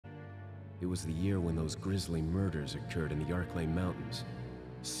It was the year when those grisly murders occurred in the Arklay Mountains.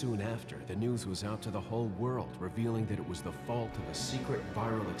 Soon after, the news was out to the whole world, revealing that it was the fault of a secret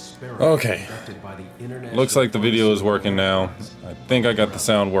viral experiment conducted by the International. Looks like the video is working now. I think I got the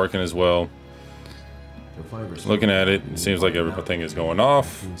sound working as well. Looking at it, it seems like everything is going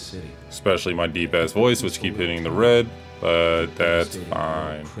off, especially my deep-ass voice, which keep hitting the red, but that's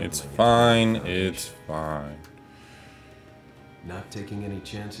fine. It's fine. It's fine. Not taking any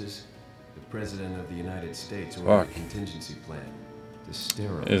chances, the President of the United States ordered a contingency plan to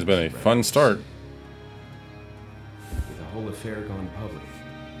sterilize. It has been a fun start. With the whole affair gone public,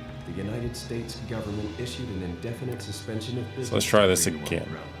 the United States government issued an indefinite suspension of business. So let's try this again.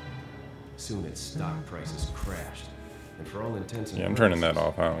 Soon its stock prices crashed, and for all intents and yeah, I'm turning that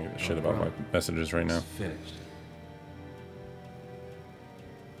off. I don't give a shit about my messages right now. Finished.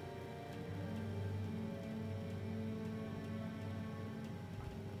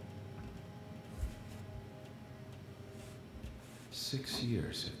 Six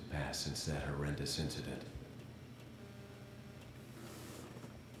years have passed since that horrendous incident.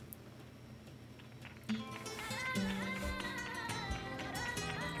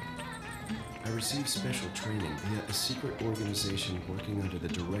 I received special training via a secret organization working under the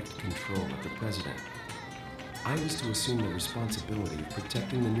direct control of the president. I was to assume the responsibility of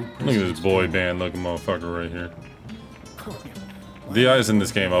protecting the new president. Look at this boy band looking motherfucker right here. The eyes in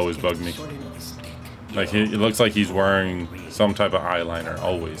this game always bug me. Like, it looks like he's wearing some type of eyeliner,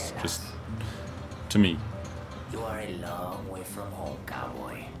 always. Just, to me. You are a long way from home,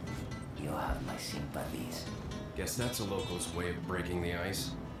 cowboy. You have my sympathies. Guess that's a local's way of breaking the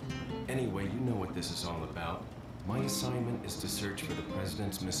ice. Anyway, you know what this is all about. My assignment is to search for the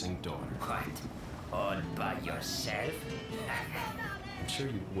president's missing daughter. What? All by yourself? I'm sure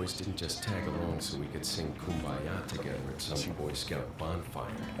you boys didn't just tag along so we could sing Kumbaya together at some Boy Scout bonfire.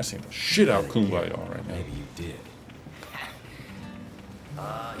 I sing the shit out Kumbaya right now. Maybe you did.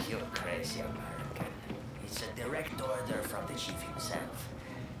 Oh, you're crazy, American. It's a direct order from the chief himself.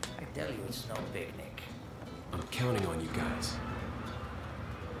 I tell you, it's no picnic. I'm counting on you guys.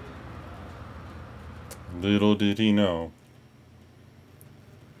 Little did he know.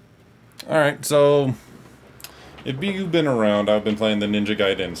 Alright, so if you've been around, I've been playing the Ninja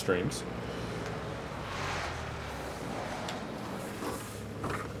Gaiden streams.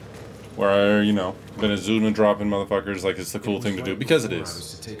 Where, you know, been a zooming dropping motherfuckers like it's the cool thing to do. Because it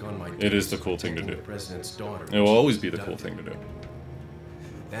is. It is the cool thing to do. It will always be the cool thing to do.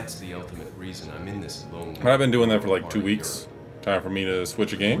 That's the ultimate reason I'm in this alone. I've been doing that for like 2 weeks. Time for me to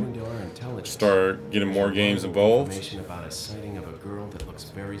switch a game. Start getting more games involved.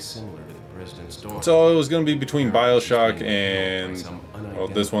 So it was going to be between BioShock and well,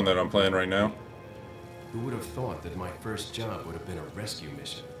 this one that I'm playing right now. Who would have thought that my first job would have been a rescue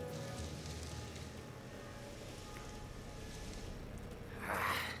mission?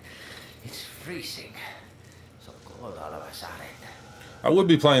 It's freezing. So cold all of a sudden. I would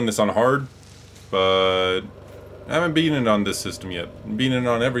be playing this on hard, but I haven't beaten it on this system yet. I'm beating it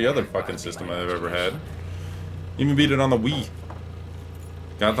on every other fucking system I've ever had. Even beat it on the Wii.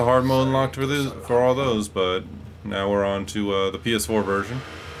 Got the hard mode unlocked for this, for all those, but now we're on to the PS4 version.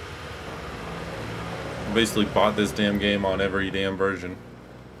 I basically bought this damn game on every damn version.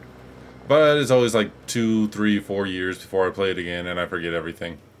 But it's always like 2, 3, 4 years before I play it again and I forget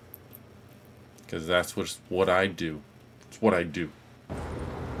everything. Because that's what I do. It's what I do.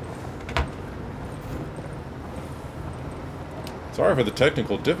 Sorry for the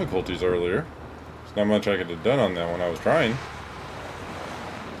technical difficulties earlier. There's not much I could have done on that when I was trying.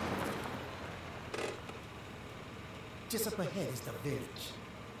 Just up ahead is the village.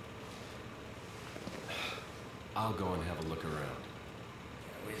 I'll go and have a look around.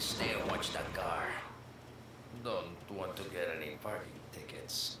 We'll stay and watch that car. Don't want to get any parking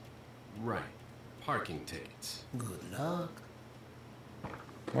tickets. Right. Parking tickets. Good luck.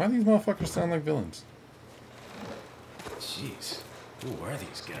 Why do these motherfuckers sound like villains? Jeez. Who are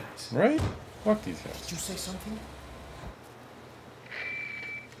these guys? Right? Fuck these guys. Did you say something?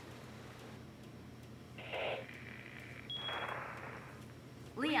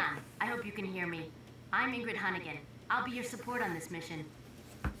 Leon, I hope you can hear me. I'm Ingrid Hunnigan. I'll be your support on this mission.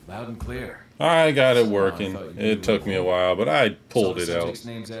 Loud and clear. I got it working. It took me a while, but I pulled it out.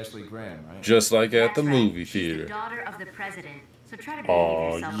 Name's Ashley Graham, right? Just like at the That's right. movie She's theater. the daughter of the president. So try to behave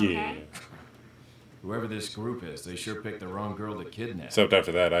Oh yourself, yeah. okay? Whoever this group is, they sure picked the wrong girl to kidnap. Except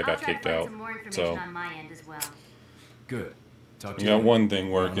after that, I I'll got try to kicked find out. some more information So on my end as well. Good. Talk to you got one thing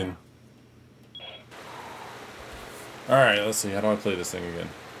working. All right, let's see. How do I play this thing again?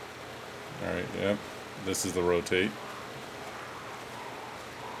 All right, yep. This is the rotate.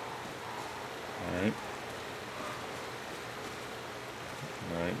 Alright.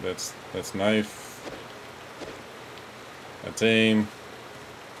 Alright, that's knife. That's aim.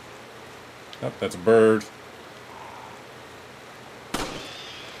 Oh, that's a bird.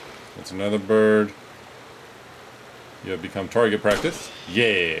 That's another bird. You have become target practice.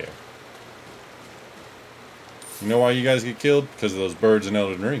 Yeah. You know why you guys get killed? Because of those birds in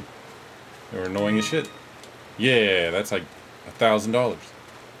Elden Ring. They were annoying as shit. Yeah, that's like $1,000.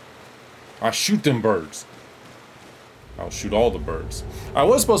 I shoot them birds. I'll shoot all the birds. I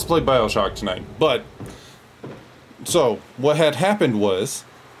was supposed to play BioShock tonight, but... So, what had happened was...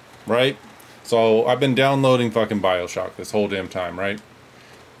 Right? So, I've been downloading fucking BioShock this whole damn time, right?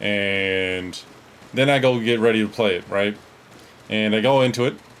 And... Then I go get ready to play it, right? And I go into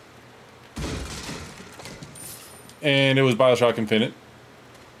it. And it was BioShock Infinite.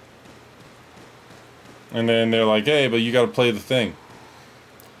 And then they're like, hey, but you gotta play the thing.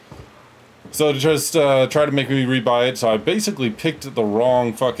 So to just try to make me rebuy it, so I basically picked the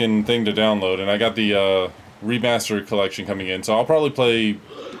wrong fucking thing to download, and I got the remastered collection coming in, so I'll probably play,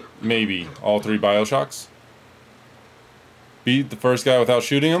 maybe, all 3 BioShocks. Beat the first guy without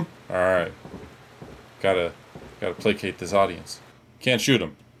shooting him? Alright. Gotta placate this audience. Can't shoot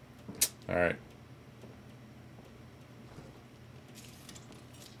him. Alright.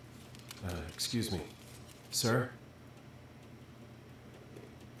 Excuse me. Sir?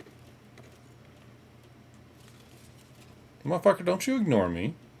 Motherfucker, don't you ignore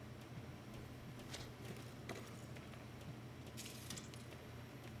me.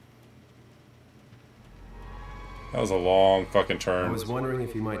 That was a long fucking turn. I was wondering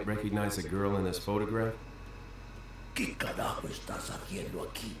if you might recognize a girl in this photograph.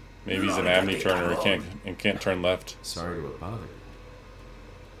 Maybe he's an Abney turner and can't turn left. Sorry to have bothered.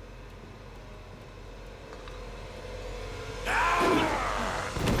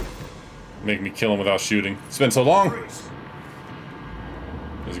 Make me kill him without shooting. It's been so long. This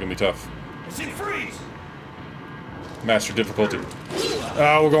is gonna be tough. Freeze. Master difficulty.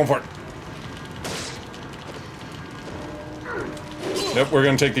 We're going for it. Yep, we're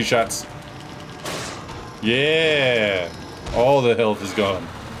gonna take these shots. Yeah! All the health is gone.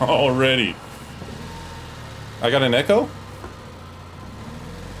 Already. I got an echo?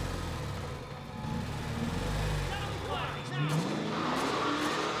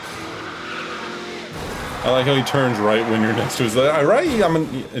 I like how he turns right when you're next to his... Right?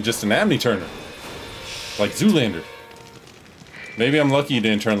 I'm just an Abney turner. Like Zoolander. Maybe I'm lucky he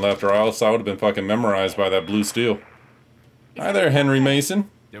didn't turn left, or else I would have been fucking memorized by that blue steel. Hi there, Henry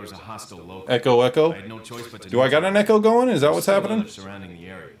Mason. There was a hostile local. Echo. I had no choice but to Do I got an echo going? Is that what's happening? Surrounding the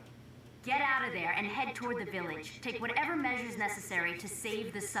area. Get out of there and head toward the village. Take whatever measures necessary to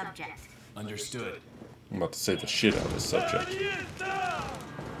save the subject. Understood. I'm about to save the shit out of this subject.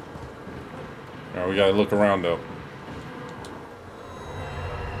 Alright, we gotta look around though.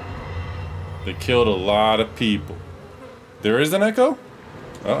 They killed a lot of people. There is an echo?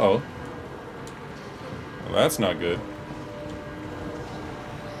 Uh-oh. Well, that's not good.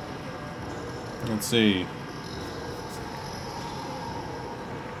 Let's see.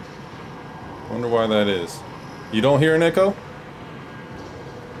 Wonder why that is. You don't hear an echo?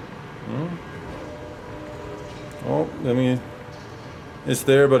 Hmm? Oh, I mean, it's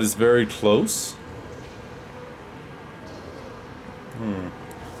there, but it's very close.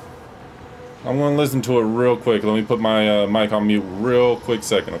 I'm gonna listen to it real quick. Let me put my mic on mute real quick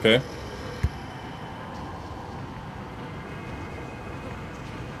second, okay?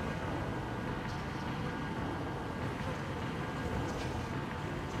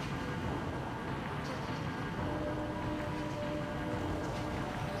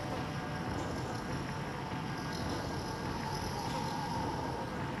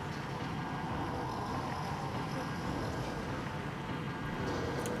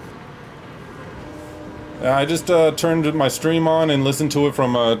 I just turned my stream on and listened to it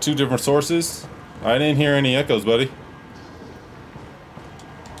from 2 different sources. I didn't hear any echoes, buddy.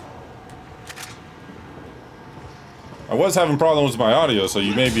 I was having problems with my audio, so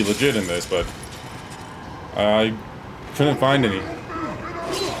you may be legit in this, but I couldn't find any.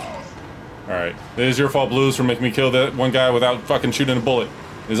 Alright, it is your fault, Blues, for making me kill that one guy without fucking shooting a bullet.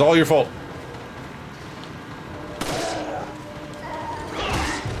 It is all your fault.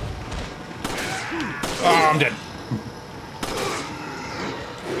 I'm dead.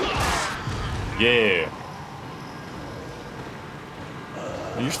 Yeah.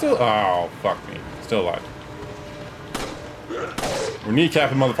 You're still... Oh, fuck me. Still alive. We're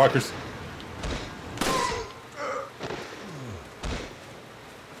kneecapping, motherfuckers.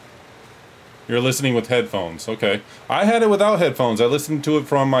 You're listening with headphones. Okay. I had it without headphones. I listened to it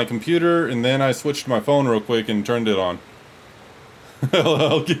from my computer, and then I switched to my phone real quick and turned it on.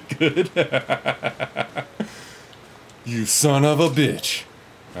 I'll get good. You son of a bitch.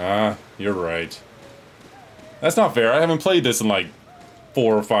 Ah, you're right. That's not fair. I haven't played this in like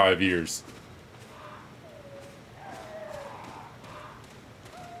 4 or 5 years.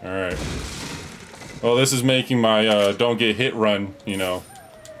 Alright. Well, this is making my don't get hit run, you know,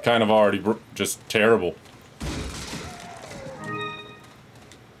 kind of already just terrible.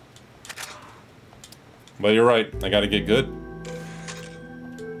 But you're right. I gotta get good.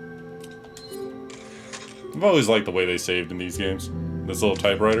 I've always liked the way they saved in these games. This little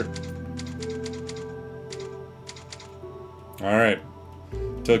typewriter. Alright.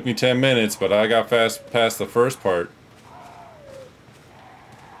 Took me 10 minutes, but I got past the first part.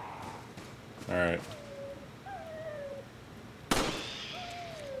 Alright.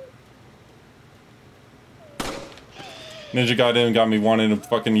 Ninja Gaiden got me wanting to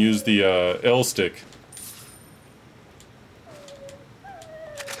fucking use the L stick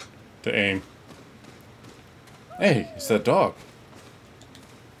to aim. Hey, it's that dog.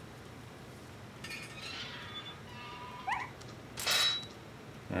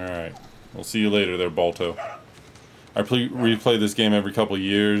 Alright. We'll see you later there, Balto. I replay this game every couple of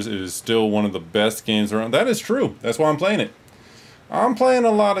years. It is still one of the best games around. That is true. That's why I'm playing it. I'm playing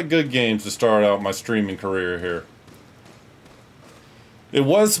a lot of good games to start out my streaming career here. It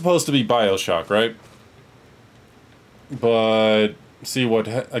was supposed to be BioShock, right? But see what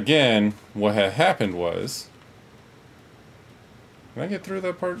had happened was. Can I get through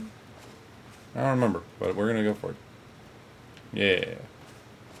that part? I don't remember, but we're gonna go for it. Yeah.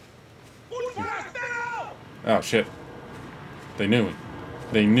 Oh shit. They knew me.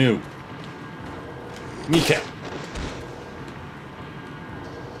 They knew. Kneecap.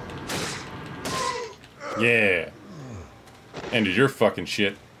 Yeah. Ended your fucking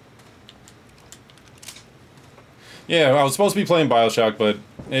shit. Yeah, I was supposed to be playing BioShock, but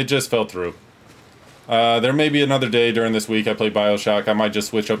it just fell through. There may be another day during this week I play BioShock. I might just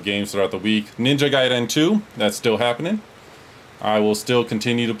switch up games throughout the week. Ninja Gaiden 2, that's still happening. I will still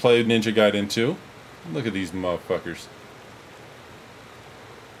continue to play Ninja Gaiden 2. Look at these motherfuckers.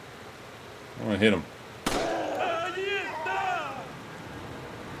 I'm gonna hit them.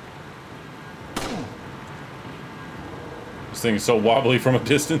 This thing is so wobbly from a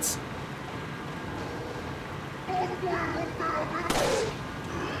distance.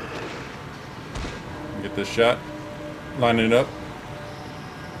 Get this shot. Lining it up.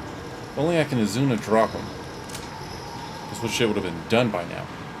 If only I can Azuna drop him. This shit would have been done by now.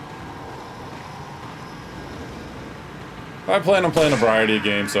 I plan on playing a variety of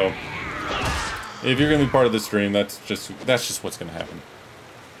games, so if you're gonna be part of the stream, that's just what's gonna happen.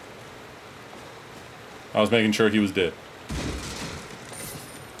 I was making sure he was dead.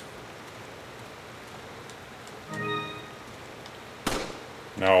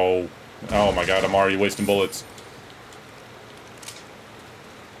 No. Oh my god, I'm already wasting bullets.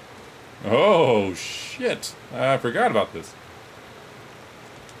 Oh shit. I forgot about this.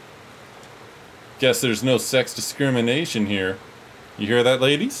 Guess there's no sex discrimination here. You hear that,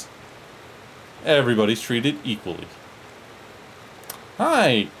 ladies? Everybody's treated equally.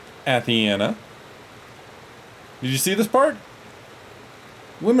 Hi, Athiana. Did you see this part?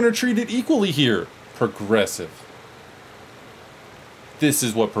 Women are treated equally here. Progressive. This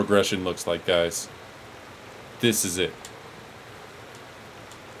is what progression looks like, guys. This is it.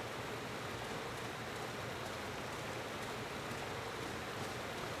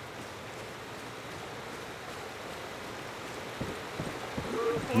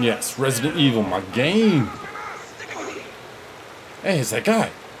 Yes, Resident Evil, my game. Hey, it's that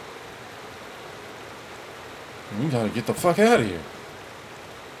guy. We gotta get the fuck out of here.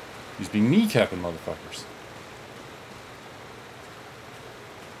 He's been kneecapping motherfuckers.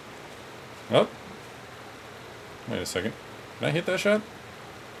 Oh. Wait a second. Can I hit that shot?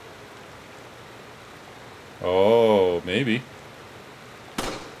 Oh, maybe.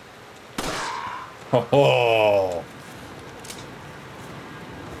 Oh.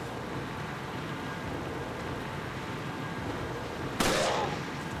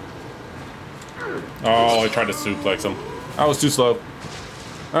 Oh, I tried to suplex him. I was too slow.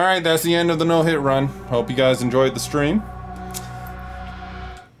 Alright, that's the end of the no-hit run. Hope you guys enjoyed the stream.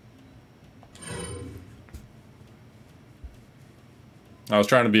 I was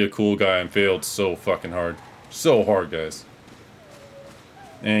trying to be a cool guy and failed so fucking hard. So hard, guys.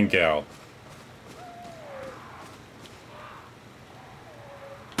 And gal.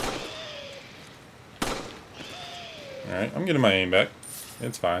 Alright, I'm getting my aim back.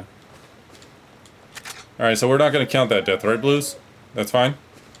 It's fine. Alright, so we're not going to count that death, right, Blues? That's fine?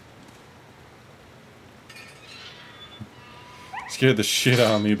 Scared the shit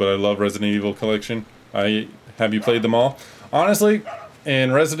out of me, but I love Resident Evil Collection. Have you played them all? Honestly,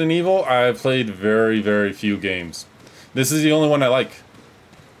 in Resident Evil, I've played very, very few games. This is the only one I like.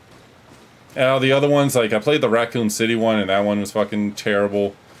 The other ones, like, I played the Raccoon City one, and that one was fucking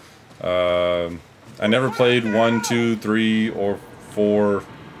terrible. I never played 1, 2, 3, or 4.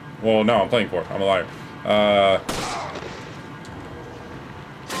 Well, no, I'm playing 4. I'm a liar.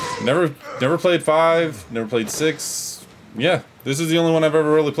 Never played 5. Never played 6. Yeah, this is the only one I've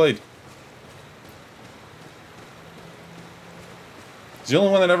ever really played. It's the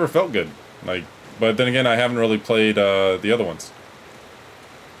only one that ever felt good. Like, but then again, I haven't really played the other ones.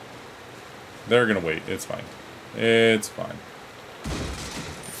 They're gonna wait. It's fine. It's fine.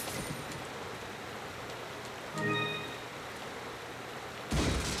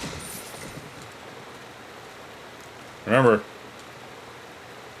 Remember,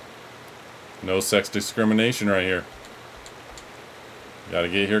 no sex discrimination right here. Gotta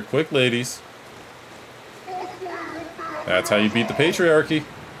get here quick, ladies. That's how you beat the patriarchy.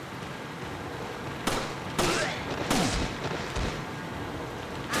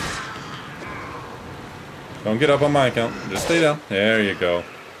 Don't get up on my account. Just stay down. There you go.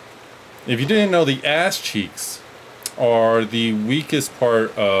 If you didn't know, the ass cheeks are the weakest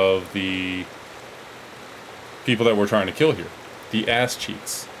part of the people that we're trying to kill here. The ass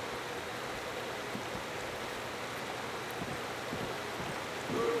cheeks.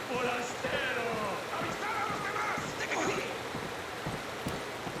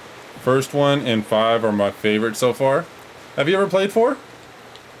 First one and 5 are my favorite so far. Have you ever played 4?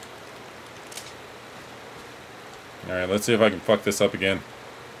 Alright, let's see if I can fuck this up again.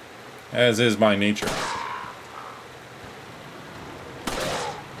 As is my nature.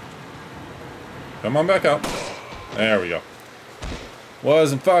 Come on back out. There we go.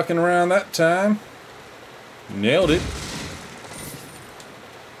 Wasn't fucking around that time. Nailed it.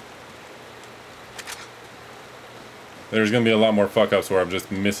 There's gonna be a lot more fuck-ups where I'm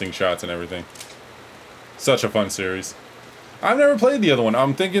just missing shots and everything. Such a fun series. I've never played the other one.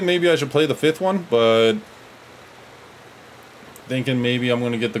 I'm thinking maybe I should play the 5th one, but thinking maybe I'm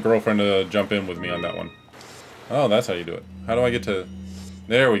gonna get the girlfriend to jump in with me on that one. Oh, that's how you do it. How do I get to...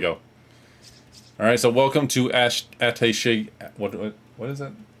 There we go. Alright, so welcome to Attaché... What is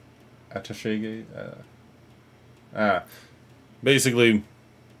that? Attaché... basically,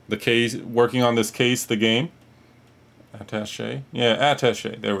 the case... Working on this case, the game. Attaché? Yeah,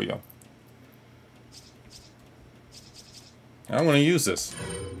 Attaché. There we go. I'm gonna use this.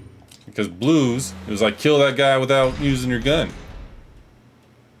 Because Blues, it was like, kill that guy without using your gun.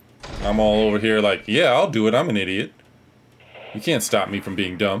 I'm all over here like, yeah, I'll do it. I'm an idiot. You can't stop me from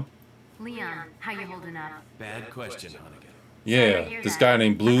being dumb. Leon, how you holding up? Bad question, Hannigan. Yeah, this guy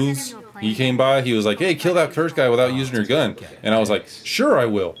named Blues, he came by, he was like, hey, kill that first guy without using your gun. And I was like, sure I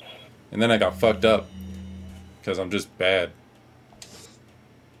will. And then I got fucked up. Because I'm just bad.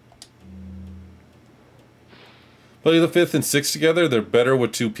 Play the 5th and 6th together, they're better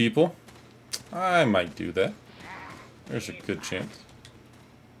with 2 people. I might do that. There's a good chance.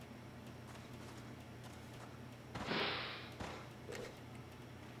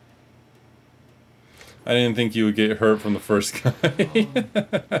 I didn't think you would get hurt from the first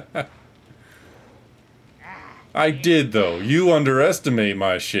guy. I did, though. You underestimate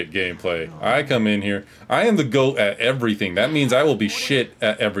my shit gameplay. I come in here. I am the GOAT at everything. That means I will be shit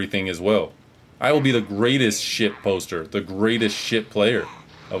at everything as well. I will be the greatest shit poster. The greatest shit player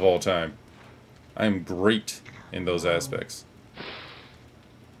of all time. I am great in those aspects.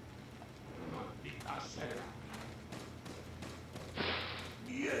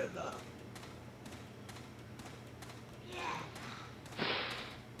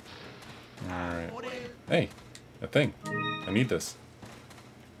 Alright. Hey. A thing. I need this.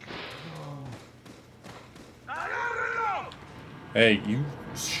 Hey, you...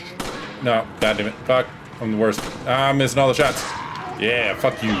 No, goddammit. Fuck. I'm the worst. Ah, I'm missing all the shots. Yeah,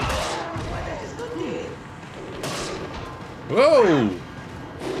 fuck you. Whoa!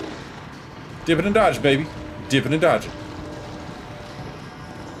 Dipping and dodge, baby. Dipping and dodging.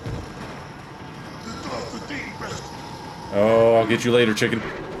 Oh, I'll get you later, chicken.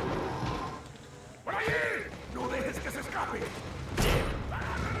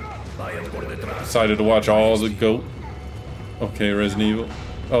 Decided to watch all the GOAT. Okay, Resident Evil.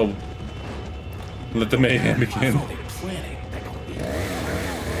 Oh. Let the mayhem begin.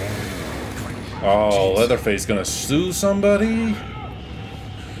 Oh, Leatherface gonna sue somebody?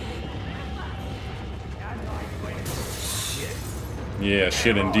 Yeah,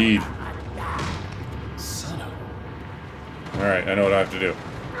 shit indeed. Alright, I know what I have to do.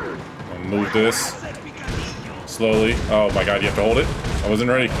 I'll move this. Slowly. Oh my god, you have to hold it? I wasn't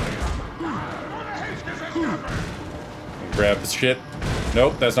ready. Grab this shit.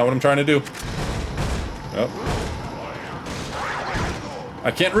 Nope, that's not what I'm trying to do. Nope.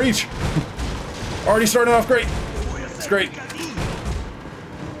 I can't reach! Already starting off great! It's great.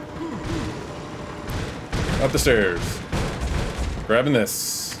 Up the stairs. Grabbing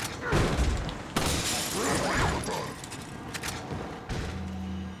this.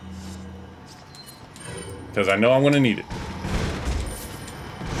 Because I know I'm going to need it.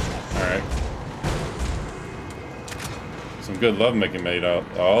 Alright. Some good lovemaking made out.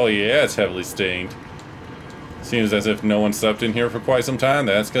 Oh yeah, it's heavily stained. Seems as if no one slept in here for quite some time.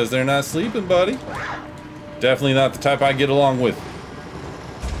 That's because they're not sleeping, buddy. Definitely not the type I get along with.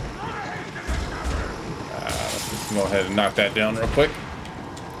 Let's just go ahead and knock that down real quick.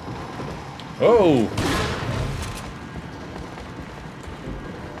 Oh!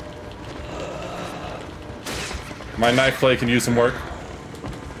 My knife play can use some work.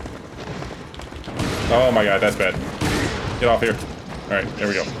 Oh my god, that's bad. Get off here. Alright, there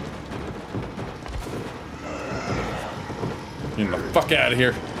we go. Get the fuck out of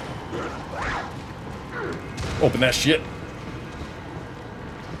here. Open that shit.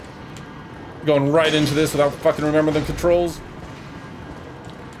 Going right into this without fucking remembering the controls.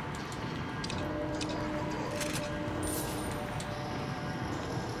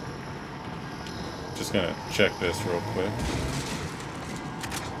 Just gonna check this real quick.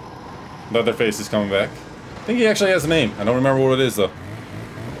 Leatherface is coming back. I think he actually has a name. I don't remember what it is though.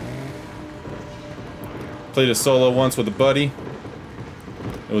 Played a solo once with a buddy.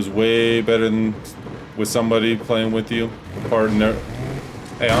 It was way better than with somebody playing with you.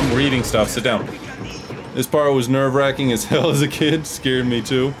 Hey, I'm reading stuff. Sit down. This part was nerve-wracking as hell as a kid. Scared me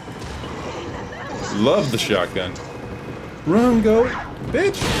too. Loved the shotgun. Run, go,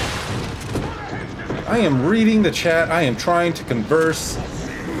 bitch. I am reading the chat. I am trying to converse.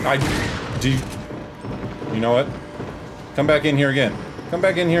 You know what? Come back in here again. Come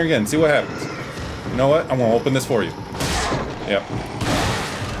back in here again. See what happens. You know what? I'm gonna open this for you. Yep.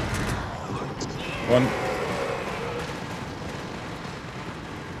 One.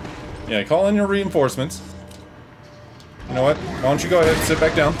 Yeah, call in your reinforcements. You know what? Why don't you go ahead and sit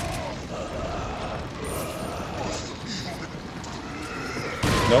back down?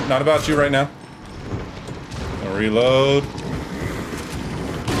 Nope, not about you right now. I'll reload.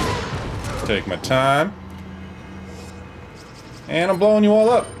 Take my time. And I'm blowing you all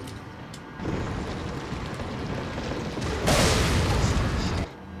up.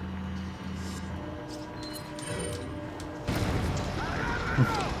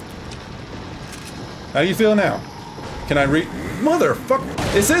 How do you feel now? Can I read?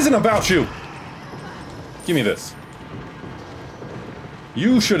 Motherfucker! This isn't about you! Give me this.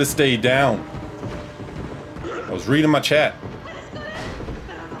 You should have stayed down. I was reading my chat.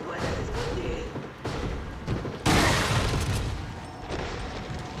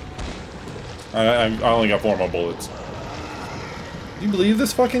 I only got 4 more bullets. Do you believe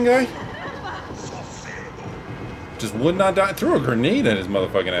this fucking guy? Just would not die. Threw a grenade at his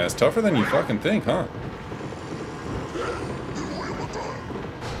motherfucking ass. Tougher than you fucking think, huh?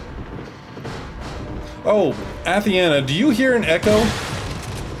 Oh, Athiana, do you hear an echo?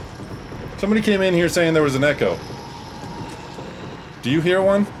 Somebody came in here saying there was an echo. Do you hear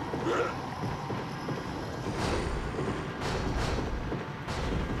one?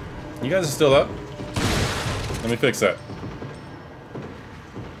 You guys are still up? Let me fix that.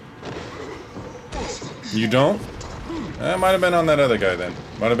 You don't? That might have been on that other guy then.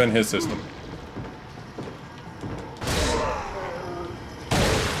 Might have been his system.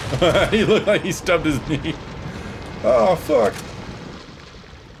 He looked like he stubbed his knee. Oh, fuck.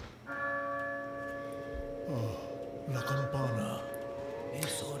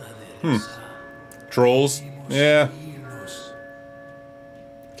 Trolls? Yeah.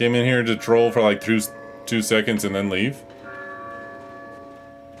 Came in here to troll for like 2 seconds and then leave.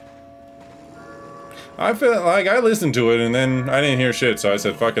 I feel like I listened to it and then I didn't hear shit, so I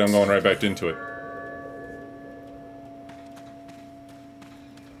said, fuck it, I'm going right back into it.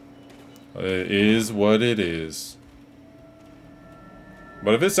 It is what it is.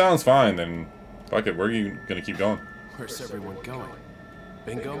 But if it sounds fine, then fuck it, where are you gonna keep going? Where's everyone going?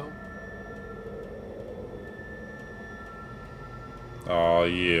 Bingo? Oh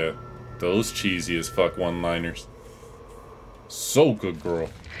yeah, those cheesy as fuck one-liners. So good, girl.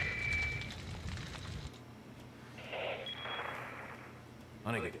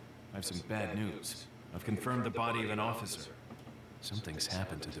 Hunnigan, I have some bad news. I've confirmed the body of an officer. Something's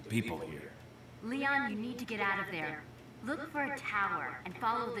happened to the people here. Leon, you need to get out of there. Look for a tower and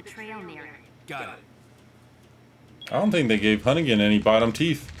follow the trail near it. Got it. I don't think they gave Hunnigan any bottom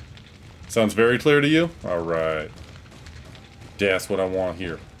teeth. Sounds very clear to you? Alright. That's what I want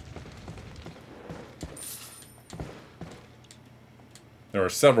here. There are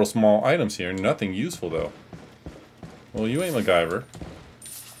several small items here, nothing useful though. Well, you ain't MacGyver.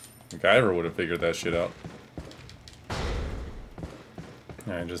 MacGyver would have figured that shit out.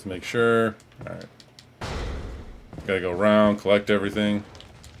 Alright, just make sure. Alright. Gotta go around, collect everything.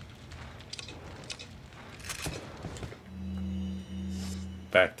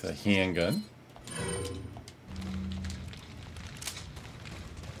 Back to the handgun.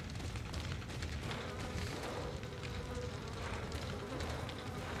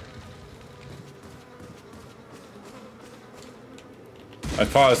 I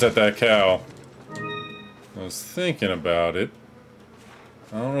paused at that cow. I was thinking about it.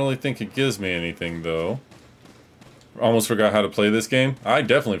 I don't really think it gives me anything, though. Almost forgot how to play this game. I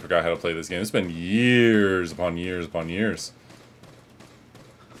definitely forgot how to play this game. It's been years upon years upon years.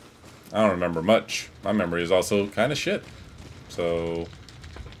 I don't remember much. My memory is also kind of shit. So...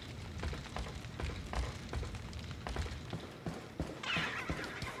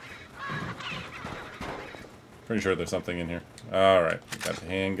 pretty sure there's something in here. Alright, got the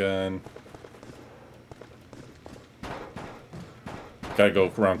handgun. Gotta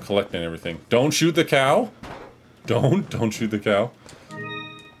go around collecting everything. Don't shoot the cow! Don't shoot the cow.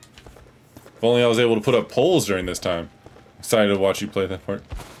 If only I was able to put up poles during this time. Excited to watch you play that part.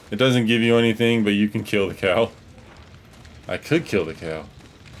 It doesn't give you anything, but you can kill the cow. I could kill the cow.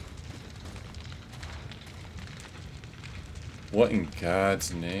 What in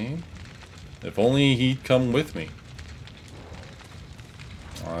God's name? If only he'd come with me.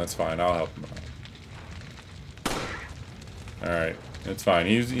 Oh, that's fine. I'll help him out. Alright. It's fine.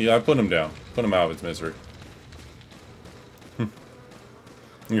 I put him down. Put him out of his misery.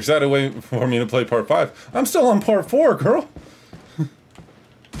 You're excited to wait for me to play part 5. I'm still on part 4, girl!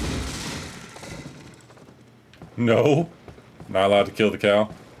 No. Not allowed to kill the cow.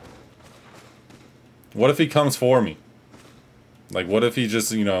 What if he comes for me? Like, what if he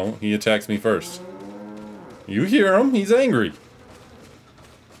just, you know, he attacks me first? You hear him. He's angry.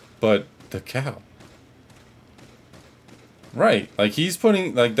 But the cow. Right. Like, he's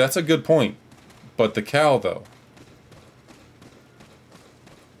putting... like, that's a good point. But the cow, though.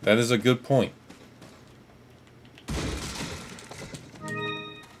 That is a good point.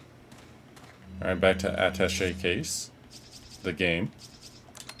 Alright, back to Attaché Case. The game.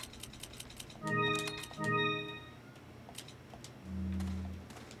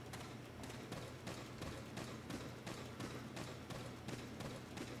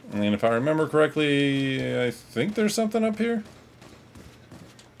 And if I remember correctly, I think there's something up here.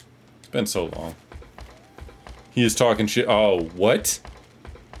 It's been so long. He is talking shit. Oh, what?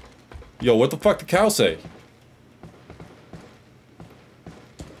 Yo, what the fuck did the cow say?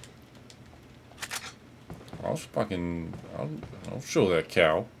 I'll fucking... I'll show that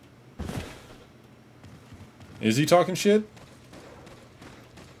cow. Is he talking shit?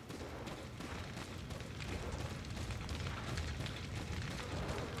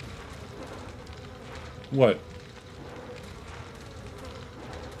 What?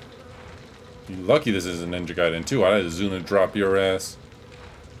 You're lucky this isn't Ninja Gaiden 2. I'd have zoom and drop your ass.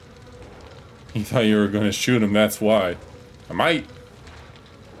 He thought you were gonna shoot him, that's why. I might.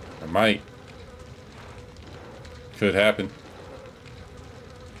 Could happen.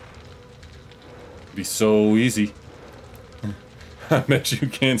 Be so easy. I bet you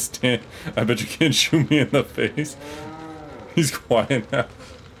can't stand. I bet you can't shoot me in the face. He's quiet now.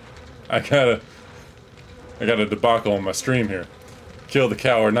 I got a debacle on my stream here. Kill the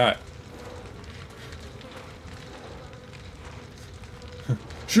cow or not.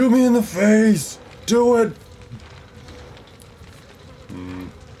 Shoot me in the face! Do it!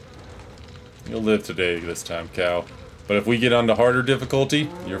 You'll live today this time, cow. But if we get on to harder difficulty,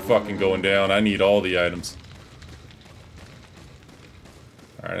 you're fucking going down. I need all the items.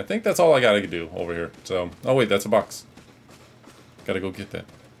 Alright, I think that's all I gotta do over here. So, oh wait, that's a box. Gotta go get that.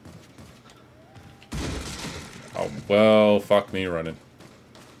 Oh, well, fuck me running.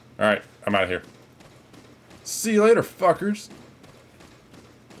 Alright, I'm out of here. See you later, fuckers.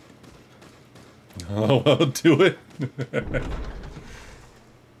 Oh, well, do it.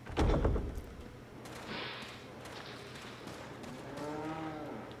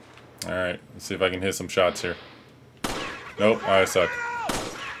 Alright, let's see if I can hit some shots here. Nope, I suck.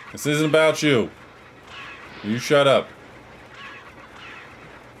 This isn't about you. You shut up.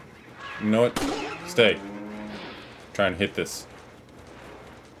 You know what? Stay. Try and hit this.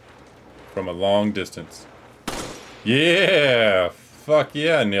 From a long distance. Yeah! Fuck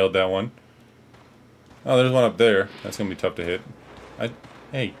yeah, I nailed that one. Oh, there's one up there. That's gonna be tough to hit.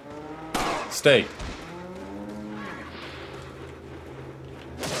 Hey. Stay.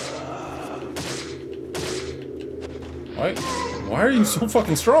 Why are you so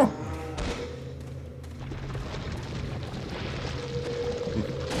fucking strong?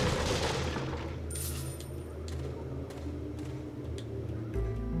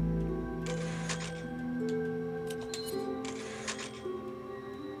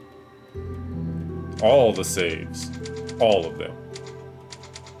 All the saves. All of them.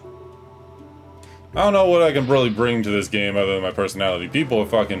 I don't know what I can really bring to this game other than my personality. People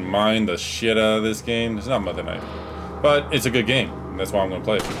fucking mind the shit out of this game. It's not Mother Knight. But it's a good game. And that's why I'm going to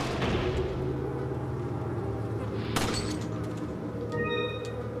play it.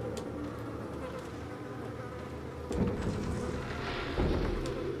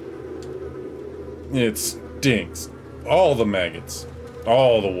 It stinks. All the maggots.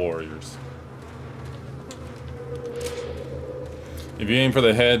 All the warriors. If you aim for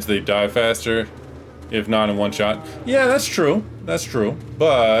the heads, they die faster. If not in one shot. Yeah, that's true. That's true.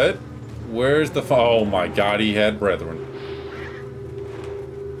 But where's the oh my god, he had brethren.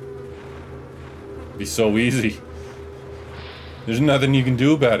 It'd be so easy. There's nothing you can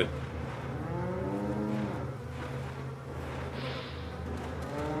do about it.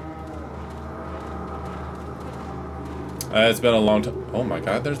 It's been a long time. Oh my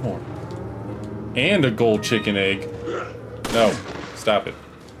god, there's more. And a gold chicken egg. No, stop it.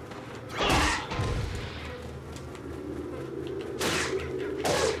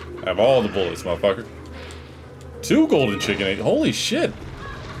 I have all the bullets, motherfucker. 2 golden chicken eggs. Holy shit.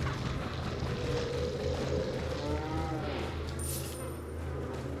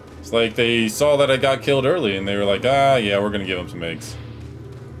 It's like they saw that I got killed early and they were like, ah, yeah, we're gonna give him some eggs.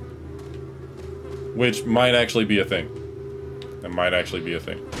 Which might actually be a thing. That might actually be a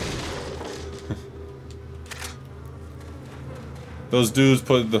thing. Those dudes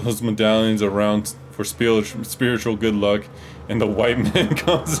put those medallions around for spiritual good luck, and the white man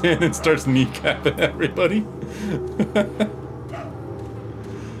comes in and starts kneecapping everybody.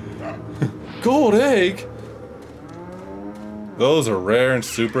 Gold egg? Those are rare and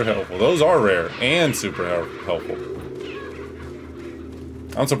super helpful. Those are rare and super helpful.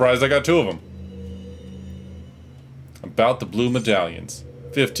 I'm surprised I got 2 of them. About the blue medallions.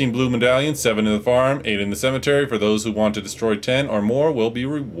 15 blue medallions, 7 in the farm, 8 in the cemetery. For those who want to destroy 10 or more will be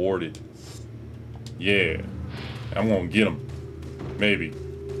rewarded. Yeah. I'm gonna get them. Maybe.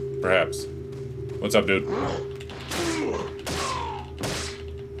 Perhaps. What's up, dude?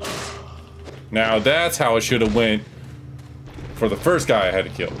 Now that's how it should have went for the first guy I had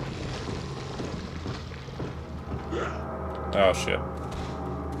to kill. Oh shit.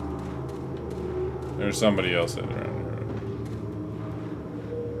 There's somebody else in around here.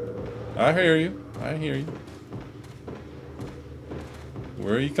 I hear you. I hear you.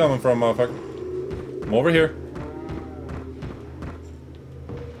 Where are you coming from, motherfucker? I'm over here.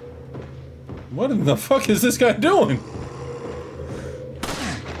 What in the fuck is this guy doing?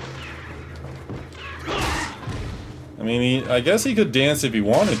 I mean, I guess he could dance if he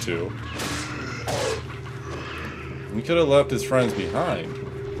wanted to. He could have left his friends behind.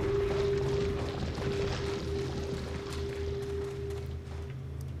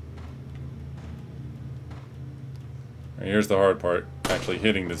 Here's the hard part. Actually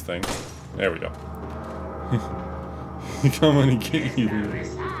hitting this thing. There we go. Coming to get you.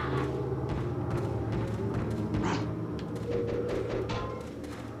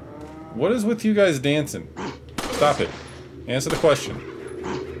 What is with you guys dancing? Stop it. Answer the question.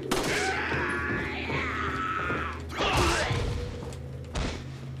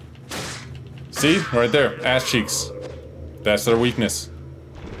 See? Right there. Ass cheeks. That's their weakness.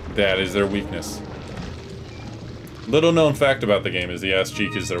 That is their weakness. Little known fact about the game is the ass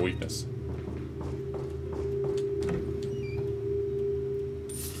cheek is their weakness.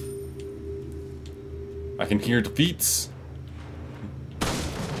 I can hear defeats.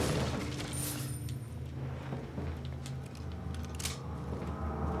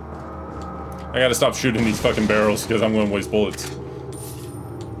 I gotta stop shooting these fucking barrels because I'm gonna waste bullets.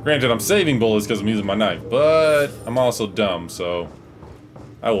 Granted, I'm saving bullets because I'm using my knife, but I'm also dumb, so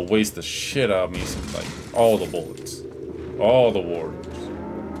I will waste the shit out of me some, like, all the bullets. All the warriors.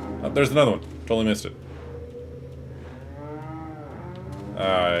 Oh, there's another one. Totally missed it.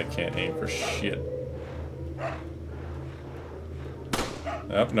 I can't aim for shit.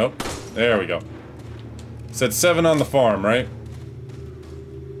 Oh, nope. There we go. It said 7 on the farm, right?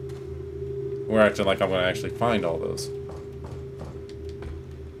 We're acting like I'm gonna actually find all those.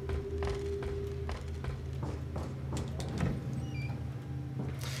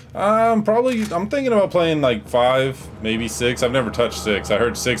 I'm thinking about playing like 5, maybe 6. I've never touched 6. I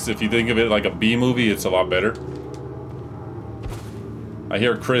heard 6, if you think of it like a B movie, it's a lot better. I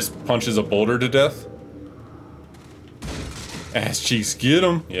hear Chris punches a boulder to death. Ass cheeks, get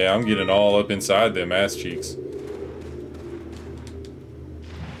him. Yeah, I'm getting all up inside them ass cheeks.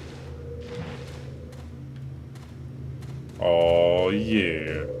 Oh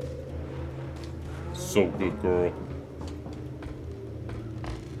yeah. So good, girl.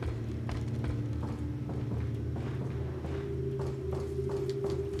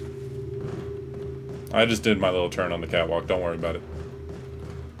 I just did my little turn on the catwalk, don't worry about it.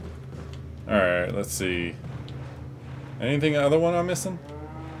 Alright, let's see. Anything other one I'm missing?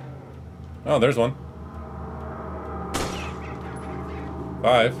 Oh, there's one.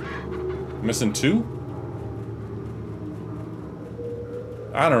 5. Missing 2?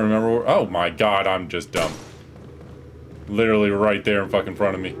 I don't remember where, oh my god, I'm just dumb. Literally right there in fucking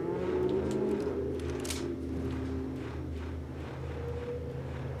front of me.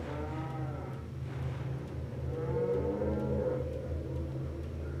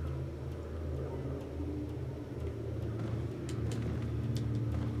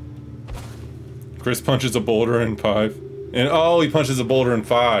 Chris punches a boulder in 5. And oh, he punches a boulder in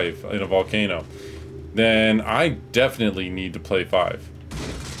 5 in a volcano. Then I definitely need to play 5.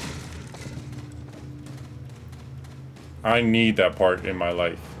 I need that part in my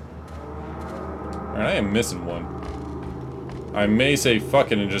life. Alright, I am missing one. I may say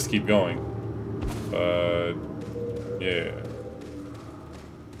fuck it and just keep going. But yeah.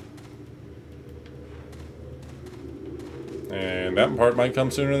 And that part might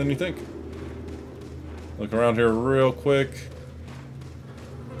come sooner than you think. Look around here real quick.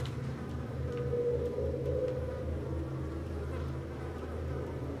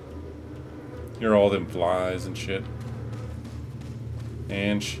 Hear all them flies and shit.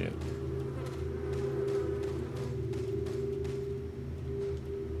 And shit.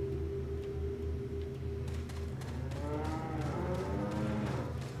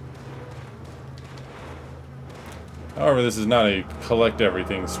 However, this is not a collect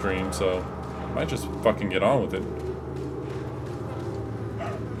everything stream, so I might just fucking get on with it.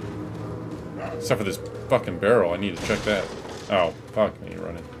 Except for this fucking barrel, I need to check that. Oh, fuck me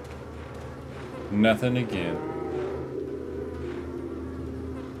running. Nothing again.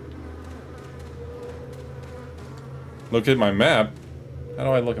 Look at my map. How do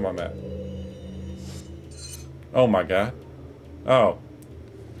I look at my map? Oh my god. Oh.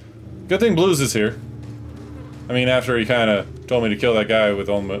 Good thing Blues is here. I mean, after he kind of told me to kill that guy with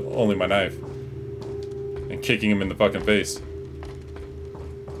only my knife. And kicking him in the fucking face.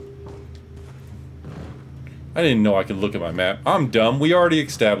 I didn't know I could look at my map. I'm dumb. We already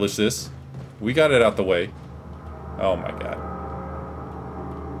established this. We got it out the way. Oh my god.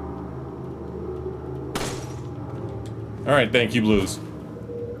 Alright, thank you, Blues.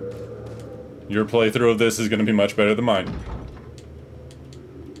 Your playthrough of this is going to be much better than mine.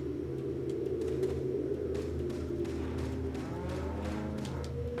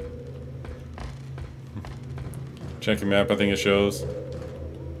 Check your map, I think it shows.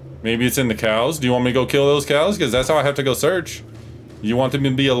 Maybe it's in the cows. Do you want me to go kill those cows? Because that's how I have to go search. You want them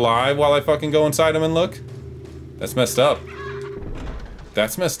to be alive while I fucking go inside them and look? That's messed up.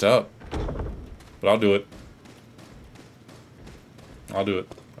 That's messed up. But I'll do it. I'll do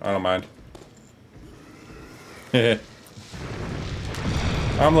it. I don't mind.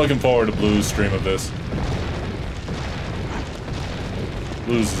 I'm looking forward to Blue's stream of this.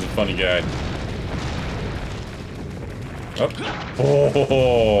 Blues is a funny guy.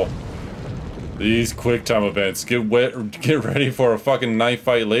 Oh, these quick time events. Get ready for a fucking knife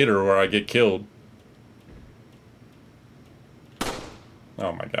fight later where I get killed.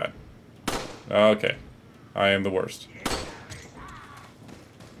 Oh my god. Okay. I am the worst.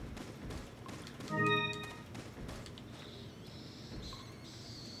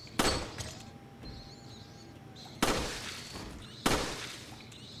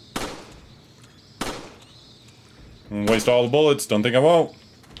 Waste all the bullets. Don't think I won't.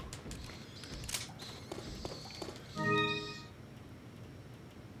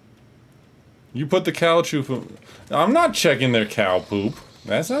 You put the cow poop. I'm not checking their cow poop.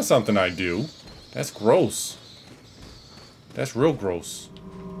 That's not something I do. That's gross. That's real gross.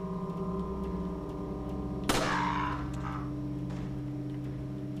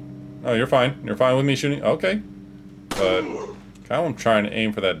 Oh, you're fine. You're fine with me shooting? Okay. But kind of trying to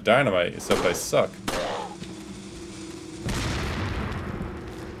aim for that dynamite, except I suck.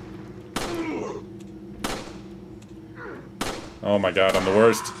 Oh my god, I'm the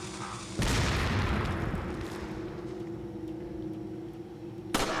worst.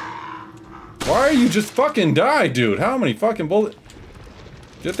 Why are you just fucking die, dude? How many fucking bullets?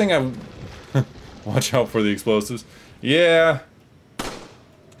 Good thing I... Watch out for the explosives. Yeah.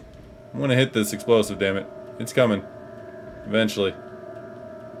 I'm gonna hit this explosive, damn it. It's coming. Eventually.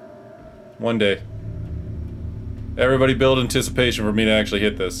 One day. Everybody build anticipation for me to actually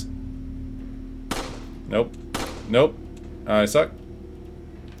hit this. Nope. Nope. I suck.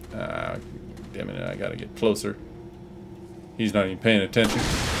 Damn it, I gotta get closer. He's not even paying attention.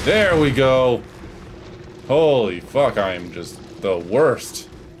 There we go! Holy fuck, I am just the worst.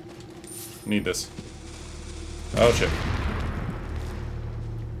 Need this. Oh shit.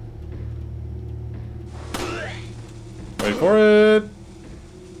 Wait for it!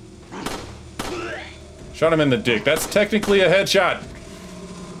 Shot him in the dick. That's technically a headshot!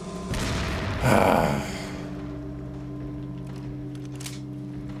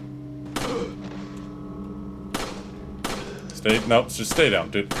 Nope, just stay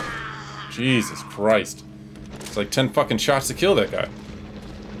down, dude. Jesus Christ. It's like 10 fucking shots to kill that guy.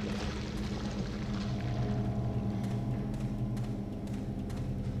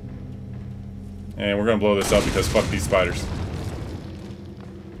 And we're gonna blow this up because fuck these spiders.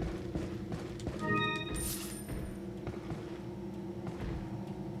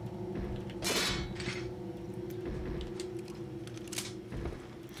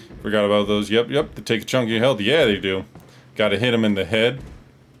 Forgot about those. Yep, they take a chunk of your health. Yeah, they do. Gotta hit him in the head.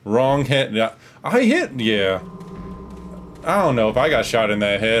 Wrong head. Yeah, I hit. Yeah. I don't know if I got shot in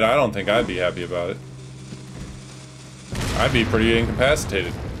that head. I don't think I'd be happy about it. I'd be pretty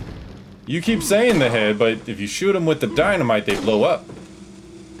incapacitated. You keep saying the head, but if you shoot them with the dynamite, they blow up.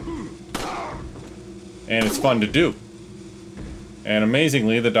 And it's fun to do. And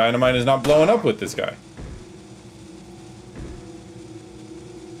amazingly, the dynamite is not blowing up with this guy.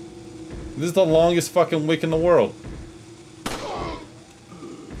 This is the longest fucking wick in the world.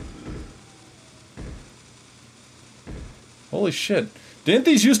 Holy shit. Didn't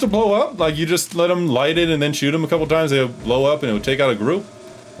these used to blow up? Like, you just let them light it and then shoot them a couple times, they would blow up and it would take out a group?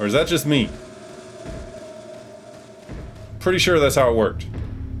 Or is that just me? Pretty sure that's how it worked.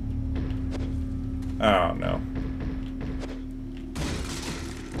 I don't know.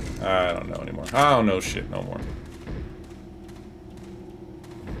 I don't know anymore. I don't know shit no more.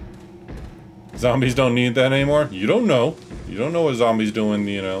 Zombies don't need that anymore? You don't know. You don't know what zombies do in,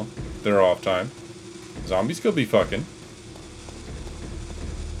 you know, their off time. Zombies could be fucking.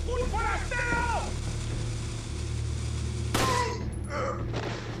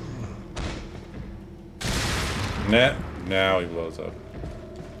 Nah, now he blows up.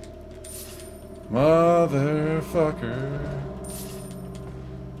 Motherfucker.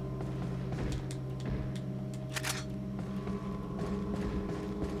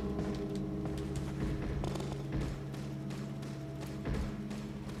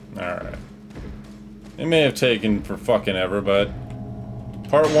 Alright. It may have taken for fucking ever, but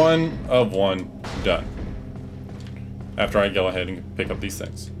part 1 of 1 done. After I go ahead and pick up these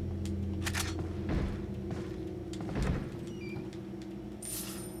things.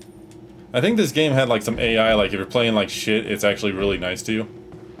 I think this game had like some AI, like if you're playing like shit, it's actually really nice to you.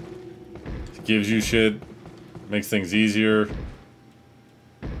 It gives you shit, makes things easier.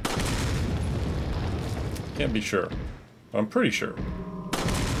 Can't be sure, but I'm pretty sure.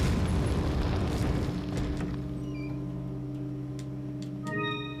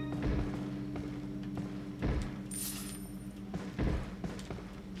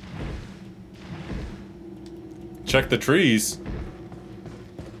 Check the trees.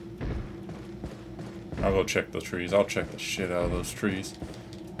 I'll go check the trees. I'll check the shit out of those trees.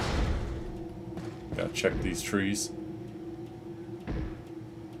 Gotta check these trees.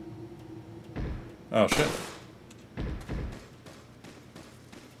 Oh shit.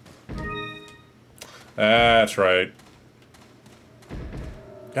 That's right.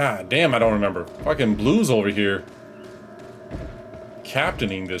 God damn, I don't remember. Fucking Blue's over here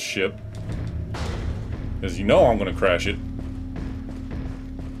captaining this ship. Because you know I'm gonna crash it.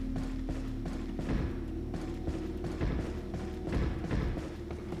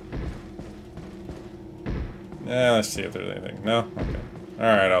 Yeah, let's see if there's anything. No? Okay.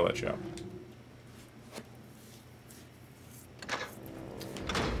 Alright, I'll let you out.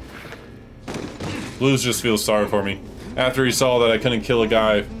 Blues just feels sorry for me. After he saw that I couldn't kill a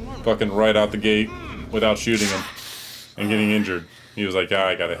guy fucking right out the gate without shooting him and getting injured, he was like, ah,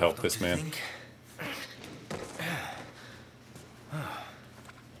 I gotta help this man.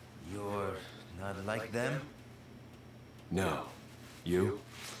 You're not like them? No. You?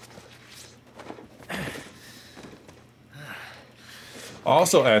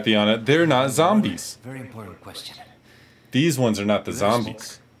 Also, Athiana, they're not zombies. Very important question. These ones are not the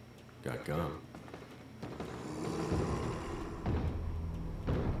zombies. got gum.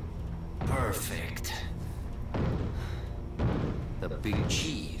 Perfect. The big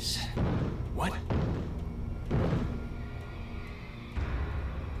cheese. What?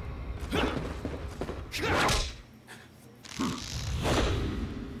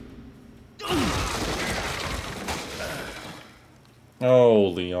 Oh,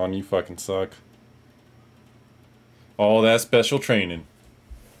 Leon, you fucking suck. All that special training.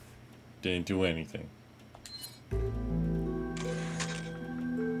 Didn't do anything.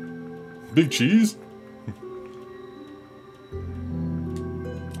 Big cheese?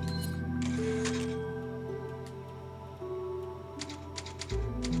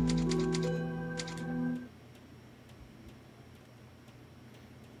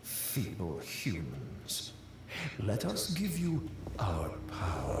 Feeble humans, let us give you our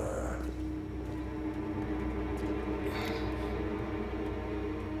power.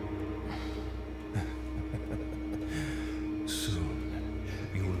 Soon,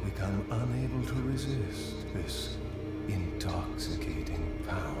 you will become unable to resist this intoxicating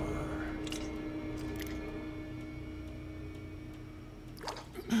power.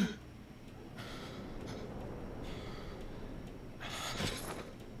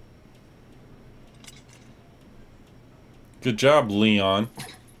 Good job, Leon.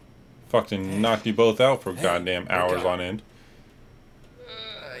 Fucking knocked you both out for goddamn hours on end.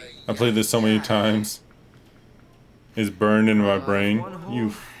 I played this so many times. It's burned into my brain.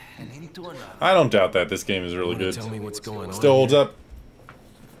 You. I don't doubt that this game is really good. Tell me what's going on. Still holds up.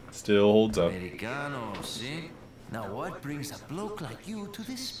 Still holds up. Americano, see? Now what brings a bloke like you to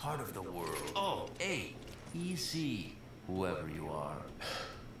this part of the world? Oh, hey, easy, whoever you are.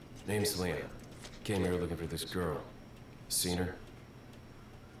 Name's Leon. Came here looking for this girl. Seen her?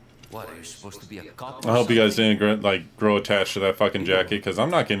 What, are you supposed to be a cop? I hope you guys didn't like grow attached to that fucking jacket, because I'm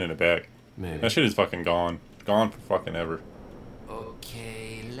not getting it back. Maybe. That shit is fucking gone. Gone for fucking ever.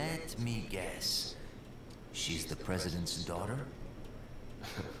 Okay, let me guess. She's the president's daughter?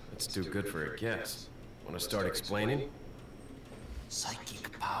 That's too good for a guess. Want to start explaining?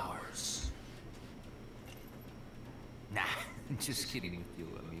 Psychic powers. Nah, just kidding with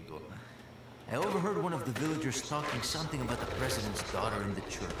you, amigo. I overheard one of the villagers talking something about the president's daughter in the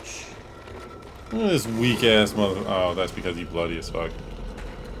church. Look at this weak ass mother. Oh, that's because he's bloody as fuck.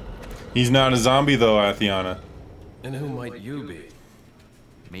 He's not a zombie though, Athiana. And who might you be?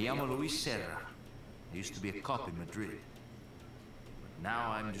 Me llamo Luis Serra. I used to be a cop in Madrid. But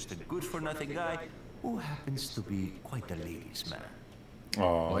now I'm just a good-for-nothing guy who happens to be quite a ladies' man.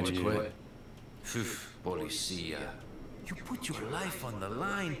 Oh, Why'd you quit? Phew, policia. You put your life on the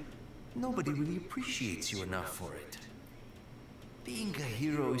line. Nobody really appreciates you enough for it. Being a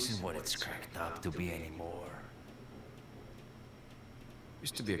hero isn't what it's cracked up to be anymore.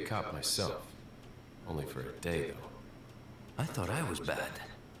 Used to be a cop myself. Only for a day, though. I thought I was bad.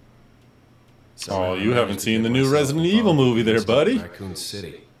 Oh, you haven't seen the new Resident Evil movie there, buddy. Raccoon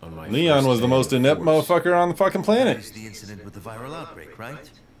City. On my Leon was the most inept motherfucker on the fucking That planet. is the incident with the viral outbreak, right?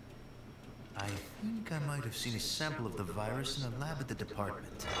 I think I might have seen a sample of the virus in a lab at the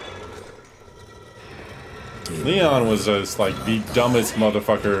department. Leon was just like the dumbest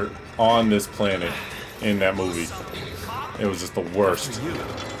motherfucker on this planet in that movie. It was just the worst.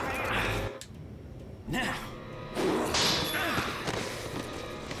 Now!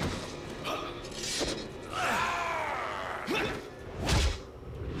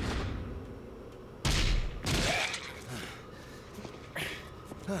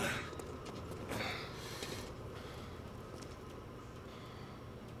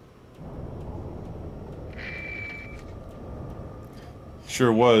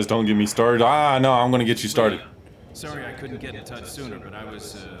 Sure was. Don't get me started. Ah, no, I'm gonna get you started. Sorry I couldn't get in touch sooner, but I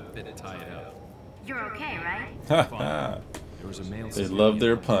was a bit tied up. You're okay, right? Ha There was a male They civilian love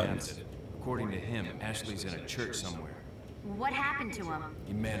their on the puns. candidate. According to him, Ashley's in a church somewhere. What happened to him?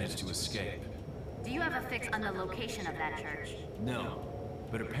 He managed to escape. Do you have a fix on the location of that church? No,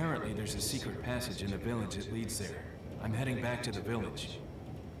 but apparently there's a secret passage in the village that leads there. I'm heading back to the village.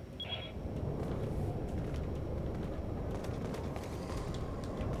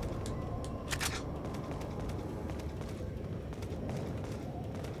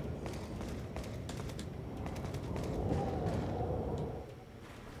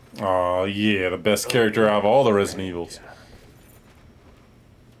 Oh yeah, the best character out of all the Resident Evils.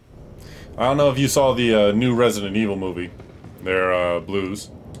 I don't know if you saw the new Resident Evil movie. They're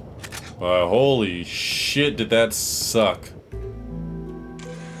Blues. But holy shit, did that suck.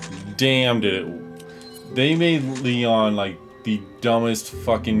 Damn, did it. They made Leon like the dumbest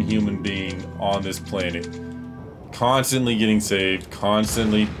fucking human being on this planet. Constantly getting saved,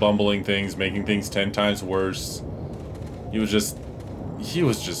 constantly bumbling things, making things 10 times worse. He was just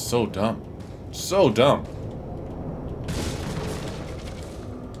so dumb. So dumb.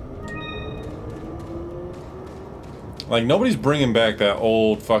 Like, nobody's bringing back that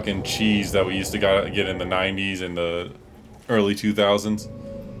old fucking cheese that we used to get in the 90s and the early 2000s.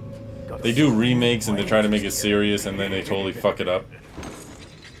 They do remakes and they try to make it serious and then they totally fuck it up.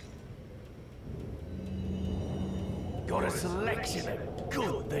 Got a selection of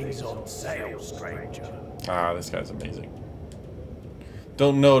good things on sale, stranger. Ah, this guy's amazing.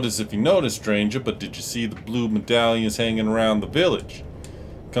 Don't notice if you notice, stranger, but did you see the blue medallions hanging around the village?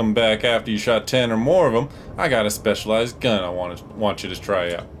 Come back after you shot 10 or more of them. I got a specialized gun I want you to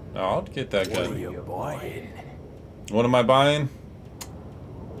try out. Now, I'll get that gun. What are you buying? What am I buying?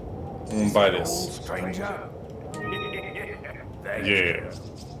 I'm gonna buy this. Stranger? Yeah.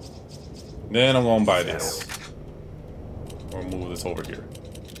 Then I'm gonna buy this. We'll move this over here.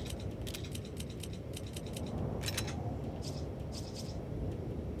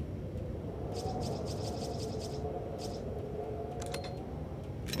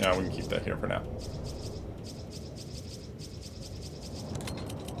 Yeah, we can keep that here for now.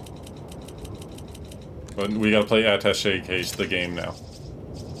 But we gotta play Attaché Case, the game now.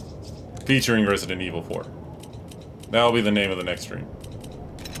 Featuring Resident Evil 4. That'll be the name of the next stream.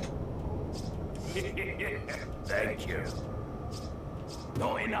 Thank you.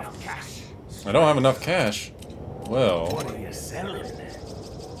 Not enough cash. I don't have enough cash. Well, What are you selling?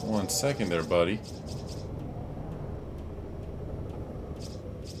 1 second there, buddy.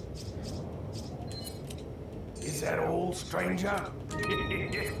 Is that all, stranger?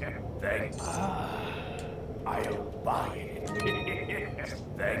 Thank you. I'll buy it.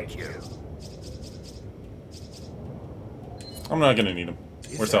 Thank you. I'm not gonna need them.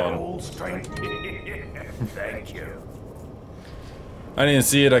 We're selling them. All, stranger? Thank you. I didn't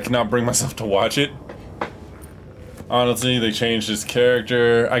see it. I cannot bring myself to watch it. Honestly, they changed his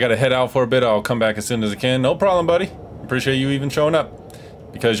character. I gotta head out for a bit. I'll come back as soon as I can. No problem, buddy. Appreciate you even showing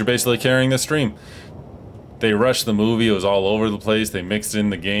up. Because you're basically carrying the stream. They rushed the movie. It was all over the place. They mixed in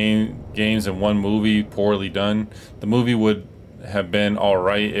the games in one movie. Poorly done. The movie would have been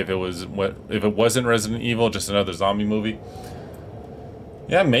alright if it wasn't Resident Evil, just another zombie movie.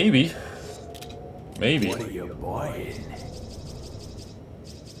 Yeah, maybe. Maybe. What are you buying?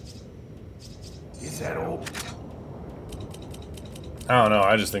 Is that all? I don't know.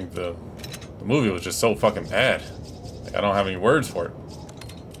 I just think the movie was just so fucking bad. Like, I don't have any words for it.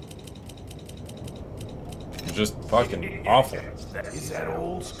 It was just fucking awful. Is that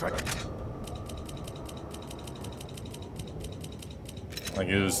all, stranger? Like,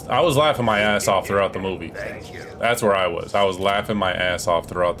 I was laughing my ass off throughout the movie. Thank you. That's where I was. I was laughing my ass off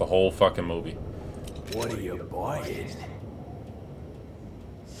throughout the whole fucking movie. What are you buying?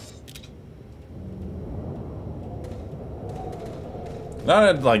 Not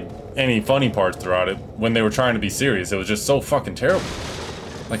had, like, any funny parts throughout it. When they were trying to be serious, it was just so fucking terrible.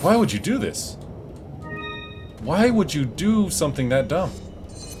 Like, why would you do this? Why would you do something that dumb?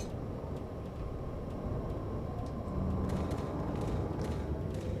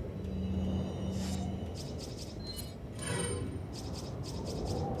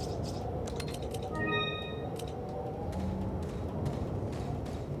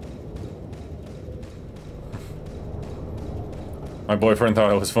 My boyfriend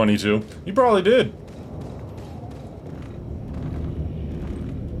thought it was funny too. He probably did.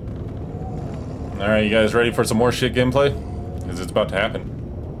 Alright, you guys ready for some more shit gameplay? Because it's about to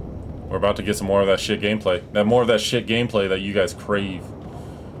happen. We're about to get some more of that shit gameplay. More of that shit gameplay that you guys crave.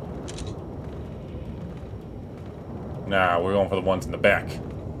 Nah, we're going for the ones in the back.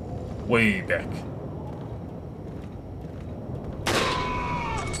 Way back.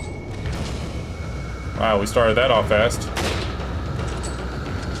 Wow, we started that off fast.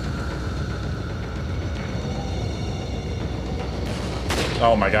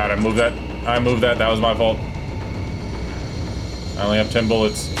 Oh my god, I moved that. I moved that. That was my fault. I only have 10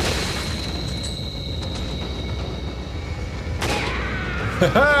 bullets.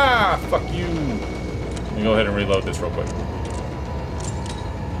 Haha! Fuck you. Let me go ahead and reload this real quick.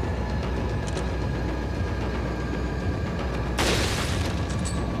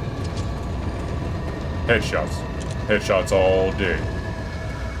 Headshots. Headshots all day.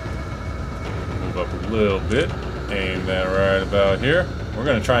 Move up a little bit. Aim that right about here. We're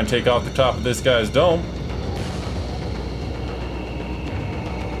gonna try and take off the top of this guy's dome.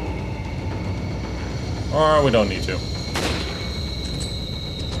 Or we don't need to.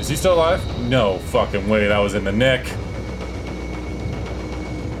 Is he still alive? No fucking way, that was in the neck.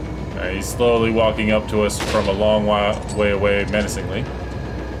 Alright, Alright, he's slowly walking up to us from a long way away, menacingly.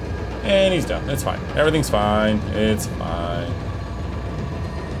 And he's down. It's fine. Everything's fine. It's fine.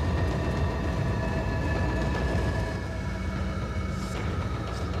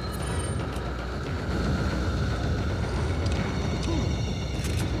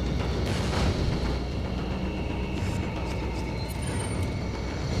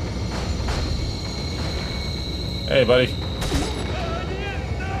 Hey, buddy.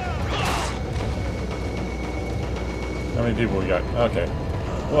 How many people we got? Okay.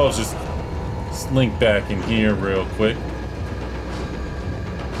 Well, let's just slink back in here real quick.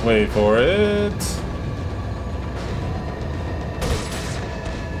 Wait for it.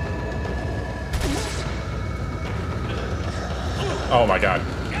 Oh my god.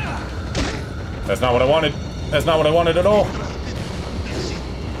 That's not what I wanted. That's not what I wanted at all.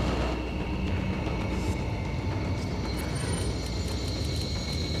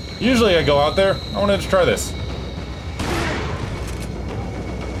 Usually I go out there. I wanted to try this.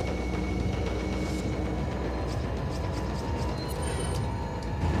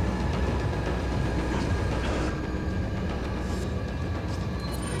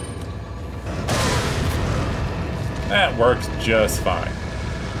 That works just fine.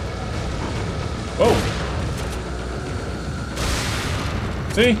 Whoa.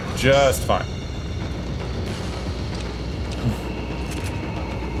 See? Just fine.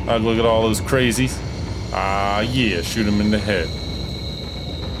 I'd look at all those crazies. Ah, yeah, shoot him in the head.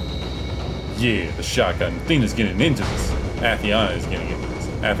 Yeah, the shotgun thing is getting into this. Athiana is getting into this.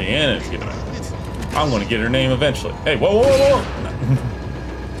 Athiana is getting into this. I'm gonna get her name eventually. Hey, whoa, whoa, whoa, whoa!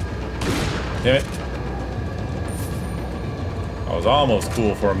 Damn it. I was almost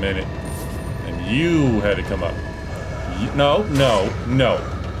cool for a minute. And you had to come up. No, no, no.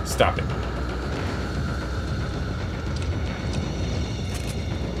 Stop it.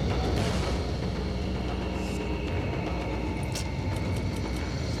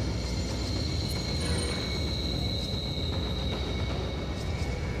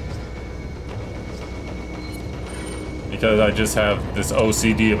 Because I just have this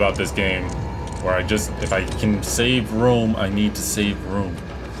OCD about this game, where if I can save room, I need to save room.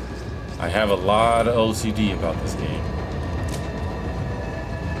 I have a lot of OCD about this game.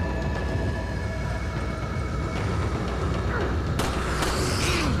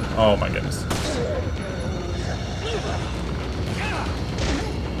 Oh my goodness.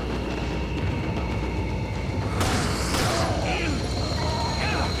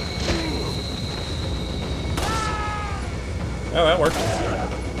 Oh, that worked.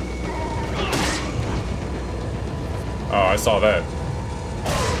 Oh, I saw that.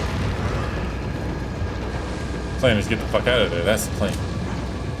 Plan is get the fuck out of there. That's the plan.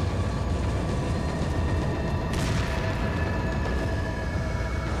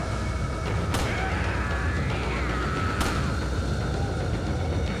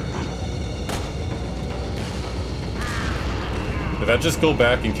 Did I just go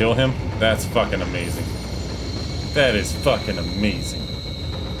back and kill him? That's fucking amazing. That is fucking amazing.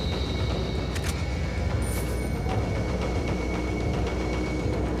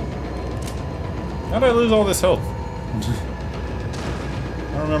 How did I lose all this health? I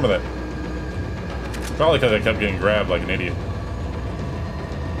don't remember that. Probably because I kept getting grabbed like an idiot.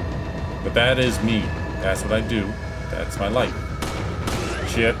 But that is me. That's what I do. That's my life.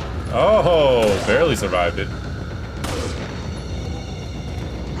 Shit. Oh, barely survived it.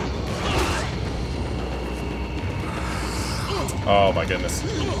 Oh my goodness.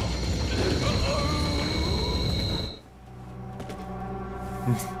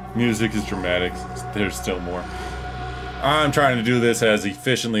 Music is dramatic. There's still more. I'm trying to do this as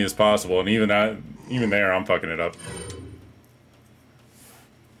efficiently as possible, and even there, I'm fucking it up.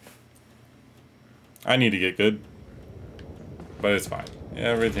 I need to get good, but it's fine.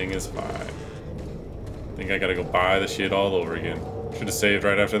 Everything is fine. I think I gotta go buy the shit all over again. Should have saved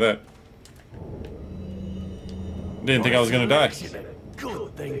right after that. Didn't think I was gonna die.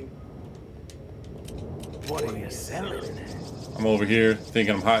 Good thing. What are you selling? I'm over here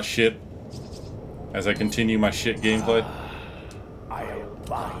thinking I'm hot shit as I continue my shit gameplay. I'll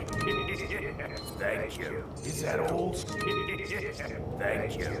buy. Thank you. Is that old?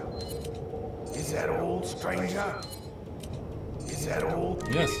 Thank you. Is that old, stranger? Is that old?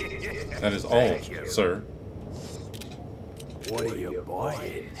 Yes, that is all, sir. What are you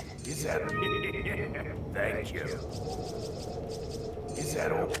buying? Is that? Thank you. Is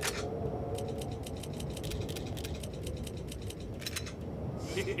that old?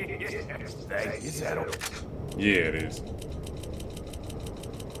 Is that old? Yeah, it is.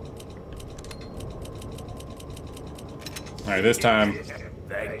 Alright, this time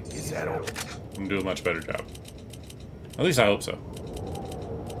Is that all? I'm do a much better job. At least I hope so.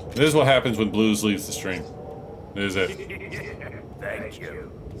 This is what happens when Blues leaves the stream. This is it. Thank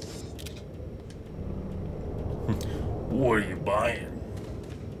you. What are you buying?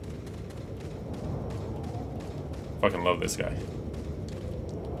 Fucking love this guy.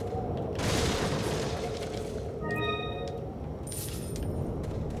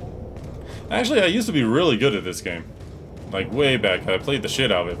 Actually, I used to be really good at this game. Like, way back. I played the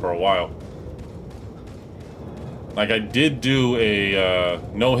shit out of it for a while. Like, I did do a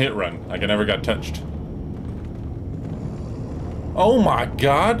no-hit run. Like, I never got touched. Oh my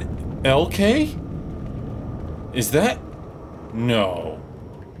god! LK? Is that... No.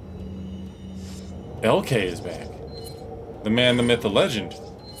 LK is back. The man, the myth, the legend.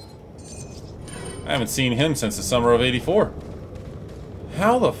 I haven't seen him since the summer of '84.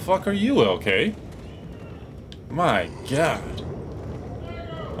 How the fuck are you, LK? My god.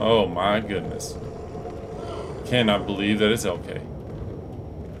 Oh my goodness. Cannot believe that it's LK.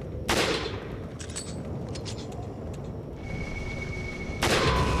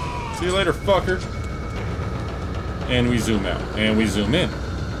 See you later, fucker. And we zoom out. And we zoom in.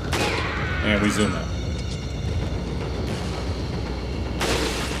 And we zoom out.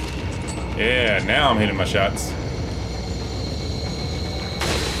 Yeah, now I'm hitting my shots.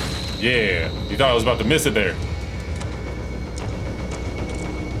 Yeah, you thought I was about to miss it there.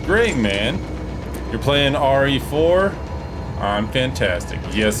 Great, man. You're playing RE4? I'm fantastic.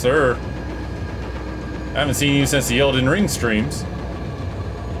 Yes, sir. I haven't seen you since the Elden Ring streams.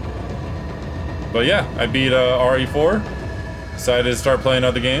 But yeah, I beat RE4. Decided to start playing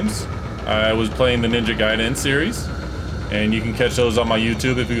other games. I was playing the Ninja Gaiden series. And you can catch those on my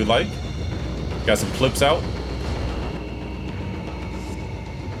YouTube if you would like. Got some clips out.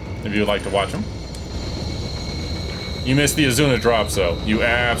 If you would like to watch them. You missed the Azuna drops, though. You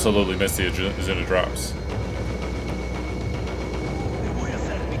absolutely missed the Azuna drops.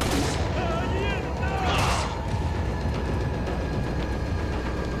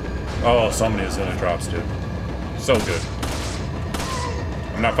 Oh, so many Azuna drops, dude. So good.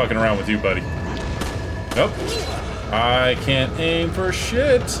 I'm not fucking around with you, buddy. Nope. I can't aim for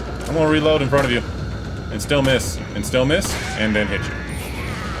shit. I'm gonna reload in front of you. And still miss. And still miss. And then hit you.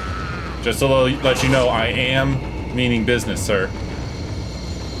 Just to let you know, I am meaning business, sir.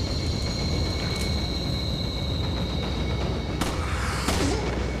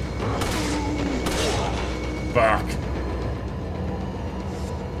 Fuck.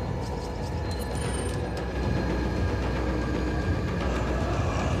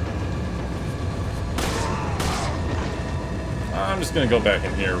 I'm just gonna go back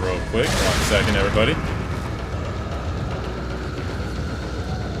in here real quick. 1 second, everybody.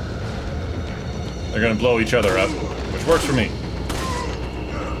 They're gonna blow each other up, which works for me.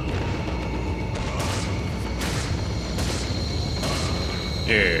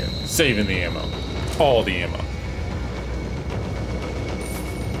 Yeah, saving the ammo. All the ammo.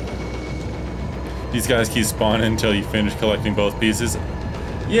 These guys keep spawning until you finish collecting both pieces.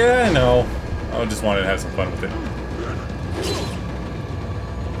 Yeah, I know. I just wanted to have some fun with it.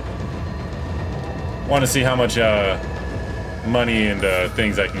 Want to see how much money and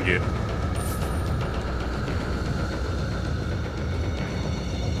things I can get.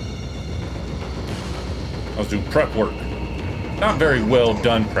 I was doing prep work. Not very well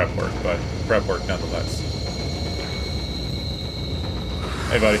done prep work, but prep work nonetheless.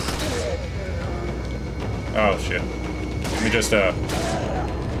 Hey, buddy. Oh, shit. Let me just,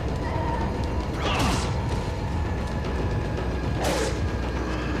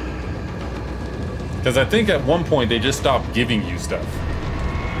 because I think at one point they just stopped giving you stuff.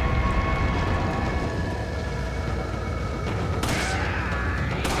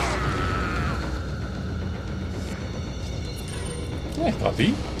 Hey,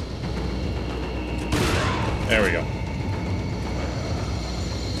 puppy. There we go.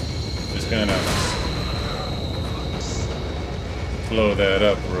 Just gonna blow that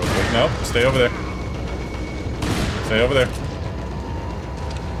up real quick. Nope, stay over there. Stay over there.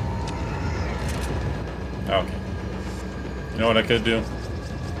 Okay. You know what I could do?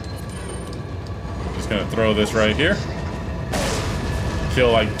 Just gonna throw this right here.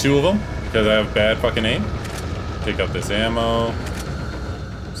 Kill like 2 of them, because I have bad fucking aim. Pick up this ammo.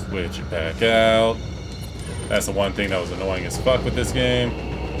 Switch it back out. That's the one thing that was annoying as fuck with this game.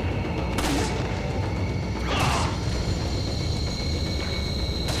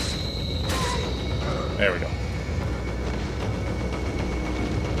 There we go.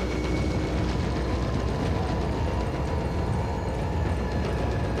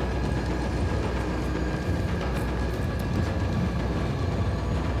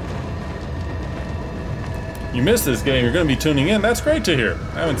 you missed this game, you're gonna be tuning in. That's great to hear.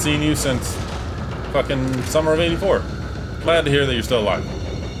 I haven't seen you since fucking summer of '84. Glad to hear that you're still alive.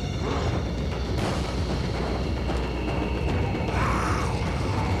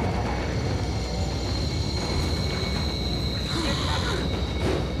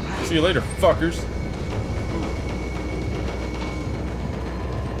 See you later, fuckers.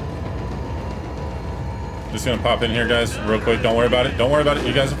 Just gonna pop in here, guys, real quick. Don't worry about it. Don't worry about it.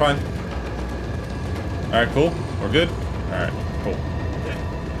 You guys are fine. Alright, cool. We're good? Alright, cool.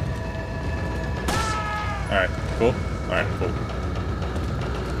 Alright, cool. Alright, cool.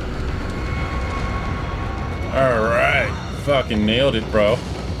 Alright. Fucking nailed it, bro.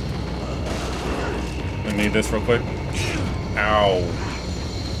 I need this real quick. Ow.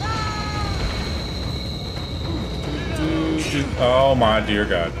 Oh my dear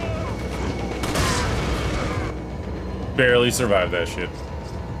God. Barely survived that shit.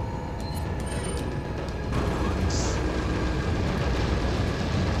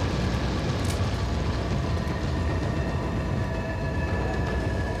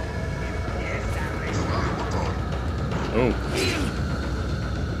 Oh.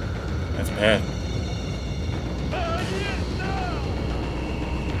 That's bad.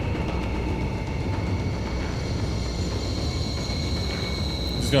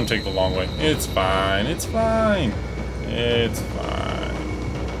 It's gonna take the long way. It's fine. It's fine. It's fine.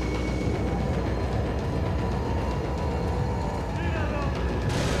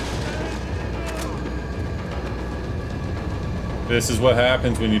 This is what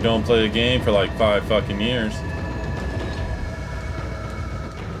happens when you don't play a game for like 5 fucking years.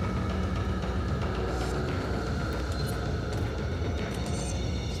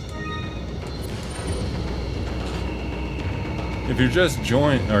 If you're just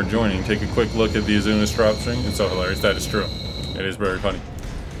joining, take a quick look at the Azuna's drop string. It's so hilarious. That is true. It is very funny.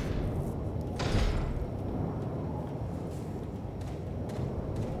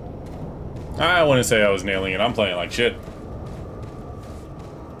 I wouldn't say I was nailing it. I'm playing like shit.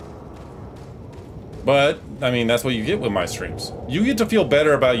 But, I mean, that's what you get with my streams. You get to feel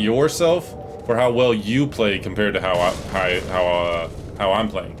better about yourself for how well you play compared to how I'm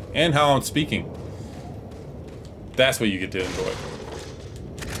playing. And how I'm speaking. That's what you get to enjoy.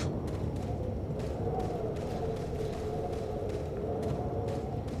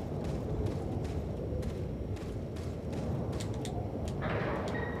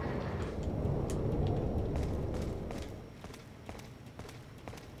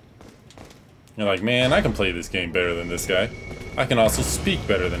 You're like, man, I can play this game better than this guy. I can also speak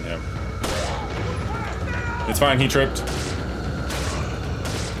better than him. It's fine, he tripped.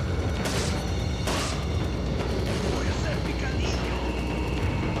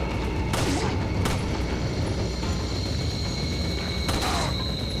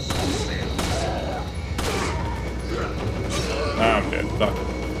 I'm dead. Fuck.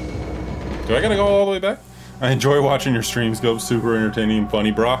 Do I gotta go all the way back? I enjoy watching your streams go. Super entertaining and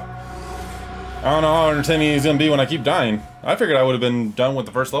funny, brah. I don't know how entertaining he's gonna be when I keep dying. I figured I would have been done with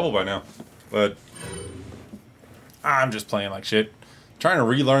the first level by now. But I'm just playing like shit. I'm trying to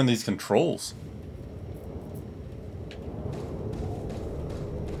relearn these controls.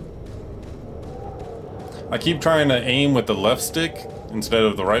 I keep trying to aim with the left stick instead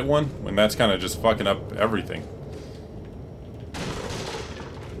of the right one, and that's kind of just fucking up everything.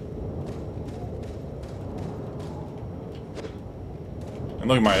 And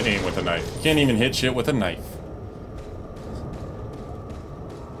look at my aim with a knife. Can't even hit shit with a knife.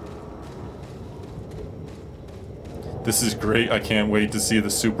 This is great. I can't wait to see the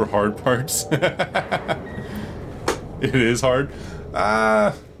super hard parts. It is hard.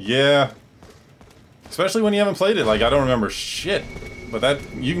 Yeah. Especially when you haven't played it. Like, I don't remember shit. But that,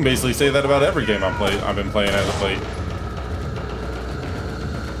 you can basically say that about every game I've been playing as of late.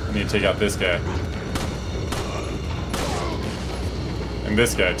 I need to take out this guy. And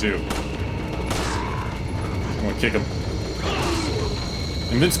this guy, too. I'm gonna kick him.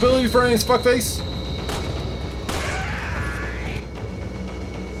 Invincibility frames, fuckface!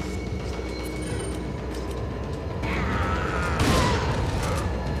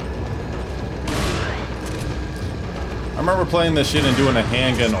 I remember playing this shit and doing a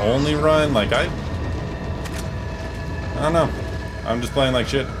handgun only run. Like, I don't know. I'm just playing like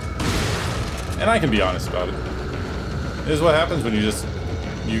shit. And I can be honest about it. This is what happens when you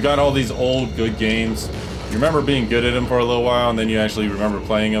got all these old good games. You remember being good at them for a little while, and then you actually remember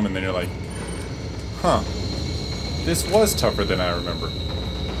playing them, and then you're like, huh, this was tougher than I remember.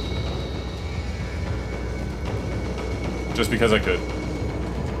 Just because I could.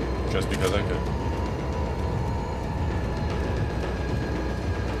 Just because I could.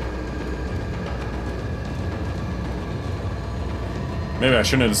 Maybe I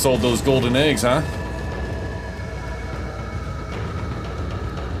shouldn't have sold those golden eggs, huh?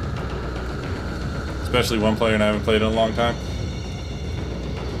 Especially one player and I haven't played in a long time.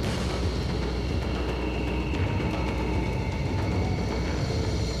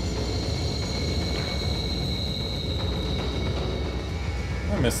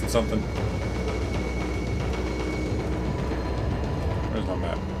 Am I missing something? Where's my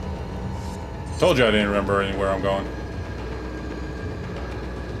map? Told you I didn't remember anywhere I'm going.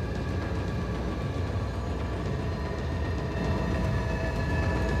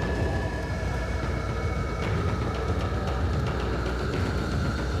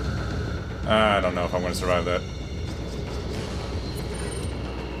 I don't know if I'm going to survive that.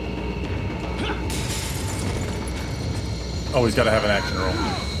 Oh, he's got to have an action roll.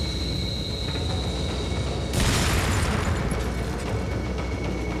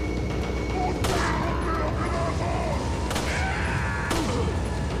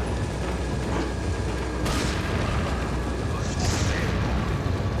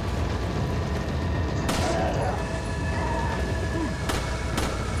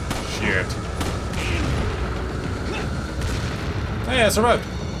 Hey, I survived.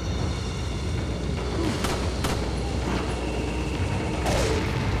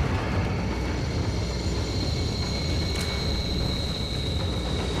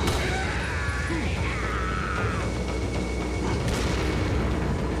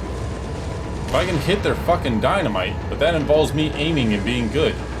 If I can hit their fucking dynamite, but that involves me aiming and being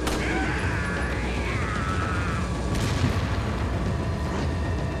good.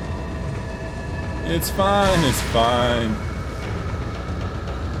 It's fine, it's fine.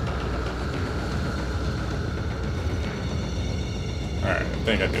 Alright, I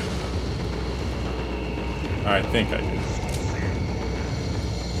think I did. I think I did.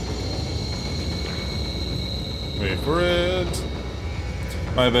 Wait for it.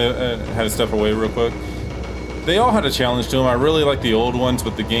 I had to step away real quick. They all had a challenge to them. I really like the old ones,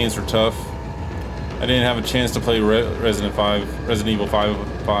 but the games were tough. I didn't have a chance to play Resident Evil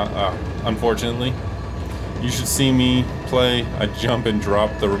 5, unfortunately. You should see me play. I jump and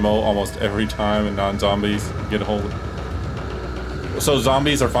drop the remote almost every time, and non-zombies get a hold of it. So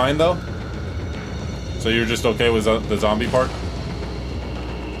zombies are fine, though? So you're just okay with the zombie part?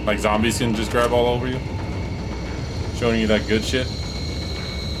 Like zombies can just grab all over you? Showing you that good shit?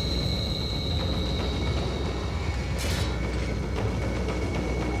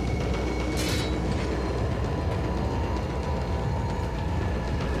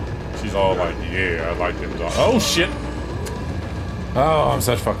 She's all like, yeah, I like them zombies. Oh, shit! Oh, I'm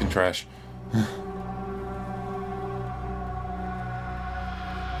such fucking trash.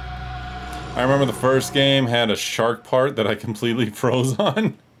 I remember the first game had a shark part that I completely froze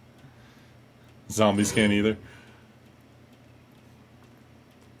on. Zombies can't either.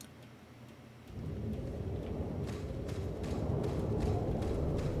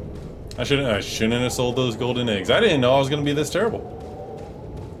 I shouldn't have sold those golden eggs. I didn't know I was gonna be this terrible.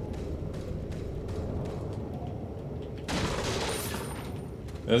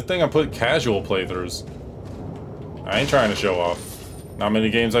 That's the thing, I put casual playthroughs. I ain't trying to show off. Not many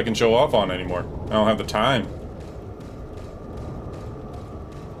games I can show off on anymore. I don't have the time.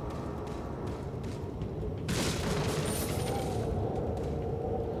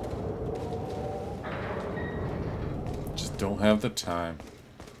 Just don't have the time.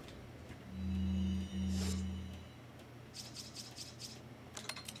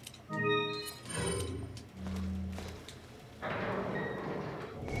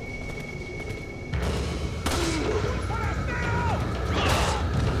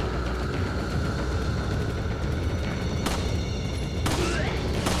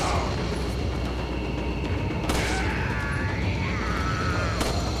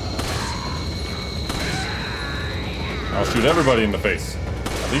 I'll shoot everybody in the face.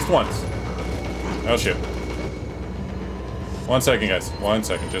 At least once. Oh shit. 1 second, guys. 1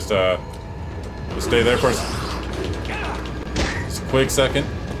 second. Just stay there for just a quick second.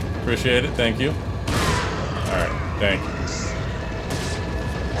 Appreciate it. Thank you. Alright. Thank you.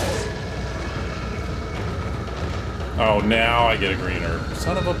 Oh, now I get a green herb.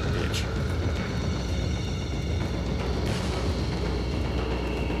 Son of a bitch.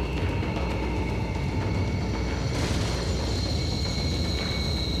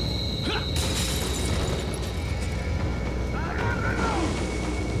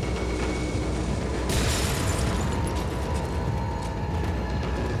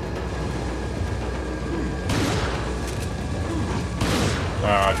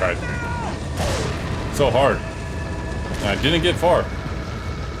 I tried. So hard. And I didn't get far.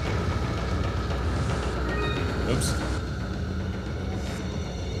 Oops.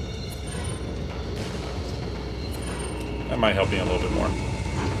 That might help me a little bit more.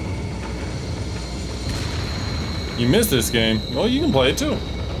 You missed this game? Well, you can play it too.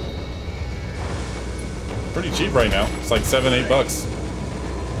 Pretty cheap right now. It's like $7, $8.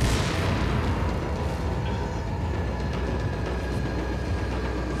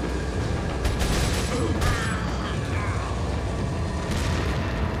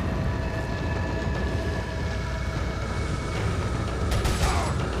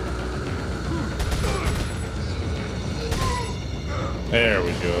 There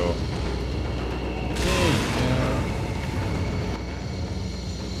we go.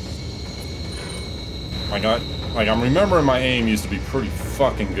 Like I'm remembering my aim used to be pretty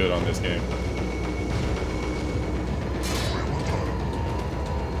fucking good on this game.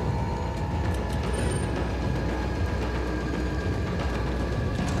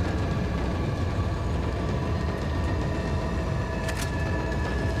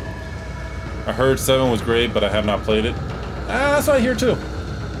 I heard 7 was great, but I have not played it. That's what I hear too.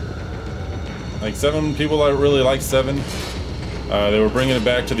 Like 7 people that really like 7. They were bringing it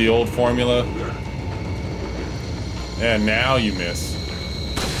back to the old formula. And now you miss.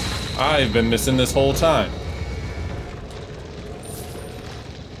 I've been missing this whole time.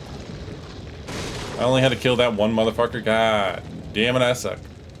 I only had to kill that one motherfucker. God damn it, I suck.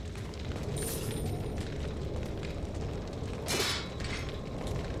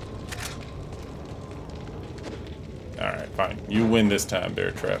 Alright, fine. You win this time, Bear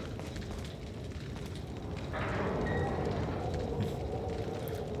Trap.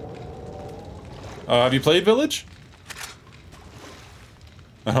 Have you played Village?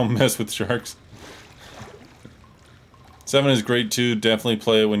 I don't mess with sharks. 7 is great too. Definitely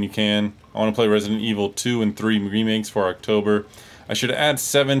play it when you can. I want to play Resident Evil 2 and 3 remakes for October. I should add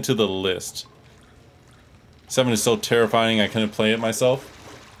 7 to the list. 7 is so terrifying I couldn't play it myself.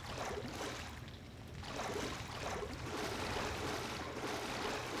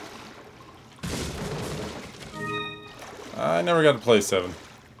 I never got to play 7.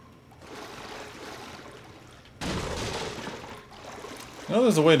 I know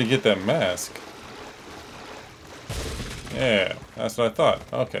there's a way to get that mask. Yeah, that's what I thought.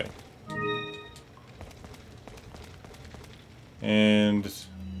 Okay. And...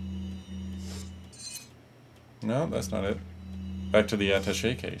 no, that's not it. Back to the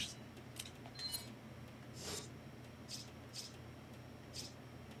attaché case.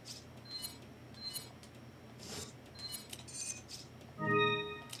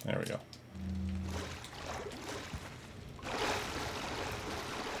 There we go.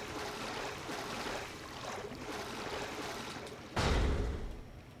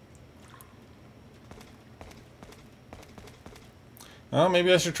 Oh,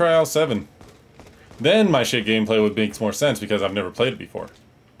 maybe I should try out 7. Then my shit gameplay would make more sense because I've never played it before.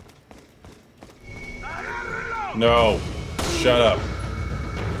 No. Shut up.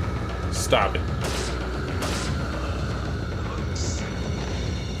 Stop it.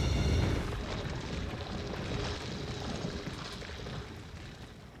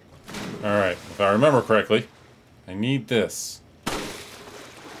 Alright, if I remember correctly, I need this.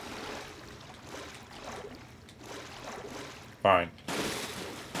 Fine.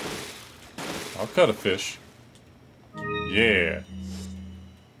 I'll cut a fish. Yeah.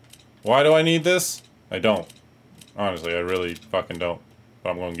 Why do I need this? I don't. Honestly, I really fucking don't. But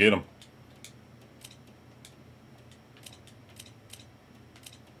I'm gonna get them.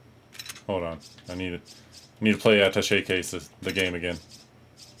 Hold on. I need to play Attaché Case, the game again.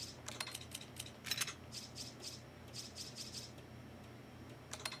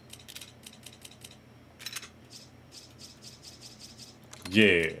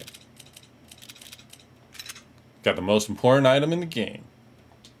 Yeah. Got the most important item in the game.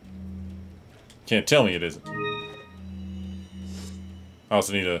 Can't tell me it isn't. I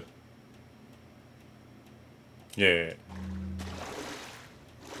also need a... yeah.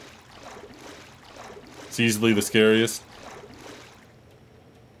 It's easily the scariest.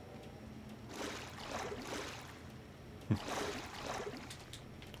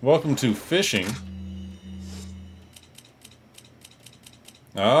 Welcome to fishing.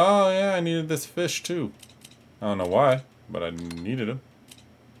 Oh, yeah, I needed this fish too. I don't know why, but I needed him.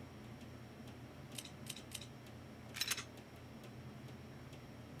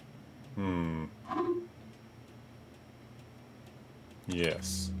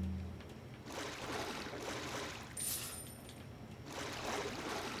 Yes.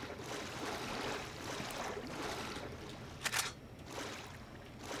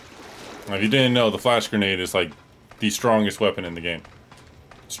 Now, if you didn't know, the flash grenade is like the strongest weapon in the game.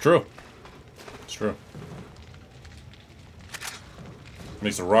 It's true. It's true.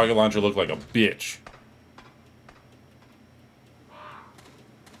 Makes a rocket launcher look like a bitch.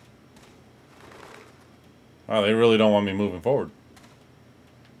 Wow, they really don't want me moving forward.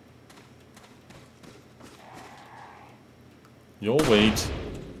 You'll wait.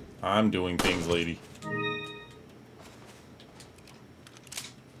 I'm doing things, lady.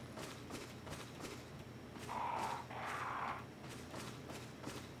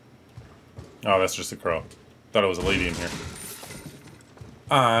 Oh, that's just a crow. Thought it was a lady in here.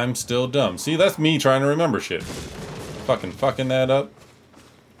 I'm still dumb. See, that's me trying to remember shit. Fucking that up.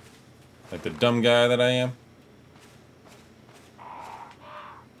 Like the dumb guy that I am.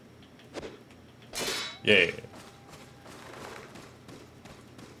 Yeah.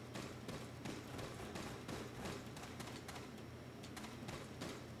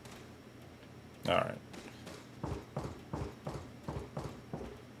 Alright.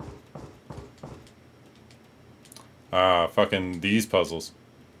 Ah, fucking these puzzles.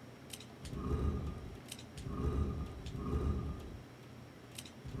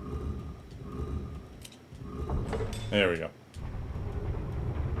 There we go.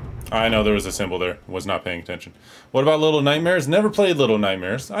 I know there was a symbol there. Was not paying attention. What about Little Nightmares? Never played Little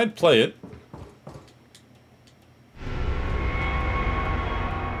Nightmares. I'd play it.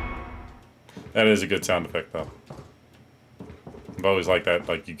 That is a good sound effect, though. I've always liked that.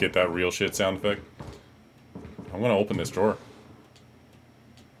 Like, you get that real shit sound effect. I'm gonna open this drawer.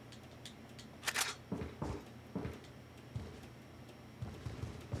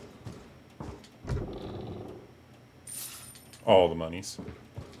 All the monies.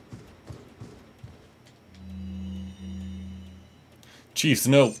 Chief's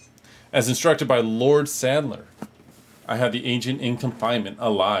note. As instructed by Lord Sadler, I have the agent in confinement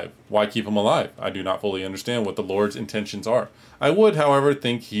alive. Why keep him alive? I do not fully understand what the Lord's intentions are. I would, however,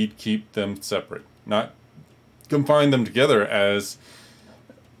 think he'd keep them separate, not confine them together as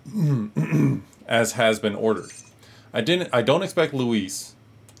as has been ordered. I don't expect Luis,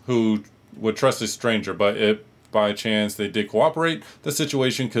 who would trust a stranger, but if by chance they did cooperate, the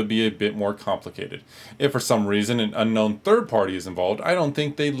situation could be a bit more complicated. If for some reason an unknown third party is involved, I don't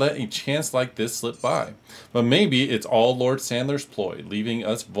think they'd let a chance like this slip by. But maybe it's all Lord Sandler's ploy, leaving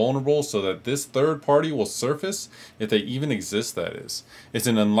us vulnerable so that this third party will surface, if they even exist, that is. It's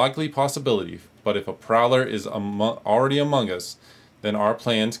an unlikely possibility, but if a prowler is already among us, then our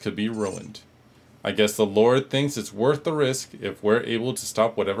plans could be ruined. I guess the Lord thinks it's worth the risk if we're able to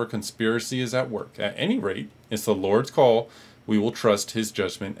stop whatever conspiracy is at work. At any rate, it's the Lord's call. We will trust his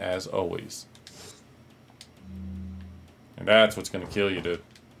judgment as always. And that's what's going to kill you, dude.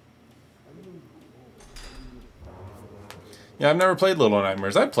 Yeah, I've never played Little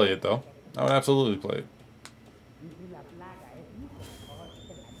Nightmares. I'd play it, though. I would absolutely play it.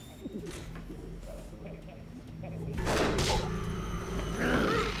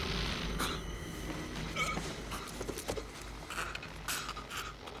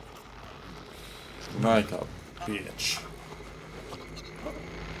 Like a bitch.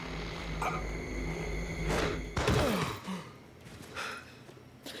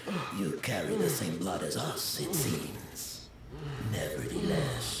 You carry the same blood as us, it seems.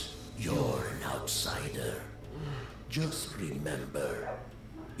 Nevertheless, you're an outsider. Just remember,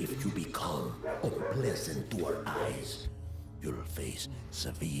 if you become unpleasant to our eyes, you'll face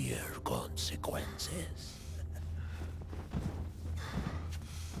severe consequences.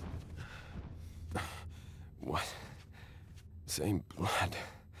 What? Same blood.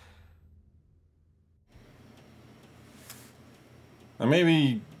 Now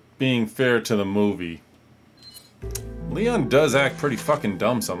maybe being fair to the movie, Leon does act pretty fucking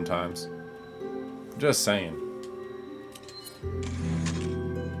dumb sometimes. Just saying.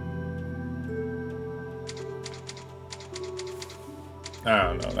 I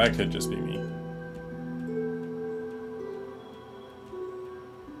don't know, that could just be me.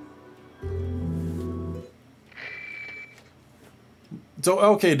 So,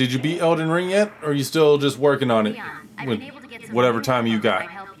 okay, did you beat Elden Ring yet? Or are you still just working on it with whatever time you got?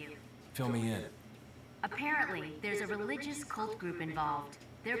 Fill me in. Apparently, there's a religious cult group involved.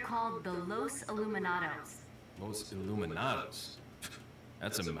 They're called the Los Illuminados. Los Illuminados?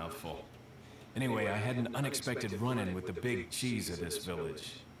 That's a mouthful. Anyway, I had an unexpected run-in with the big cheese of this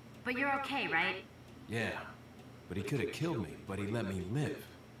village. But you're okay, right? Yeah, but he could have killed me, but he let me live.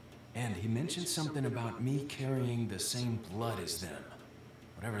 And he mentioned something about me carrying the same blood as them.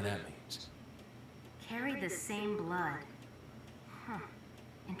 Whatever that means. Carry the same blood. Huh.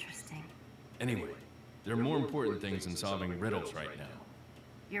 Interesting. Anyway, there are more important things than solving riddles right now.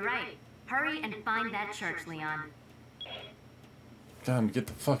 You're right. Hurry and find that church, Leon. Time to get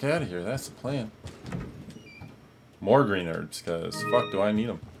the fuck out of here. That's the plan. More green herbs, because fuck do I need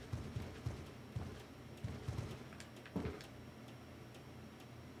them.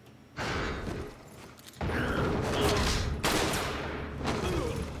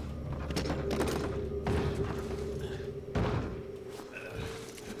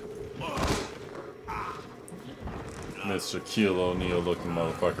 Mr. Shaquille O'Neal looking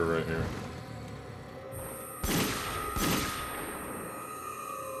motherfucker right here.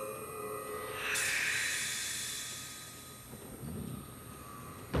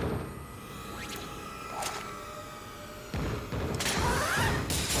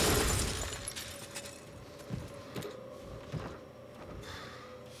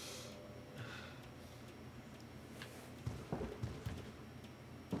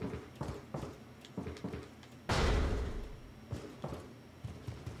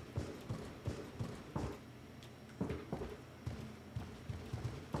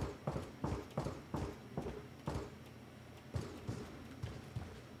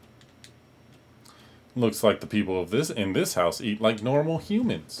 Looks like the people of in this house eat like normal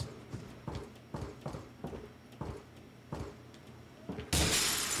humans.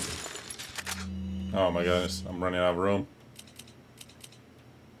 Oh my goodness, I'm running out of room.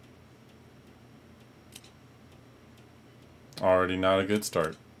 Already not a good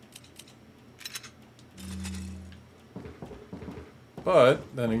start. But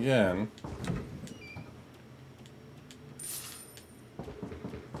then again,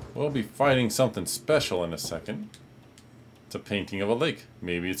 we'll be fighting something special in a second. It's a painting of a lake.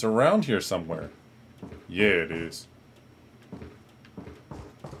 Maybe it's around here somewhere. Yeah, it is.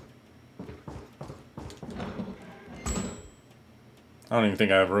 I don't even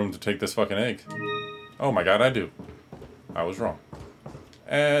think I have room to take this fucking egg. Oh my god, I do. I was wrong.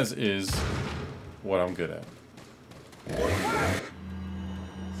 As is what I'm good at.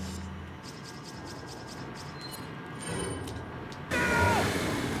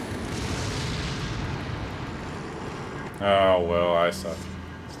 Oh, well, I suck.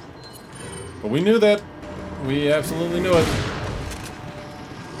 But we knew that. We absolutely knew it.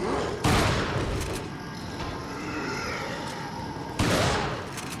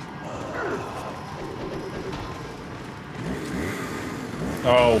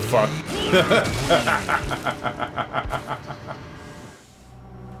 Oh, fuck.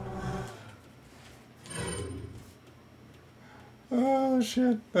 Oh,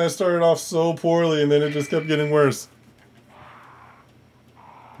 shit. That started off so poorly, and then it just kept getting worse.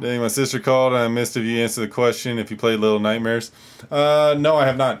 Dang, my sister called, and I missed if you answered the question if you played Little Nightmares. No, I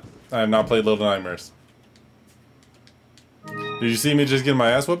have not. I have not played Little Nightmares. Did you see me just getting my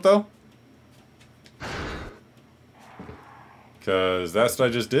ass whipped, though? Because that's what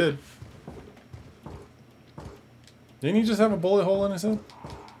I just did. Didn't he just have a bullet hole in his head?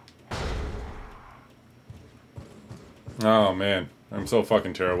 Oh, man. I'm so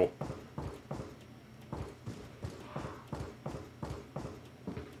fucking terrible.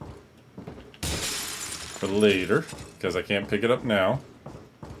 For later, because I can't pick it up now.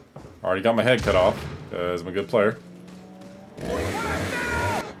 Already got my head cut off, because I'm a good player.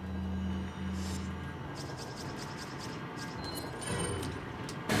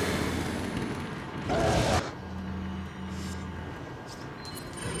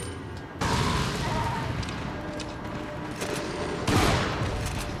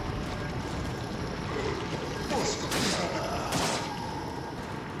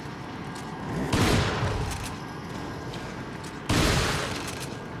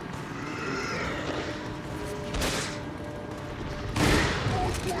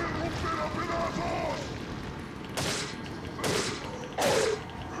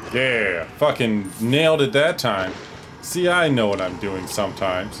 Yeah, fucking nailed it that time. See, I know what I'm doing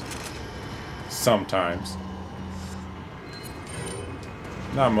sometimes. Sometimes.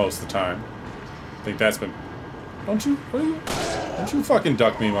 Not most of the time. I think that's been... Don't you fucking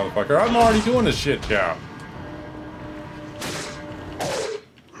duck me, motherfucker. I'm already doing this shit job.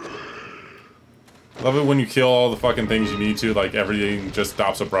 Love it when you kill all the fucking things you need to, like everything just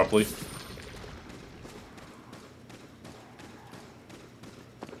stops abruptly.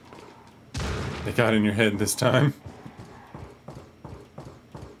 They got in your head this time.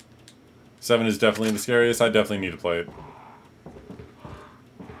 7 is definitely the scariest. I definitely need to play it.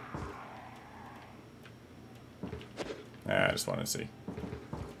 I just want to see.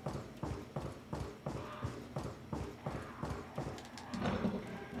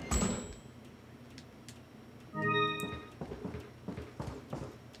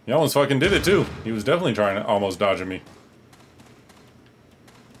 He almost fucking did it too. He was definitely trying to almost dodging me.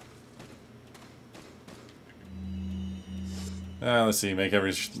 Let's see, make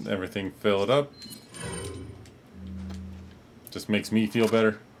everything fill it up. Just makes me feel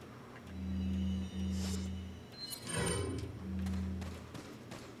better.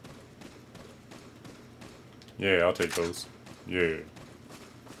 Yeah, I'll take those. Yeah.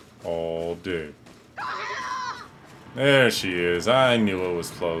 All day. There she is. I knew it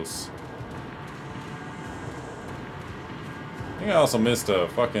was close. think I also missed a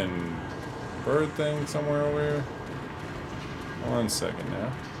fucking bird thing somewhere over here. 1 second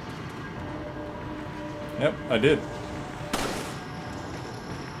now. Yep, I did.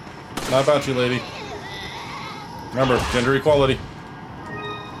 Not about you, lady. Remember, gender equality.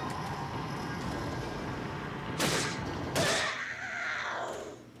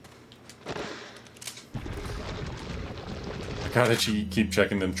 I gotta keep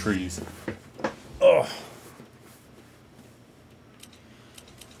checking them trees. Ugh.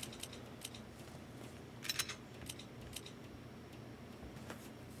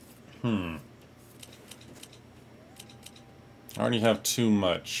 I already have too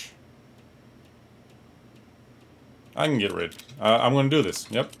much. I can get rid. I'm gonna do this.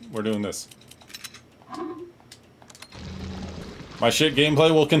 Yep, we're doing this. My shit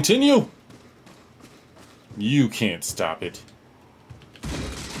gameplay will continue! You can't stop it.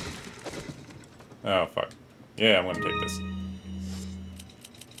 Oh, fuck. Yeah, I'm gonna take this.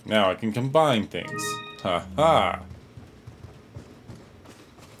 Now I can combine things. Ha ha!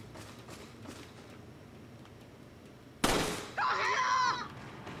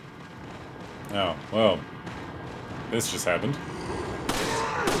 Oh, well. This just happened.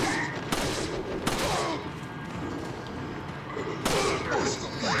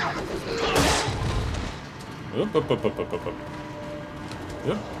 Up, up, up, up, up, up, up.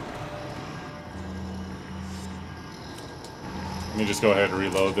 Yep. Let me just go ahead and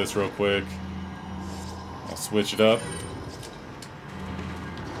reload this real quick. I'll switch it up.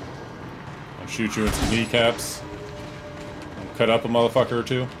 I'll shoot you in some kneecaps. I'll cut up a motherfucker or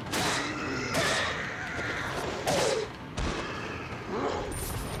two.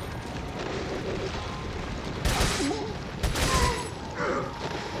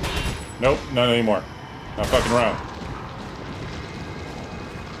 Nope, none anymore. Not fucking around.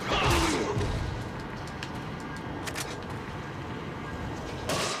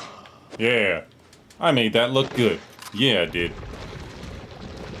 Yeah, I made that look good. Yeah, I did.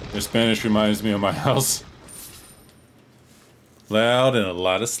 Your Spanish reminds me of my house. Loud and a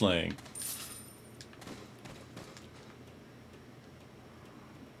lot of slang.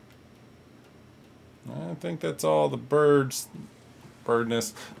 I think that's all the birds.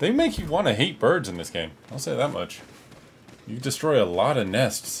 Birdness. They make you want to hate birds in this game. I'll say that much. You destroy a lot of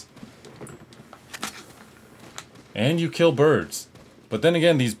nests. And you kill birds. But then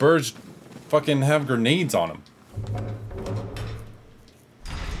again, these birds fucking have grenades on them.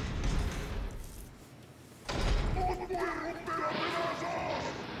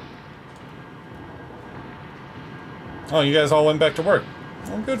 Oh, you guys all went back to work.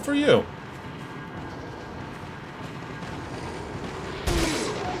 Well, good for you.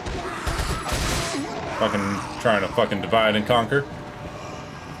 Fucking trying to fucking divide and conquer.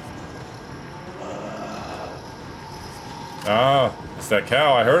 Ah, it's that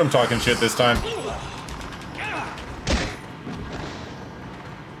cow. I heard him talking shit this time.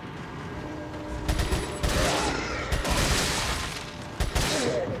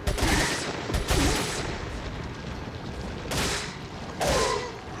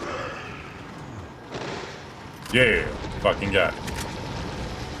 Yeah, fucking got it.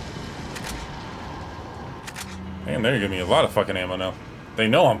 Man, they're giving me a lot of fucking ammo now. They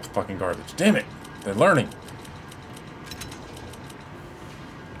know I'm fucking garbage. Damn it. They're learning.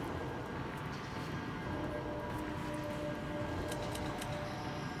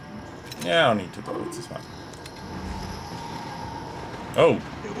 Yeah, I don't need 2 bullets. It's fine. Oh.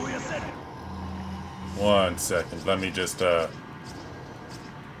 1 second. Let me just, I'm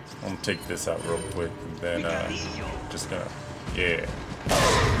gonna take this out real quick. And then, just gonna... Yeah.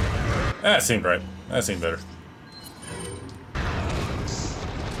 That seemed right. That seemed better.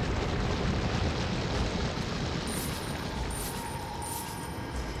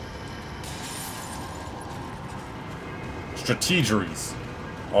 Strategeries.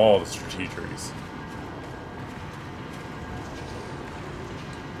 All the strategeries.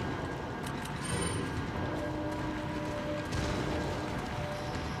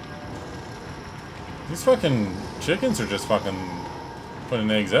 These fucking chickens are just fucking putting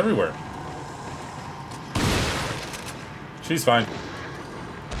eggs everywhere. She's fine.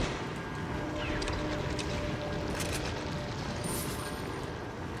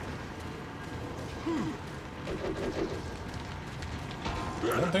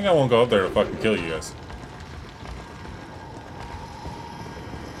 I think I won't go up there to fucking kill you guys.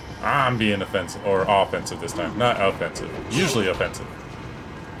 I'm being offensive, or offensive this time, not offensive. Usually offensive.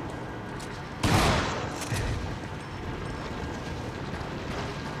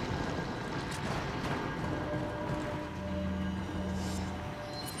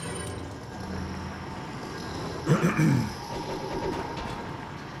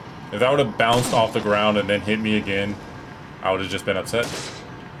 If that would have bounced off the ground and then hit me again, I would have just been upset.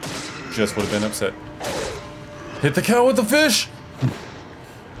 Just would have been upset. Hit the cow with the fish!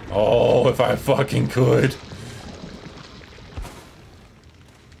 Oh, if I fucking could.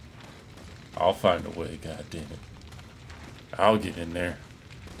 I'll find a way, goddammit. I'll get in there.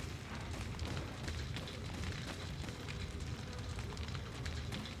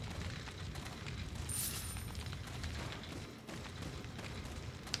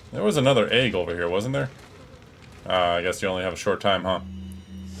 There was another egg over here, wasn't there? I guess you only have a short time, huh?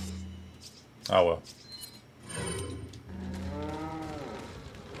 Oh well.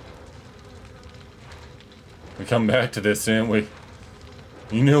 We come back to this, didn't we?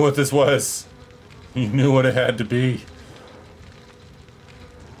 You knew what this was. You knew what it had to be.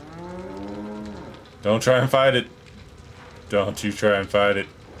 Don't try and fight it. Don't you try and fight it.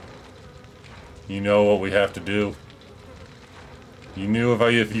 You know what we have to do. You knew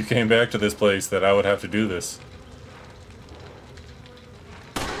if you came back to this place that I would have to do this.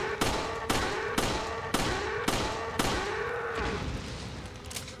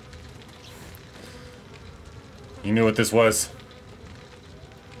 You knew what this was.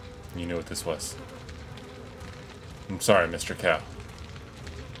 You knew what this was. I'm sorry, Mr. Cow.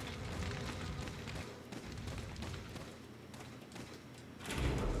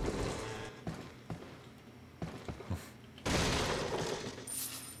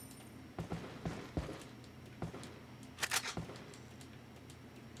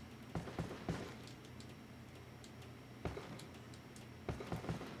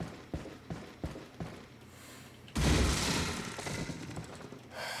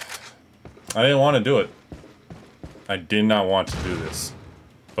 I didn't want to do it. I did not want to do this.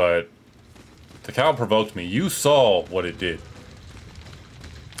 But the cow provoked me. You saw what it did.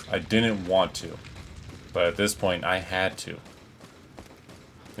 I didn't want to. But at this point, I had to.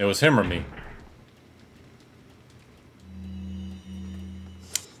 It was him or me.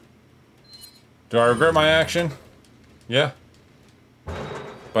 Do I regret my action? Yeah.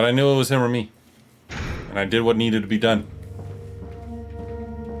 But I knew it was him or me. And I did what needed to be done.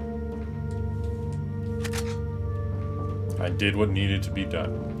 I did what needed to be done.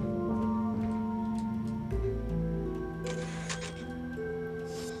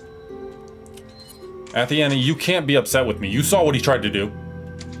 Athena, you can't be upset with me. You saw what he tried to do.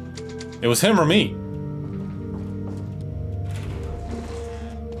 It was him or me.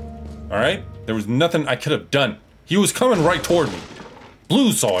 Alright? There was nothing I could have done. He was coming right toward me.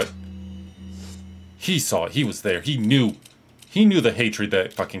 Blue saw it. He saw it. He was there. He knew. He knew the hatred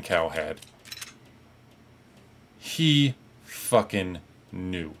that fucking cow had. He fucking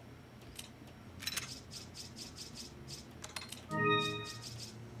knew.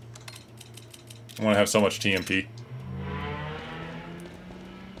 I want to have so much TMP.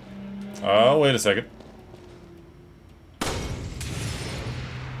 Oh, wait a second.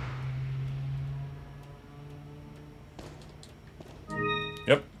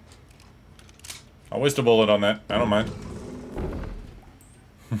 Yep. I'll waste a bullet on that. I don't mind.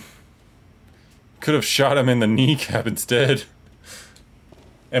 Could have shot him in the kneecap instead.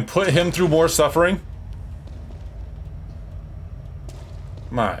 And put him through more suffering?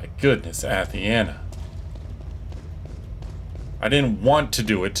 My goodness, Athena. I didn't want to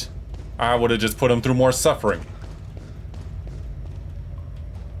do it. I would have just put him through more suffering.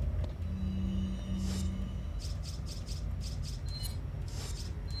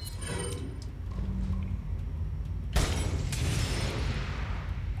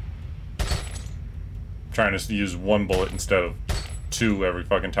 Trying to use one bullet instead of two every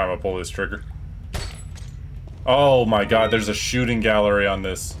fucking time I pull this trigger. Oh my god, there's a shooting gallery on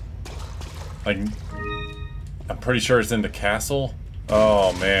this. Like, I'm pretty sure it's in the castle.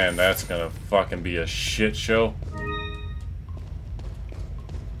 Oh man, that's gonna fucking be a shit show.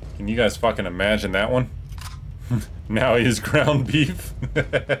 Can you guys fucking imagine that one? Now he is ground beef.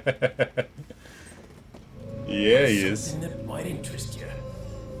 Yeah, he is. Something that might interest you.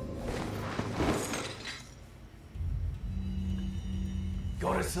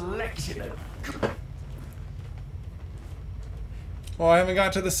 Got a selection of... Well, I haven't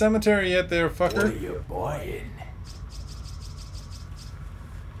got to the cemetery yet there, fucker. What are you buying?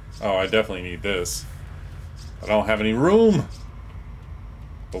 Oh, I definitely need this. I don't have any room.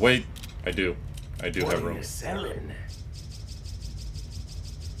 But wait, I do. I do have room. What are you selling?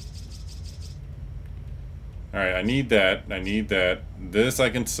 Alright, I need that. I need that. This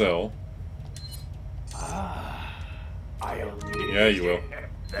I can sell. Yeah, you will.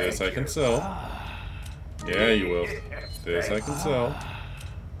 This I can sell. Yeah, you will. This I can sell.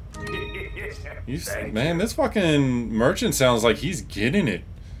 Man, this fucking merchant sounds like he's getting it.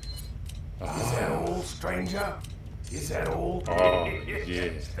 Is that all, stranger? Is that all? Oh, yeah.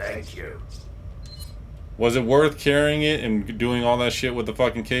 Thank you. Was it worth carrying it and doing all that shit with the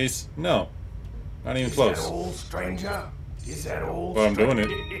fucking case? No. Not even close. Is that all, stranger? Is that all? But I'm doing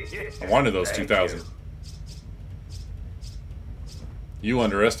it. I wanted those 2,000. You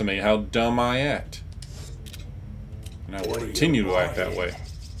underestimate how dumb I act. And I will continue to act that way.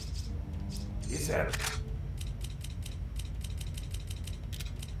 Is that...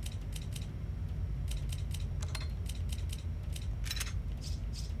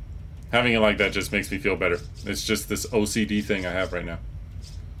 Having it like that just makes me feel better. It's just this OCD thing I have right now.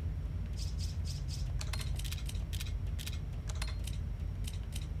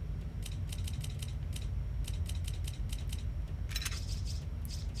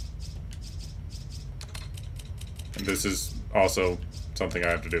 And this is also something I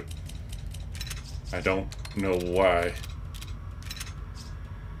have to do. I don't know why.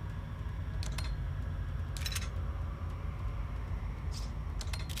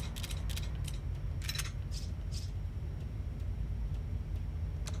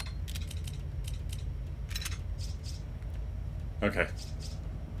 Okay.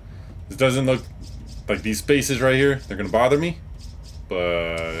 This doesn't look like these spaces right here. They're gonna bother me,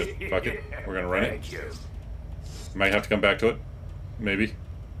 but fuck it. We're gonna run it. Might have to come back to it. Maybe.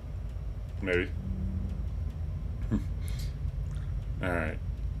 Maybe. Alright.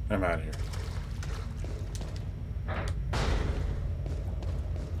 I'm out of here.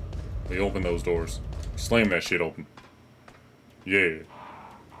 We open those doors. Slam that shit open. Yeah.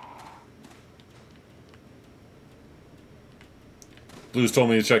 Blues told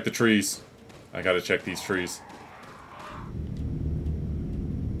me to check the trees. I gotta check these trees.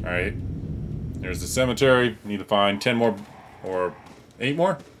 Alright. There's the cemetery. Need to find 10 more, or 8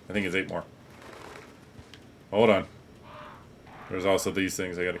 more? I think it's 8 more. Hold on. There's also these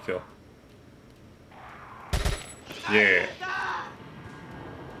things I gotta kill. Yeah.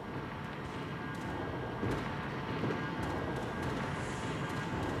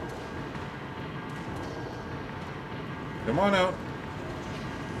 Come on out.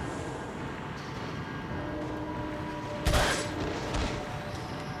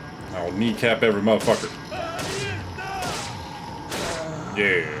 I'll kneecap every motherfucker.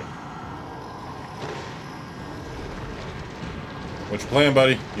 Yeah. What's your plan,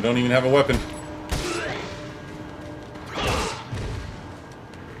 buddy? You don't even have a weapon.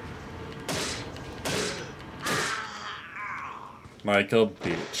 Like a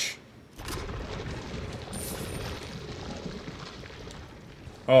bitch.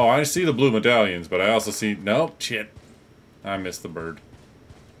 Oh, I see the blue medallions, but I also see... Nope, shit. I missed the bird.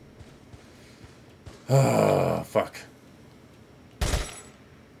 Oh, fuck.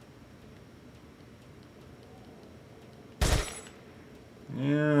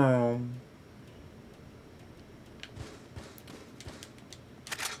 Yeah.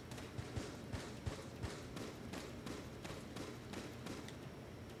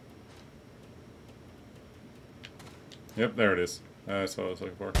 Yep, there it is. That's what I was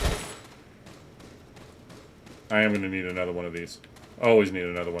looking for. I am going to need another one of these. Always need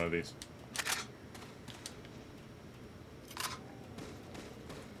another one of these.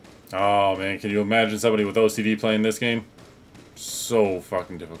 Oh man, can you imagine somebody with OCD playing this game? So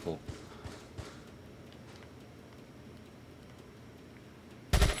fucking difficult.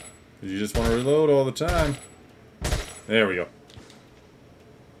 You just want to reload all the time. There we go.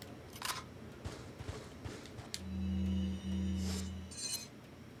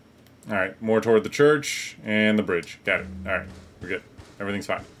 Alright, more toward the church and the bridge. Got it. Alright, we're good. Everything's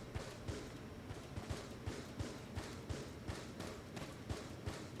fine.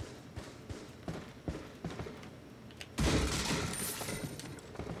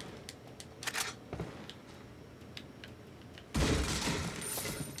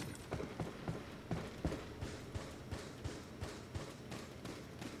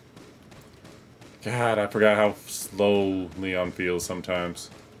 God, I forgot how slow Leon feels sometimes.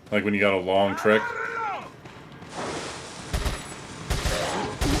 Like when you got a long trek.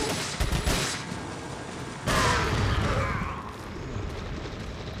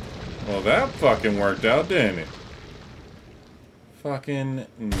 Well, that fucking worked out, didn't it? Fucking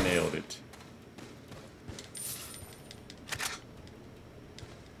nailed it.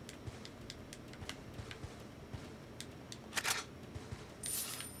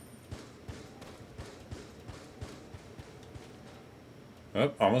 Oh,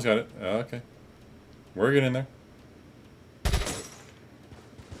 almost got it. Okay. We're getting there.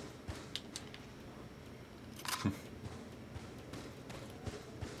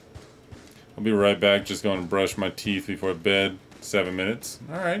 I'll be right back. Just going to brush my teeth before bed. 7 minutes.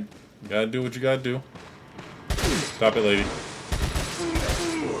 Alright. You gotta do what you gotta do. Stop it, lady.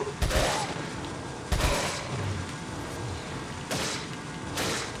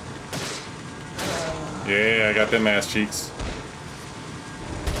 Yeah, I got them ass cheeks.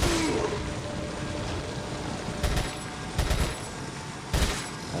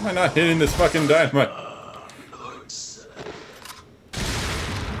 Why am I not hitting this fucking dynamite?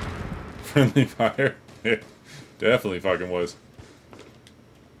 Friendly fire? Yeah, definitely fucking was.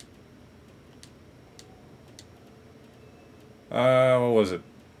 What was it?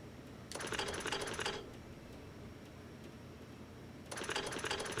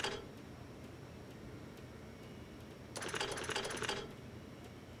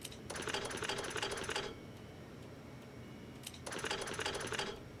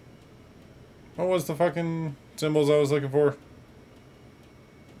 What was the fucking symbols I was looking for?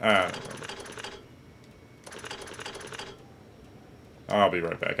 I don't remember. I'll be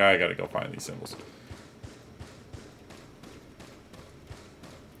right back. I gotta go find these symbols.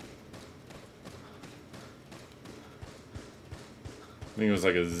 I think it was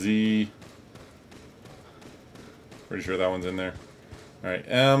like a Z. Pretty sure that one's in there. Alright,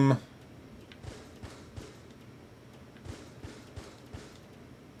 M.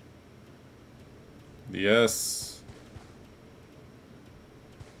 The S.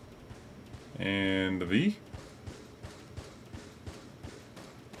 And the V.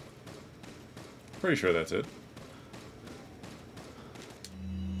 Pretty sure that's it.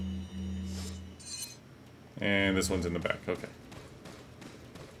 And this one's in the back. Okay.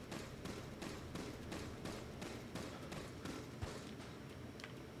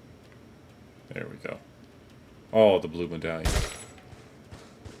 There we go. Oh, the blue medallion.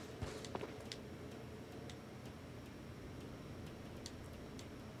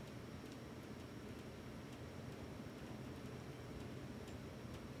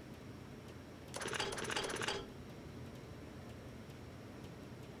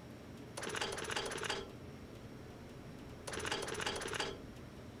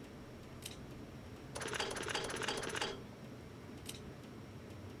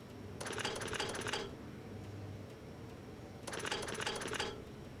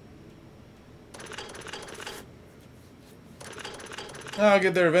 I'll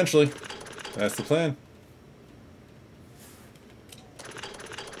get there eventually. That's the plan.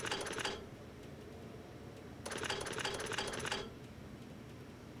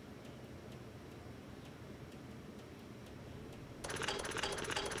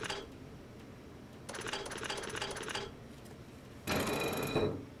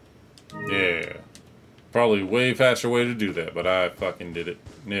 Yeah. Probably way faster way to do that, but I fucking did it.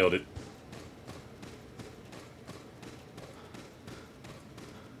 Nailed it.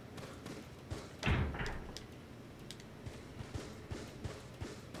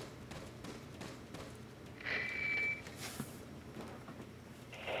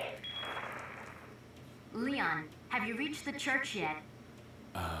 Leon, have you reached the church yet?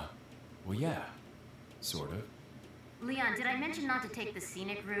 Well, yeah. Sort of. Leon, did I mention not to take the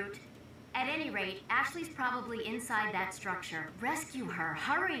scenic route? At any rate, Ashley's probably inside that structure. Rescue her,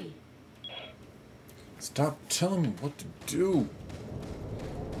 hurry! Stop telling me what to do.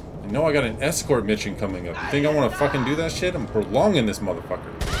 I know I got an escort mission coming up. You think I want to fucking do that shit? I'm prolonging this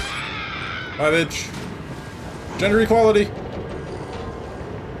motherfucker. Bye, bitch. Gender equality.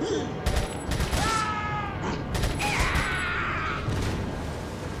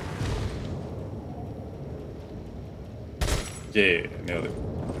 Yeah, nailed it.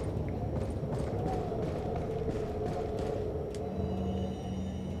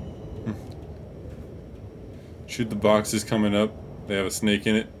 Shoot the boxes coming up. They have a snake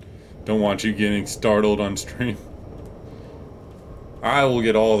in it. Don't want you getting startled on stream. I will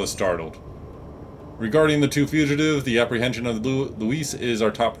get all the startled. Regarding the two fugitives, the apprehension of Luis is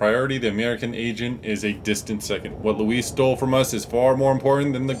our top priority. The American agent is a distant second. What Luis stole from us is far more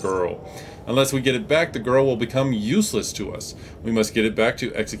important than the girl. Unless we get it back, the girl will become useless to us. We must get it back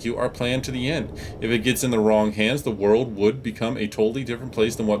to execute our plan to the end. If it gets in the wrong hands, the world would become a totally different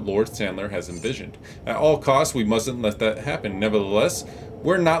place than what Lord Sandler has envisioned. At all costs, we mustn't let that happen. Nevertheless,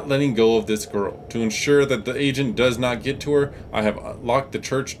 we're not letting go of this girl. To ensure that the agent does not get to her, I have locked the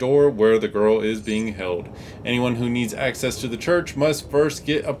church door where the girl is being held. Anyone who needs access to the church must first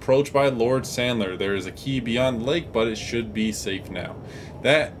get approached by Lord Sandler. There is a key beyond the lake, but it should be safe now.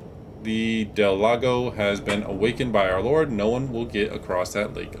 That the Del Lago has been awakened by our Lord. No one will get across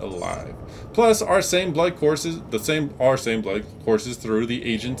that lake alive. Plus, our same blood courses through the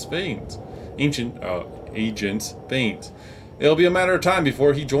agent's veins. Agent's veins. It'll be a matter of time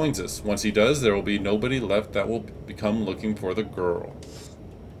before he joins us. Once he does, there will be nobody left that will become looking for the girl.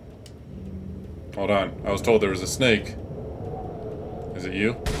 Hold on. I was told there was a snake. Is it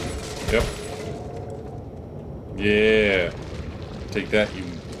you? Yep. Yeah. Take that, you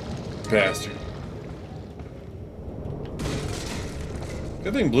bastard.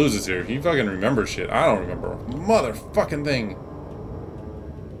 Good thing Blues is here. He fucking remembers shit. I don't remember a motherfucking thing.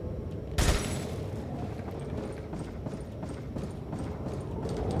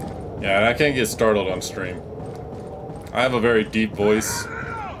 Yeah, and I can't get startled on stream. I have a very deep voice.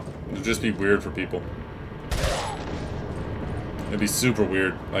 It'd just be weird for people. It'd be super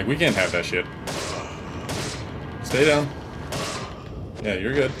weird. Like, we can't have that shit. Stay down. Yeah,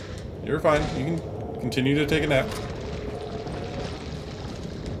 you're good. You're fine. You can continue to take a nap.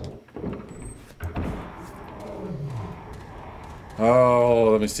 Oh,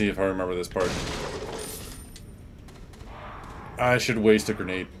 let me see if I remember this part. I should waste a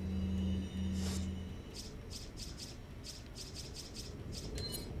grenade.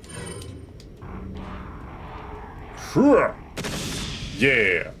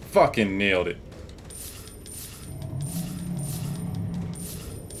 Yeah, fucking nailed it.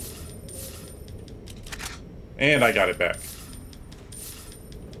 And I got it back.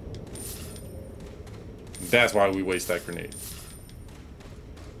 That's why we waste that grenade.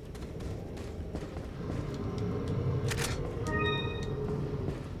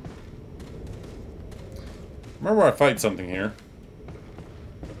 Remember I fight something here.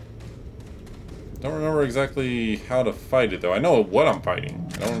 Don't remember exactly how to fight it, though. I know what I'm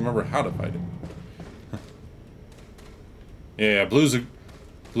fighting. I don't remember how to fight it. Yeah,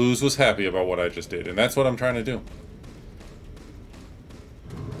 Blues was happy about what I just did, and that's what I'm trying to do.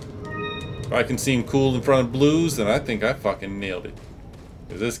 If I can seem cool in front of Blues, then I think I fucking nailed it.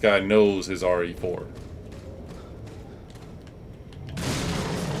 Because this guy knows his RE4.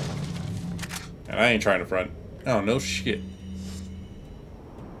 And I ain't trying to front. Oh, no shit.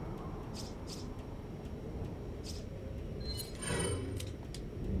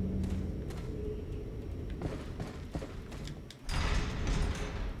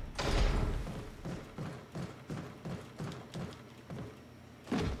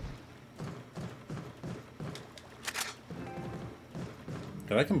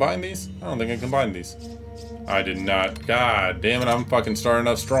 Did I combine these? I don't think I combined these. I did not. God damn it, I'm fucking starting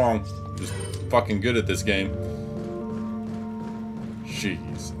up strong. I'm just fucking good at this game.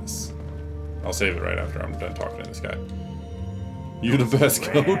 Jesus. I'll save it right after I'm done talking to this guy. You the best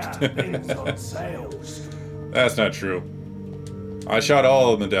coach? That's not true. I shot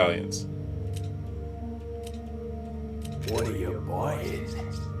all the medallions. What are you buying?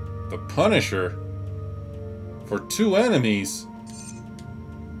 The Punisher? For 2 enemies?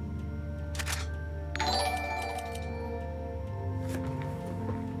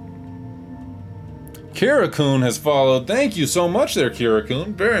 Kira-kun has followed. Thank you so much there,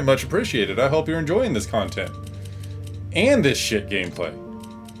 Kira-kun. Very much appreciated. I hope you're enjoying this content. And this shit gameplay.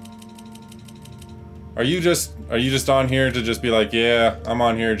 Are you just on here to just be like, yeah, I'm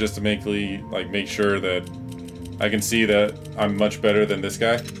on here just to make sure that I can see that I'm much better than this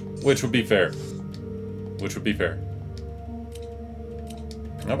guy? Which would be fair. Which would be fair.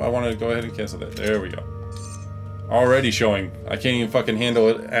 Nope, I want to go ahead and cancel that. There we go. Already showing. I can't even fucking handle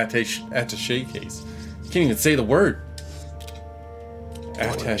it attaché case. Can't even say the word.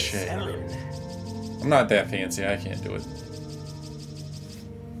 Attaché. I'm not that fancy. I can't do it.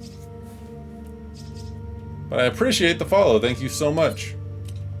 But I appreciate the follow. Thank you so much.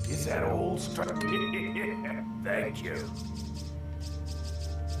 Is that old stuff? Thank you.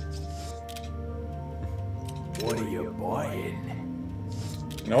 What are you buying?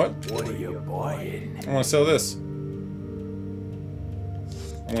 You know what? What are you buying? I want to sell this.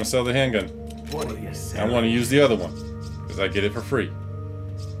 I want to sell the handgun. What are you I selling? want to use the other one. Because I get it for free.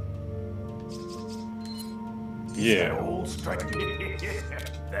 Yeah. Old strike.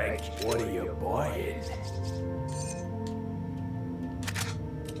 Thank you. What are you buying?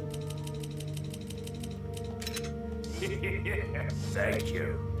 Thank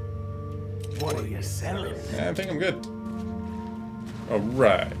you. What are you selling? Yeah, I think I'm good.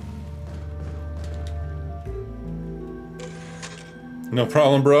 Alright. No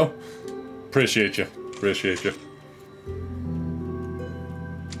problem, bro. Appreciate you. Appreciate you.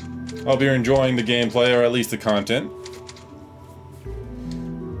 Hope you're enjoying the gameplay, or at least the content.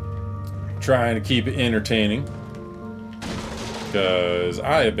 Trying to keep it entertaining. Because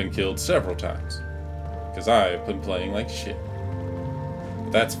I have been killed several times. Because I have been playing like shit.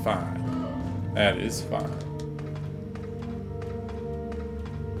 But that's fine. That is fine.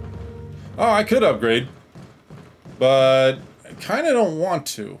 Oh, I could upgrade. But I kind of don't want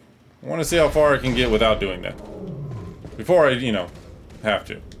to. I want to see how far I can get without doing that. Before I, have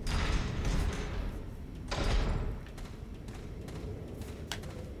to.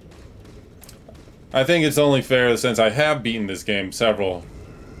 I think it's only fair, since I have beaten this game several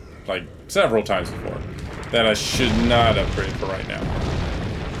times before, that I should not upgrade for right now.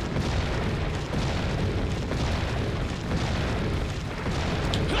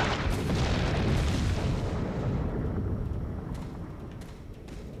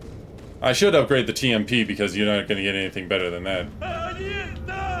 I should upgrade the TMP because you're not going to get anything better than that.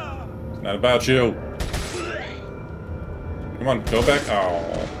 It's not about you. Come on, go back. Oh.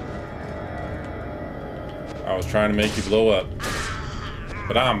 I was trying to make you blow up.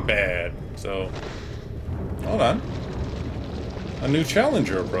 But I'm bad, so... Hold on. A new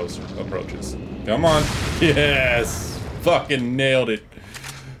challenger approaches. Come on. Yes! Fucking nailed it.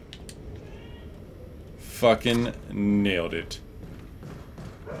 Fucking nailed it.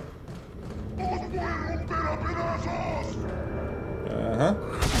 Uh-huh.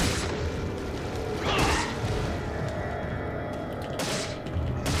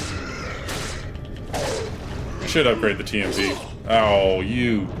 Should upgrade the TMP. Oh,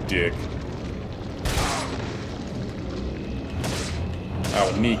 you dick. I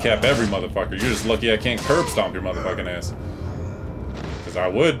will kneecap every motherfucker. You're just lucky I can't curb stomp your motherfucking ass. Because I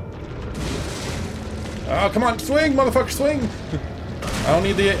would. Oh, come on, swing, motherfucker, swing! I don't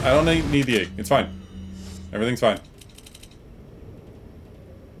need the egg. I don't need the egg. It's fine. Everything's fine.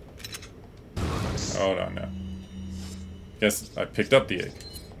 Hold on now. Guess I picked up the egg.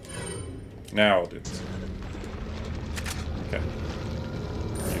 Now I'll do this. Okay.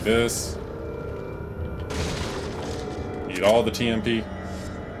 Need this. Need all the TMP.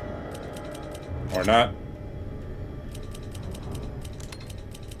 Or not.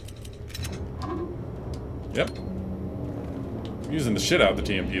 Yep. I'm using the shit out of the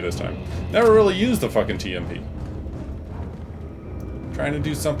TMP this time. Never really used the fucking TMP. Trying to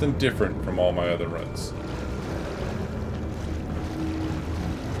do something different from all my other runs.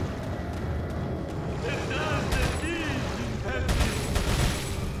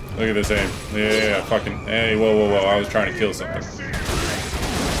 Look at this aim. Yeah, fucking. Hey, whoa. I was trying to kill something.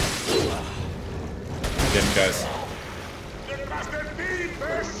 Get him, guys.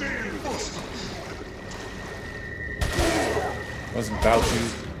 Wasn't about you.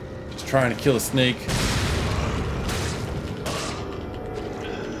 Just trying to kill a snake.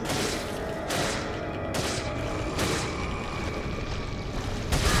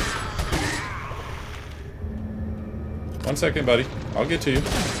 One second, buddy. I'll get to you.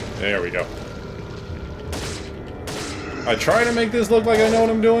 There we go. I try to make this look like I know what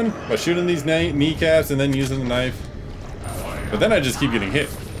I'm doing by shooting these kneecaps and then using the knife. But then I just keep getting hit.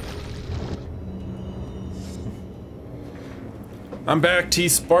 I'm back,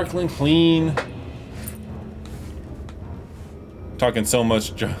 teeth sparkling clean. Talking so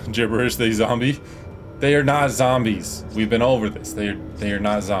much gibberish, they zombie. They are not zombies. We've been over this. They are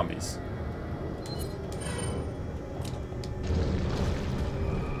not zombies.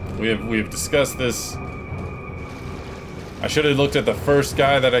 We have discussed this. I should have looked at the first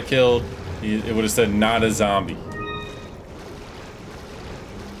guy that I killed. It would have said not a zombie.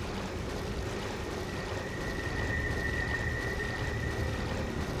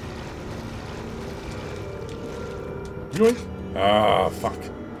 Yoink. Ah, fuck.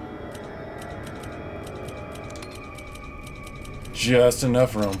 Just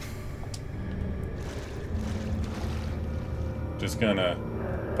enough room. Just gonna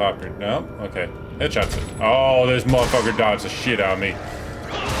pop your... No? Okay. Headshots it. Oh, this motherfucker dodged the shit out of me.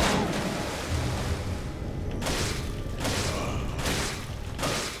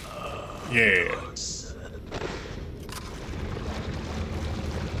 Yeah.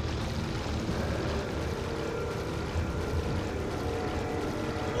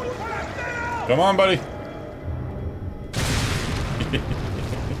 Come on, buddy.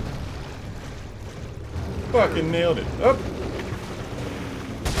 Fucking nailed it. Up.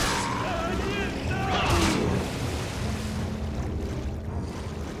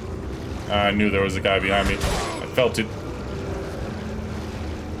 I knew there was a guy behind me. I felt it.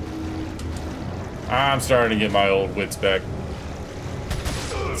 I'm starting to get my old wits back.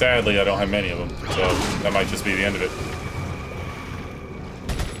 Sadly, I don't have many of them, so that might just be the end of it.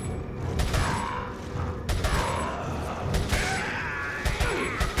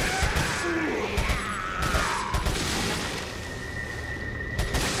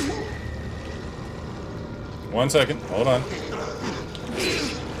 One second, hold on.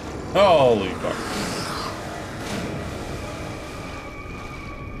 Holy fuck.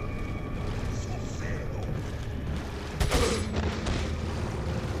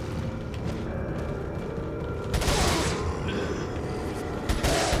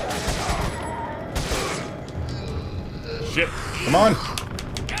 Shit, come on.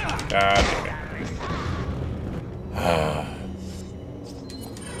 God damn it.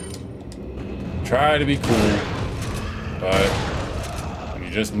 try to be cool, but when you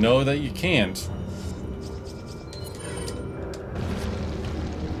just know that you can't.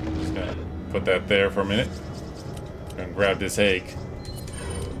 Just gonna put that there for a minute. And grab this egg.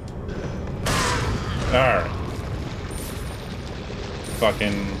 Alright.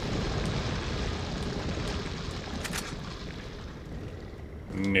 Fucking...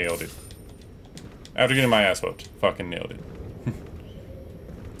 nailed it. After getting my ass whooped. Fucking nailed it.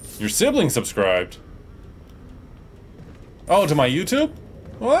 Your sibling subscribed? Oh, to my YouTube?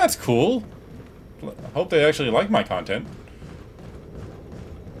 Well, that's cool. I hope they actually like my content.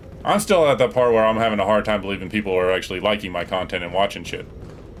 I'm still at that part where I'm having a hard time believing people are actually liking my content and watching shit.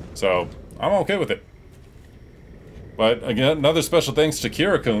 So, I'm okay with it. But, again, another special thanks to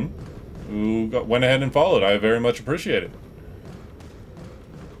Kira-kun, who went ahead and followed. I very much appreciate it.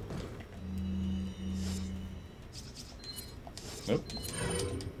 Nope.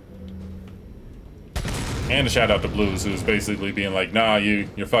 And a shout out to Blues, who's basically being like, nah,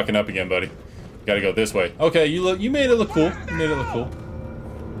 you're fucking up again, buddy. You gotta go this way. Okay, you made it look cool. You made it look cool.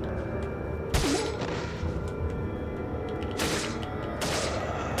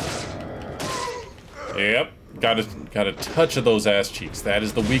 Yep, got a touch of those ass cheeks. That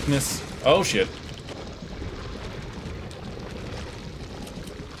is the weakness. Oh shit.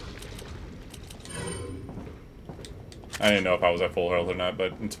 I didn't know if I was at full health or not,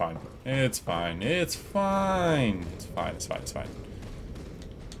 but it's fine. It's fine. It's fine. It's fine. It's fine. It's fine.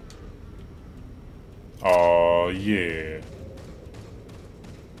 Oh yeah.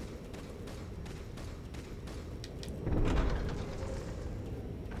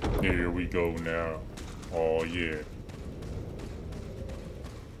 Here we go now. Oh yeah.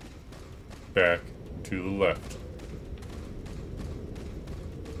 Back to the left.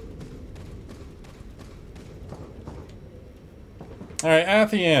 Alright,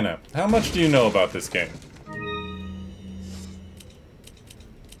 Athiana, how much do you know about this game?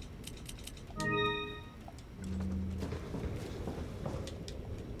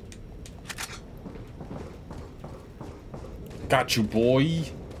 Got you,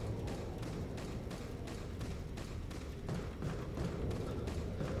 boy.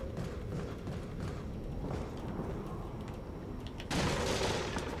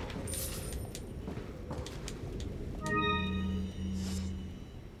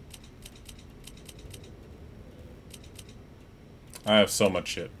 I have so much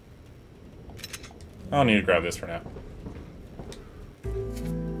shit. I don't need to grab this for now.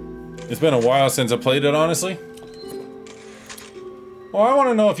 It's been a while since I played it, honestly. Well, I want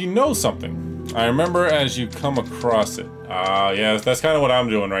to know if you know something. I remember as you come across it. Yeah, that's kind of what I'm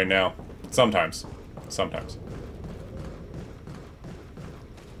doing right now. Sometimes. Sometimes.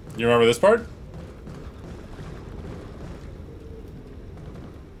 You remember this part?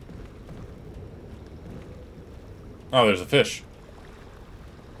 Oh, there's a fish.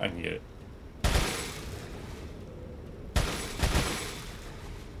 I can get it.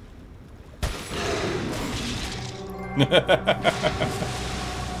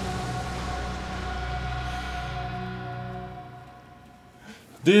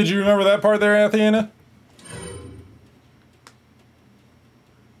 Did you remember that part there, Athena?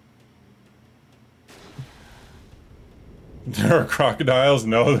 There are crocodiles?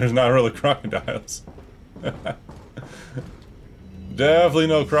 No, there's not really crocodiles. Definitely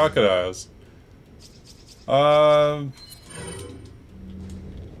no crocodiles.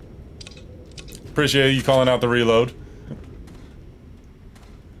 Appreciate you calling out the reload.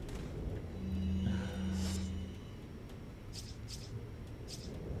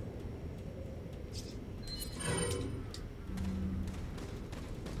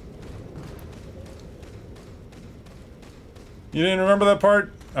 You didn't remember that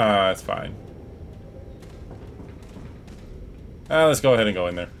part? That's fine. Let's go ahead and go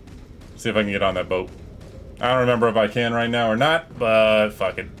in there. See if I can get on that boat. I don't remember if I can right now or not, but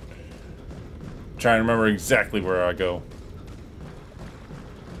fuck it. Trying to remember exactly where I go.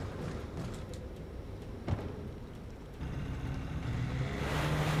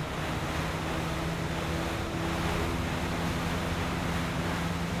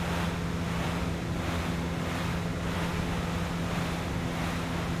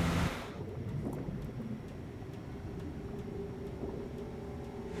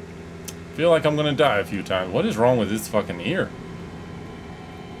 Feel like I'm gonna die a few times. What is wrong with this fucking ear?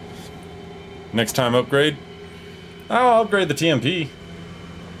 Next time upgrade? I'll upgrade the TMP.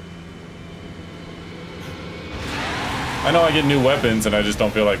 I know I get new weapons and I just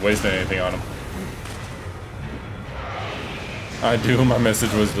don't feel like wasting anything on them. I do, my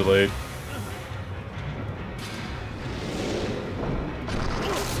message was delayed.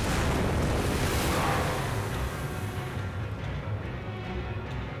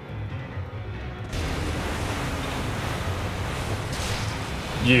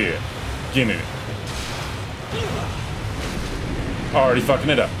 Yeah. Gimme it. Already fucking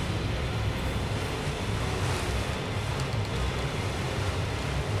it up.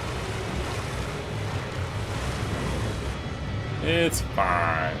 It's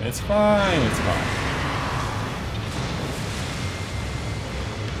fine. It's fine. It's fine.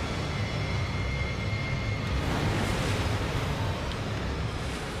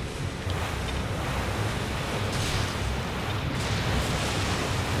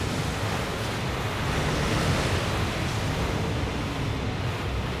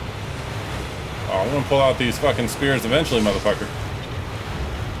 Oh, I'm gonna pull out these fucking spears eventually, motherfucker.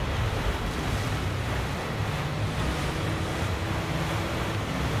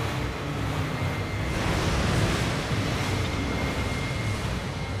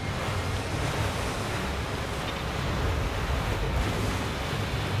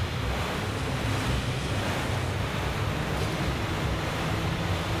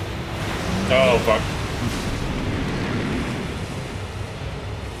 Oh, fuck.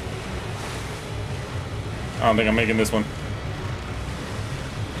 I don't think I'm making this one.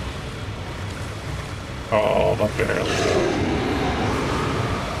 Oh, but barely.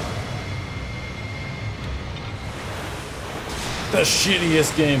 The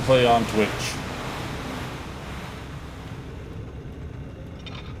shittiest gameplay on Twitch.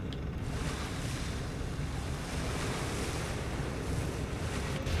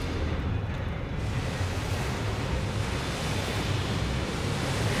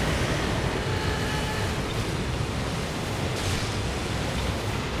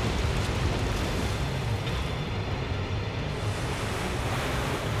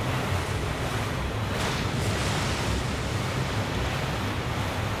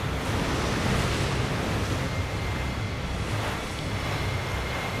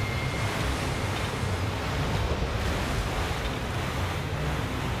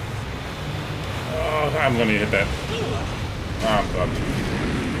 I'm gonna hit that. I'm fucked.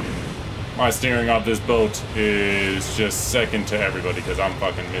 My steering off this boat is just second to everybody because I'm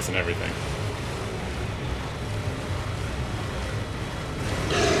fucking missing everything.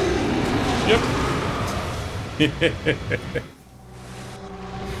 Yep.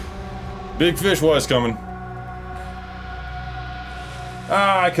 Big fish was coming.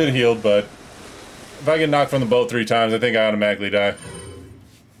 Ah, I could have healed, but if I get knocked from the boat 3 times, I think I automatically die.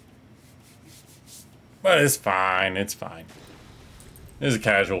 But it's fine, it's fine. This is a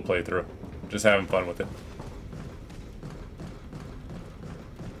casual playthrough. Just having fun with it.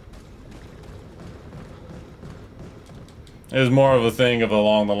 It was more of a thing of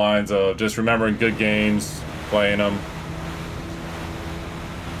along the lines of just remembering good games, playing them.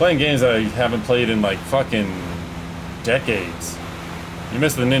 Playing games that I haven't played in like fucking decades. You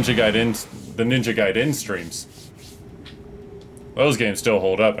missed the Ninja Gaiden streams. Those games still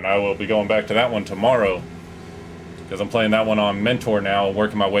hold up, and I will be going back to that one tomorrow. Because I'm playing that one on Mentor now,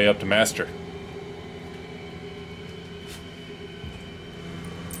 working my way up to Master.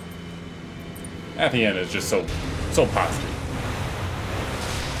 At the end, it's just so positive.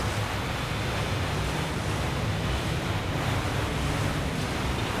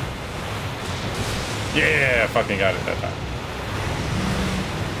 Yeah, fucking got it that time.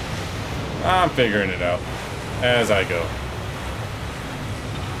 I'm figuring it out as I go.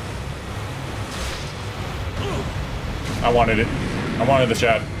 I wanted it. I wanted the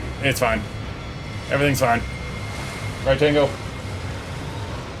shot. It's fine. Everything's fine. Right, Tango?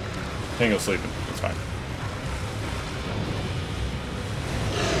 Tango's sleeping. It's fine.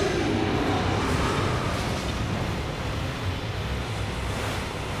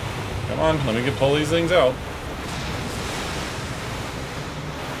 Come on, let me pull these things out.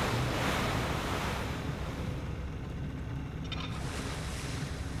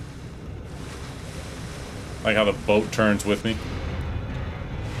 Like how the boat turns with me.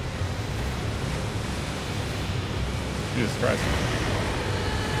 Jesus Christ.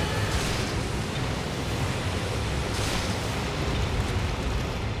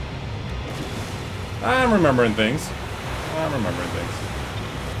 I'm remembering things. I'm remembering things.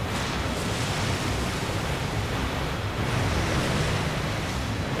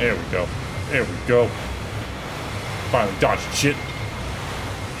 There we go. There we go. Finally dodged shit.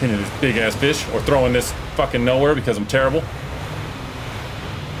 Hitting this big ass fish or throwing this fucking nowhere because I'm terrible.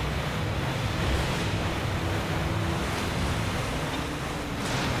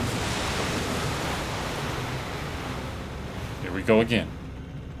 Here we go again.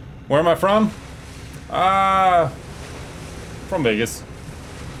 Where am I from? From Vegas.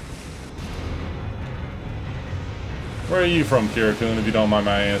 Where are you from, Kirakun, if you don't mind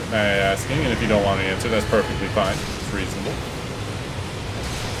my asking? And if you don't want to answer, that's perfectly fine. It's reasonable.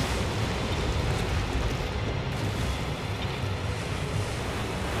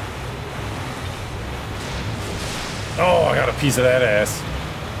 Oh, I got a piece of that ass.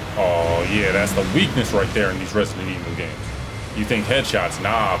 Oh, yeah, that's the weakness right there in these Resident Evil games. You think headshots?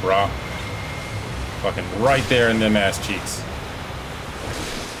 Nah, brah. Fucking right there in them ass cheeks.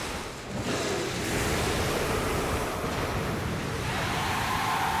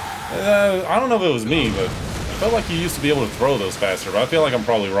 I don't know if it was me, but I felt like you used to be able to throw those faster, but I feel like I'm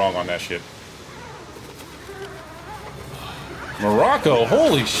probably wrong on that shit. Morocco?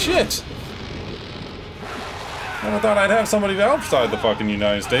 Holy shit! Never thought I'd have somebody outside the fucking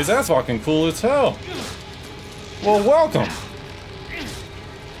United States. That's fucking cool as hell. Well, welcome.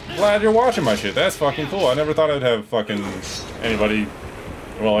 Glad you're watching my shit. That's fucking cool. I never thought I'd have fucking anybody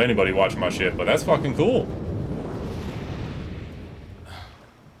watching my shit, but that's fucking cool.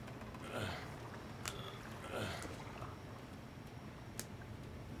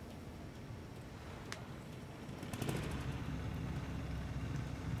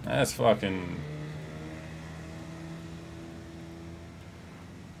 That's fucking...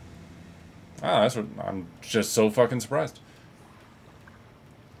 Ah, that's what... I'm just so fucking surprised.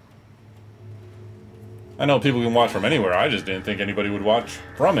 I know people can watch from anywhere. I just didn't think anybody would watch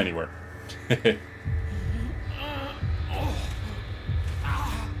from anywhere.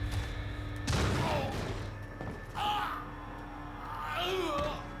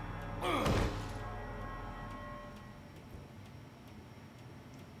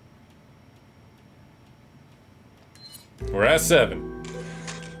 We're at 7.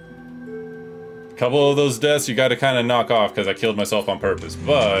 A couple of those deaths you gotta kind of knock off because I killed myself on purpose,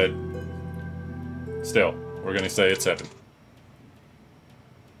 but still, we're gonna say it's 7.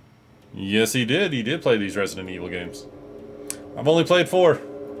 Yes, he did. He did play these Resident Evil games. I've only played 4.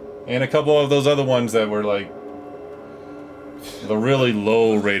 And a couple of those other ones that were like the really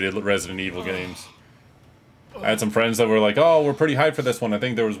low-rated Resident Evil games. I had some friends that were like, oh, we're pretty hyped for this one. I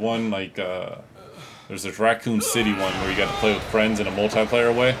think there was one like, there's this Raccoon City one where you got to play with friends in a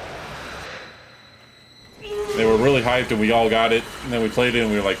multiplayer way. They were really hyped and we all got it. And then we played it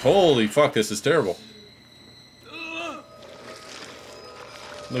and we were like, holy fuck, this is terrible.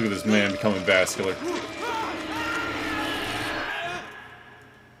 Look at this man becoming vascular.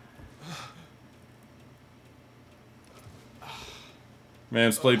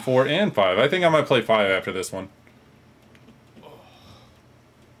 Man's played 4 and 5. I think I might play 5 after this one.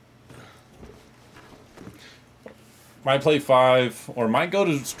 Might play 5, or might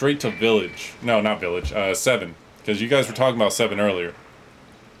go straight to Village. No, not Village. 7. Because you guys were talking about 7 earlier.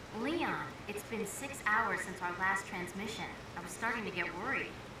 Leon, it's been 6 hours since our last transmission. I was starting to get worried.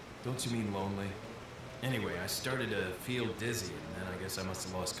 Don't you mean lonely? Anyway, I started to feel dizzy, and then I guess I must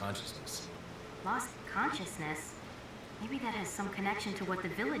have lost consciousness. Lost consciousness? Maybe that has some connection to what the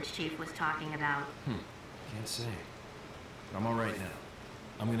village chief was talking about. Can't say. But I'm alright now.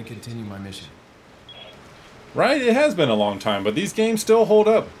 I'm gonna continue my mission. Right? It has been a long time, but these games still hold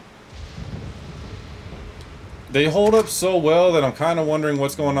up. They hold up so well that I'm kind of wondering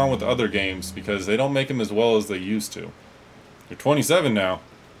what's going on with the other games, because they don't make them as well as they used to. They're 27 now.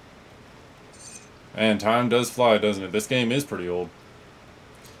 And time does fly, doesn't it? This game is pretty old.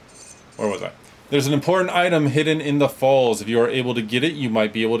 Where was I? There's an important item hidden in the falls. If you are able to get it, you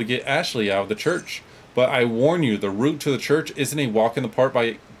might be able to get Ashley out of the church. But I warn you, the route to the church isn't a walk in the park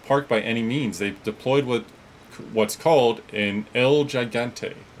by any means. They've deployed what's called an El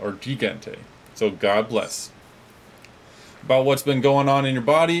Gigante, or Gigante. So God bless. About what's been going on in your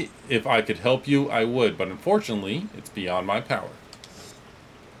body, if I could help you, I would. But unfortunately, it's beyond my power.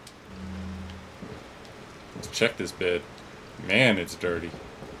 Let's check this bed. Man, it's dirty.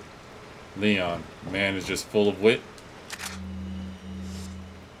 Leon, man is just full of wit.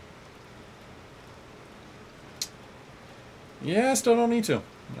 Yeah, I still don't need to.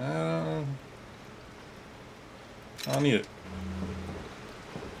 I don't need it.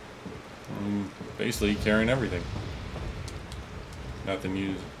 I'm basically carrying everything. Nothing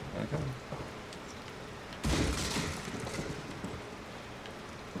used. Okay.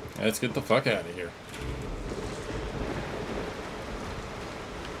 Let's get the fuck out of here.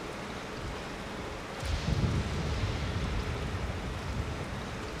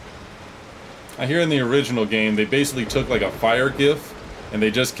 I hear in the original game, they basically took like a fire GIF and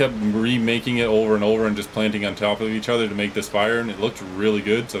they just kept remaking it over and over and just planting on top of each other to make this fire, and it looked really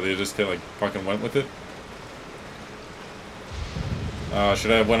good, so they just kind of like fucking went with it.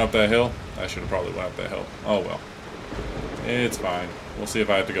 Should I have went up that hill? I should have probably went up that hill. Oh well. It's fine. We'll see if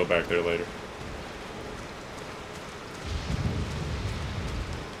I have to go back there later.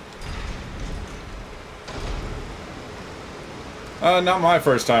 Not my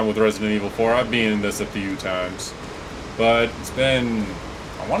first time with Resident Evil 4. I've been in this a few times. But it's been,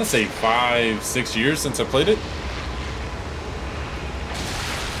 I want to say 5-6 years since I played it.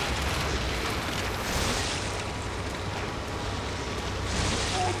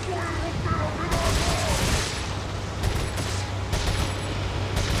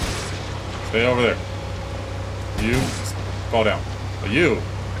 Stay over there. You fall down. You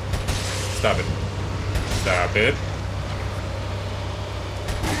stop it. Stop it.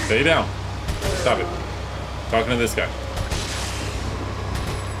 Stay down. Stop it. Talking to this guy.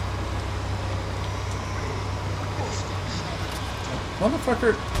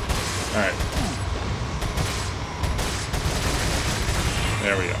 Motherfucker. Alright.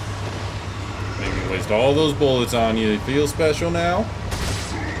 There we go. Make me waste all those bullets on you. You feel special now?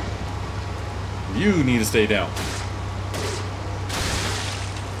 You need to stay down.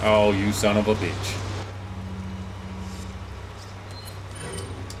 Oh, you son of a bitch.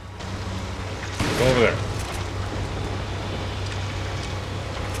 Go over there.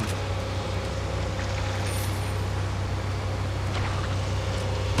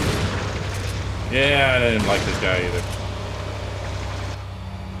 Yeah, I didn't like this guy either.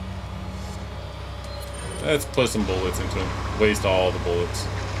 Let's put some bullets into him. Waste all the bullets.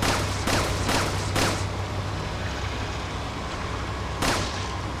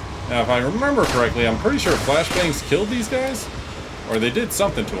 Now, if I remember correctly, I'm pretty sure flashbangs killed these guys? Or they did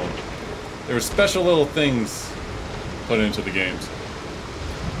something to them. There were special little things put into the games.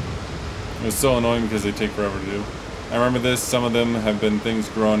 It was so annoying because they take forever to do. I remember this. Some of them have been things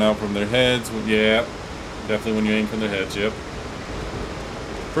growing out from their heads. Yeah, definitely when you aim from their heads, yep.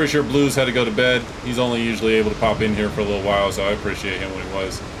 Pretty sure Blues had to go to bed. He's only usually able to pop in here for a little while, so I appreciate him when he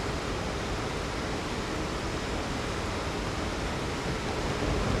was.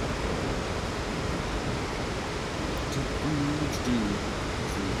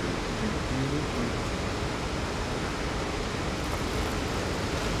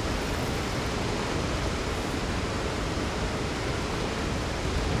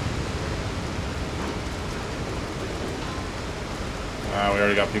 We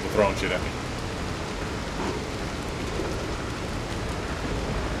already got people throwing shit at me.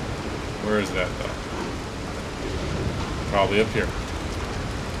 Where is that, though? Probably up here.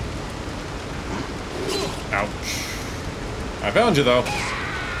 Ouch. I found you, though.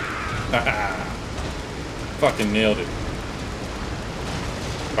 Fucking nailed it.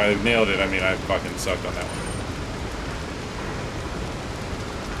 If I nailed it, I mean I fucking sucked on that one.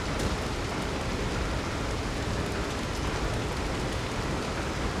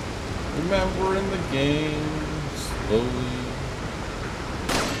 Remembering the game slowly.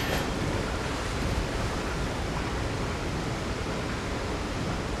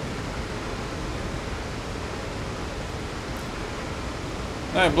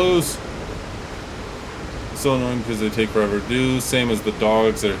 Alright, Blues. So annoying because they take forever to do. Same as the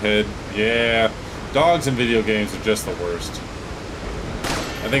dogs, their head. Yeah, dogs in video games are just the worst.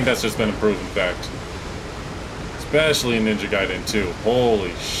 I think that's just been a proven fact. Especially in Ninja Gaiden 2.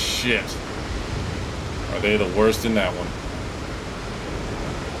 Holy shit. Are they the worst in that one?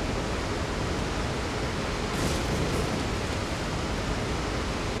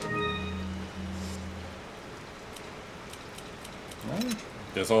 Well,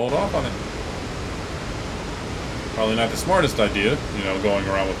 guess I'll hold off on it. Probably not the smartest idea, you know, going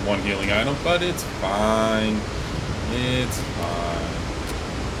around with one healing item, but it's fine. It's fine.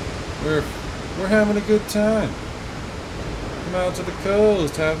 We're having a good time. Come out to the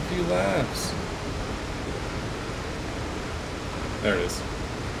coast, have a few laughs. There it is.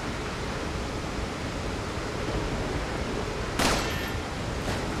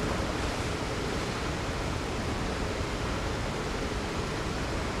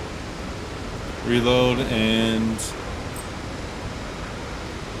 Reload and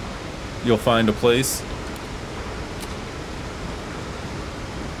you'll find a place.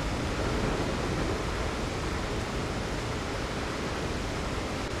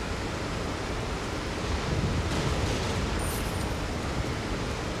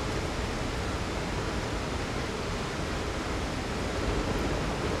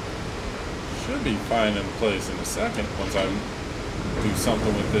 Should be finding a place in a second once I do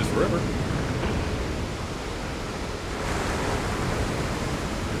something with this river.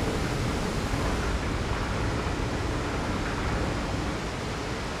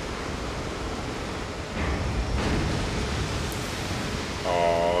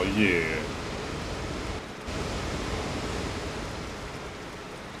 Oh yeah.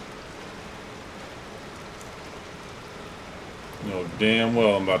 You know damn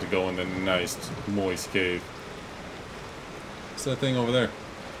well I'm about to go in the nice, moist cave. What's that thing over there?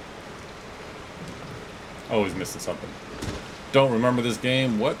 Always missing something. Don't remember this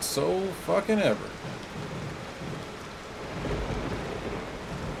game whatso fucking ever.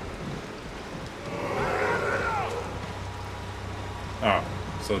 Oh,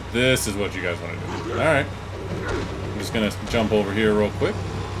 so this is what you guys want to do. Alright. I'm just gonna jump over here real quick.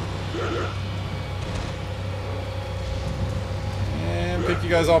 pick you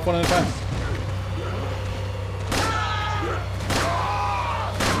guys off one at a time.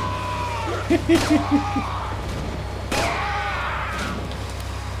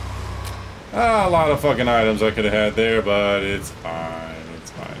 A lot of fucking items I could have had there, but it's fine.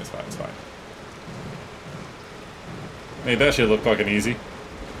 It's fine. It's fine. It's fine. Made that shit look fucking easy.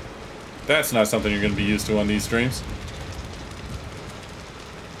 That's not something you're gonna be used to on these streams.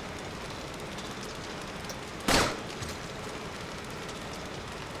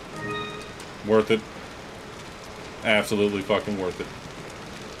 Worth it. Absolutely fucking worth it.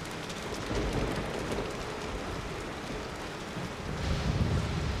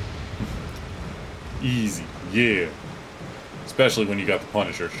 Easy, yeah. Especially when you got the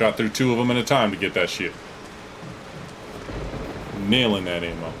Punisher. Shot through 2 of them at a time to get that shit. Nailing that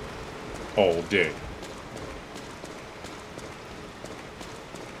ammo. All day.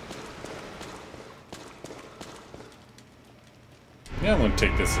 Yeah, I'm gonna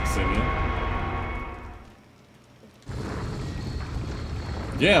take this Insignia.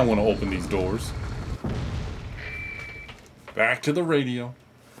 Yeah, I want to open these doors. Back to the radio.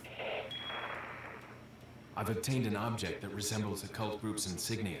 I've obtained an object that resembles the cult group's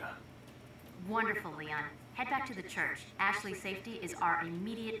insignia. Wonderful, Leon. Head back to the church. Ashley's safety is our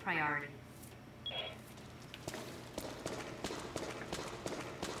immediate priority.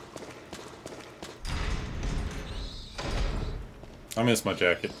 I miss my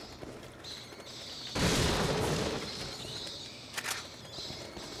jacket.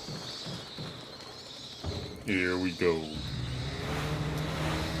 Here we go.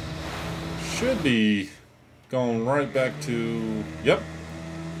 Should be going right back to... Yep.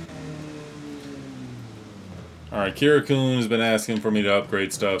 Alright, Kira-kun has been asking for me to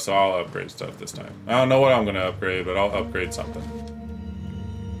upgrade stuff, so I'll upgrade stuff this time. I don't know what I'm going to upgrade, but I'll upgrade something.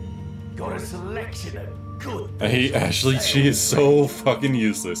 Got a selection of good I hate Ashley. She is so fucking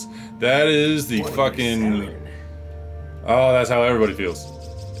useless. That is the fucking... Oh, that's how everybody feels.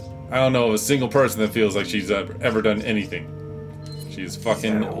 I don't know of a single person that feels like she's ever done anything. She's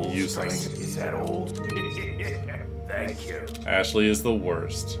fucking useless. Is that old? Thank you. Ashley is the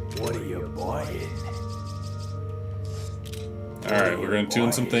worst. What are you buying? Alright, we're gonna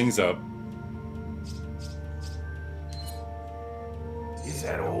tune some things up. Is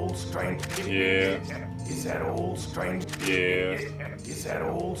that old strength? Yeah. Is that old strength? Yeah. Is that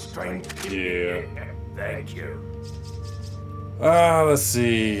old strength? Yeah. Thank you. Let's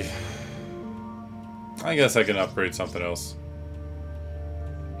see. I guess I can upgrade something else.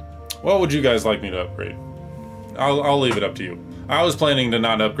 What would you guys like me to upgrade? I'll leave it up to you. I was planning to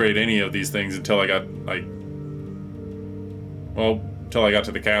not upgrade any of these things until I got, like... Well, until I got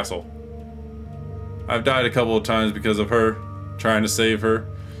to the castle. I've died a couple of times because of her. Trying to save her.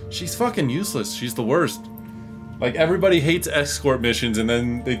 She's fucking useless. She's the worst. Like, everybody hates escort missions, and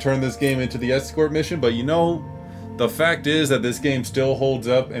then they turn this game into the escort mission, but you know... The fact is that this game still holds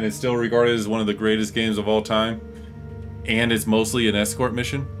up, and it's still regarded as one of the greatest games of all time. And it's mostly an escort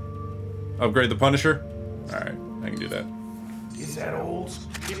mission. Upgrade the Punisher? Alright, I can do that. Is that old?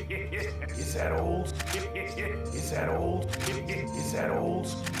 Is that old? Is that old? Is that old?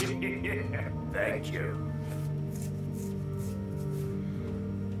 Thank you.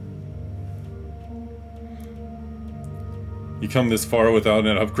 You come this far without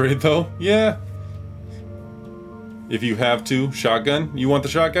an upgrade, though? Yeah. If you have to, shotgun? You want the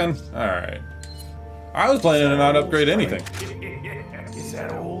shotgun? Alright. I was planning to not upgrade anything. Is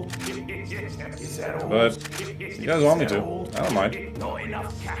that old? Is that old? But you guys want me to. I don't mind. Not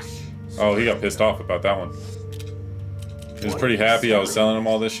enough cash. Oh, he got pissed off about that one. He was pretty happy I was selling him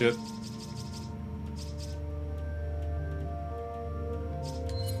all this shit.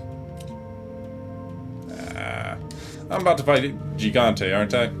 I'm about to fight Gigante,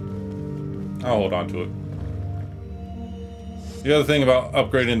 aren't I? I'll hold on to it. The other thing about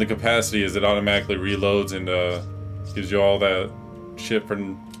upgrading the capacity is it automatically reloads and gives you all that shit for...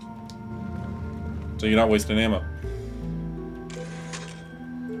 So you're not wasting ammo.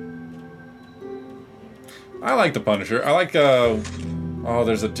 I like the Punisher. I like, oh,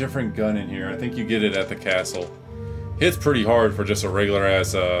 there's a different gun in here. I think you get it at the castle. Hits pretty hard for just a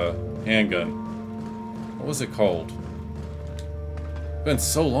regular-ass handgun. What was it called? It's been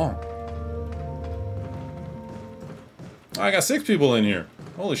so long. I got 6 people in here.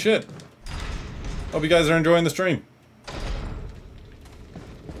 Holy shit. Hope you guys are enjoying the stream.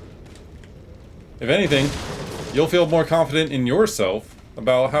 If anything, you'll feel more confident in yourself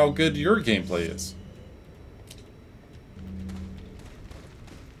about how good your gameplay is.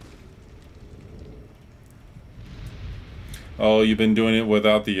 Oh, you've been doing it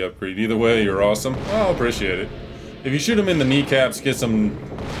without the upgrade. Either way, you're awesome. Well, I'll appreciate it. If you shoot him in the kneecaps, get some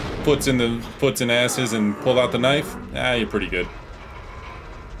foots and asses, and pull out the knife, you're pretty good.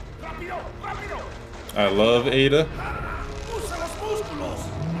 I love Ada.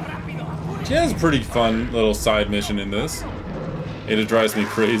 She has a pretty fun little side mission in this. Ada drives me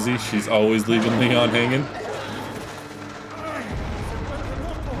crazy. She's always leaving Leon hanging.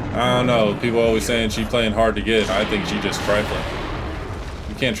 I don't know. People always saying she playing hard to get. I think she just trifling.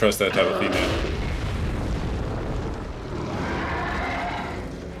 You can't trust that type of female.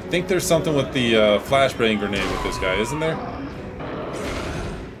 I think there's something with the flashbang grenade with this guy, isn't there?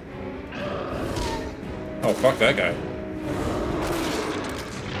 Oh, fuck that guy.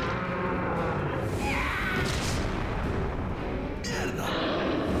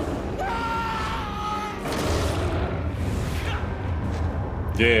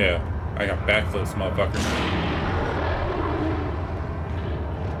 Yeah, I got backflips, motherfucker.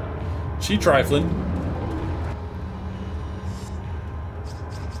 She trifling.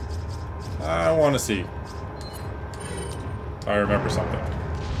 I want to see. I remember something.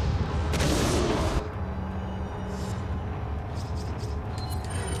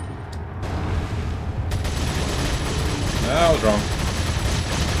 I was wrong.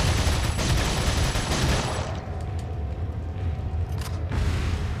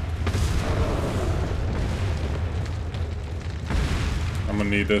 I'm gonna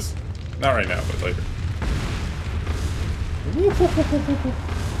need this. Not right now, but later.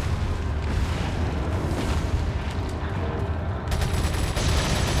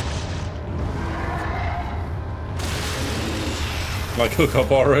 Like, hook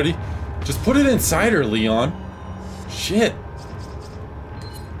up already? Just put it inside her, Leon. Shit.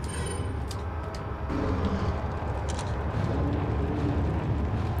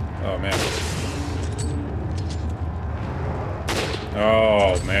 Oh, man.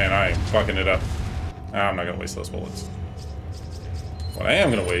 Oh, man, I am fucking it up. I'm not gonna waste those bullets. What I am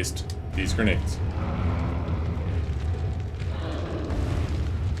gonna waste, these grenades.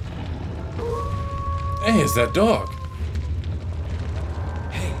 Hey, it's that dog.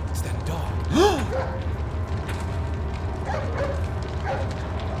 Hey, it's that dog.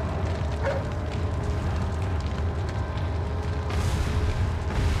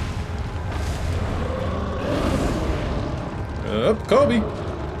 Up, Kobe.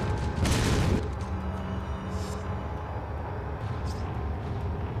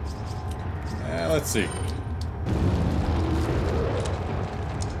 Let's see.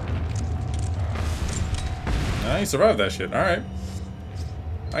 He survived that shit. Alright.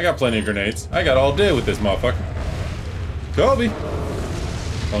 I got plenty of grenades. I got all day with this motherfucker. Kobe!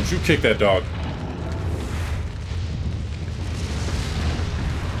 Don't you kick that dog.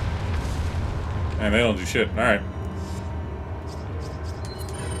 Man, they don't do shit. Alright.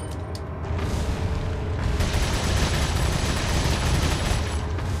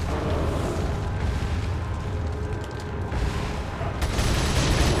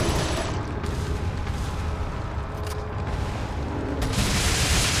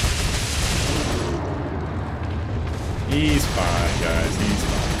 He's fine, guys. He's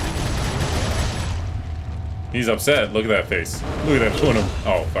fine. He's upset. Look at that face. Look at that tuna.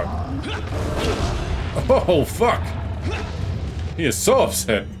 Oh, fuck. Oh, fuck. He is so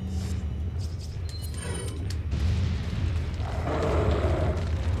upset.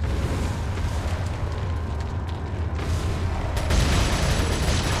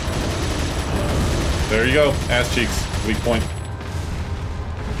 There you go. Ass cheeks. Weak point.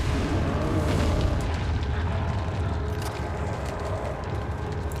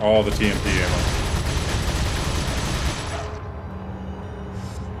 All the TMP ammo.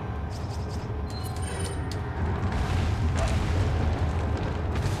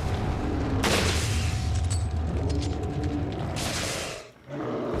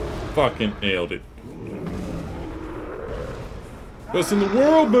 Fucking nailed it. Best in the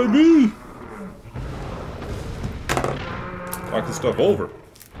world, baby! Fucking stuff over.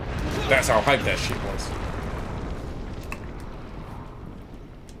 That's how hyped that shit was.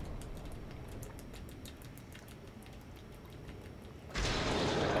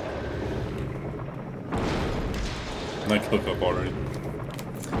 Like, hook up already.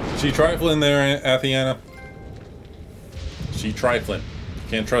 She trifling there, Athena. She trifling.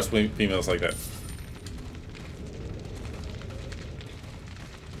 Can't trust females like that.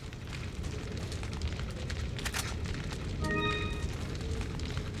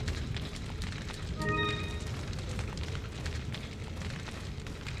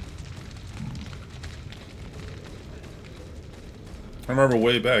 I remember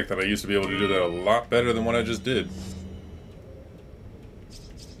way back that I used to be able to do that a lot better than what I just did.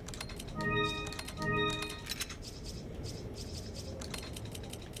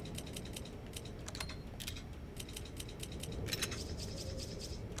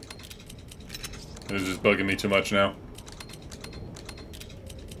 This is bugging me too much now.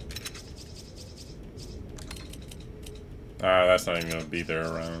 That's not even gonna be there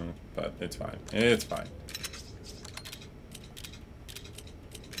around, but it's fine. It's fine.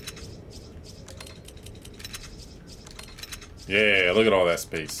 Yeah, look at all that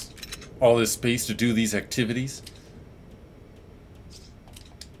space. All this space to do these activities.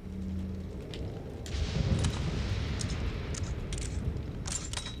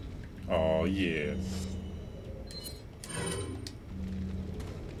 Oh, yeah.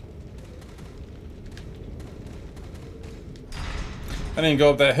 I didn't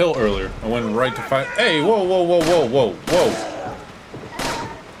go up that hill earlier. I went right to fight. Hey, whoa, whoa, whoa, whoa, whoa, whoa.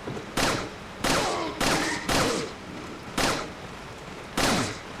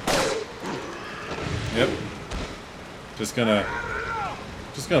 Yep. Just gonna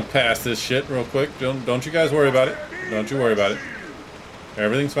pass this shit real quick. Don't you guys worry about it. Don't you worry about it.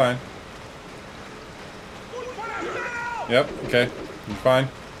 Everything's fine. Yep, okay. You're fine.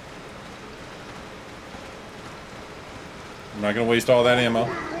 I'm not gonna waste all that ammo.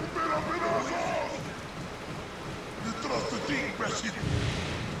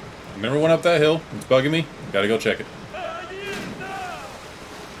 Never went up that hill. It's bugging me. Gotta go check it.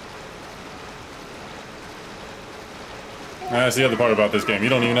 That's the other part about this game. You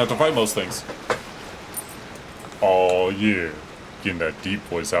don't even have to fight most things. Oh, yeah. Getting that deep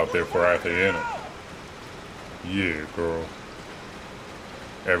voice out there for Athena. Yeah, girl.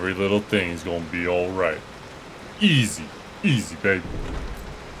 Every little thing's gonna be alright. Easy. Easy, baby.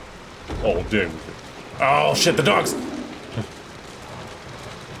 All day with it. Oh, shit, the dogs!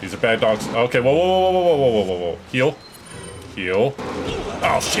 These are bad dogs. Okay, whoa, whoa, whoa, whoa, whoa, whoa, whoa, whoa. Heal. Heal.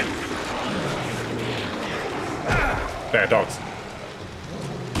 Oh, shit. Bad dogs.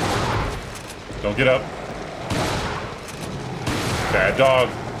 Don't get up. Bad dog.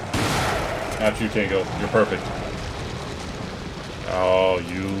 Not you, Tango. You're perfect. Oh,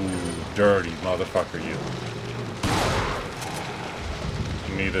 you dirty motherfucker, you.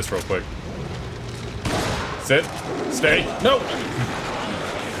 Need this real quick. Sit. Stay. No!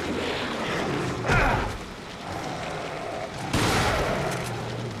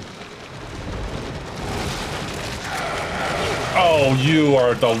 Oh, you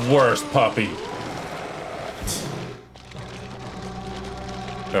are the worst puppy.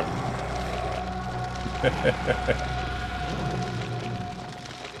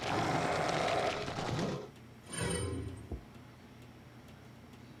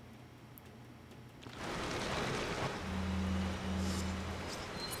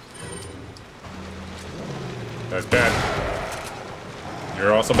 That's bad.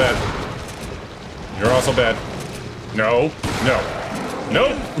 You're also bad. You're also bad. No. No.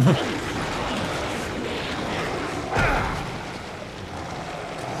 Nope.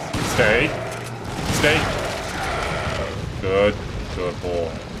 Stay. Stay. Good. Good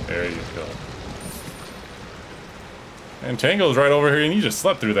boy. There you go. And Tango's right over here, and he just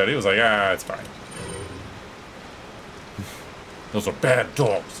slept through that. He was like, ah, it's fine. Those are bad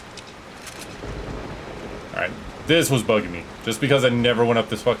dogs. Alright, this was bugging me. Just because I never went up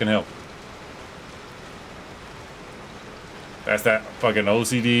this fucking hill. That's that fucking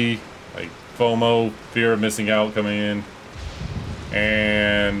OCD, like FOMO, fear of missing out coming in.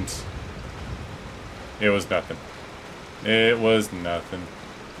 And it was nothing. It was nothing.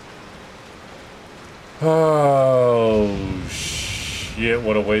 Oh, shit,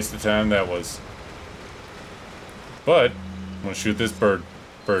 what a waste of time that was. But, I'm gonna shoot this bird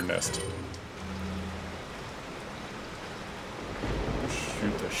nest.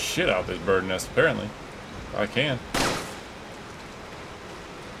 Shoot the shit out of this bird nest, apparently. I can.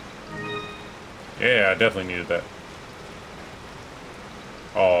 Yeah, I definitely needed that.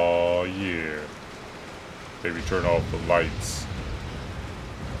 Oh yeah. Baby, turn off the lights.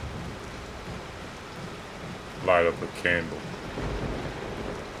 Light up a candle.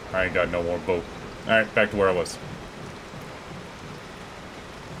 I ain't got no more boat. Alright, back to where I was.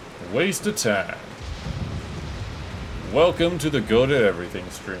 Waste of time. Welcome to the Go to Everything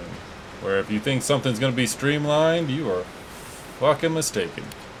stream, where if you think something's gonna be streamlined, you are fucking mistaken.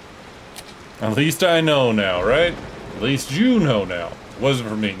 At least I know now, right? At least you know now. It wasn't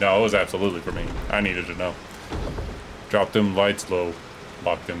for me. No, it was absolutely for me. I needed to know. Drop them lights low.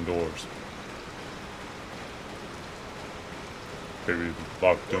 Lock them doors. Baby,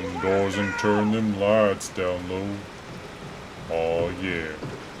 lock them doors and turn them lights down low. Oh yeah.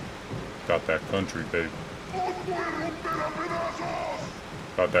 Got that country, baby.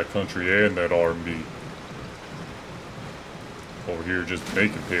 Got that country and that R&B. Over here just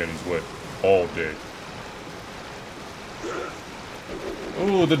making panties wet all day.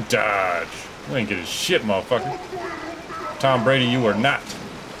 Ooh, the dodge. You ain't getting shit, motherfucker. Tom Brady, you are not.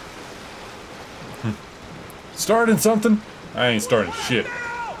 Starting something? I ain't starting shit.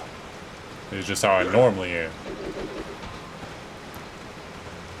 It's just how I normally am.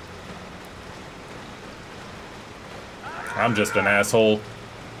 I'm just an asshole.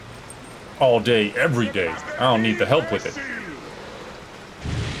 All day, every day. I don't need the help with it.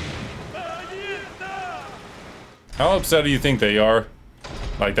 How upset do you think they are?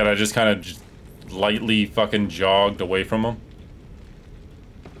 Like that I just kind of lightly fucking jogged away from them?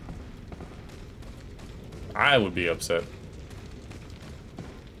 I would be upset.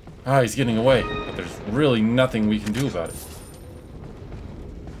 Ah, he's getting away, but there's really nothing we can do about it.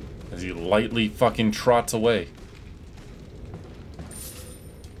 As he lightly fucking trots away.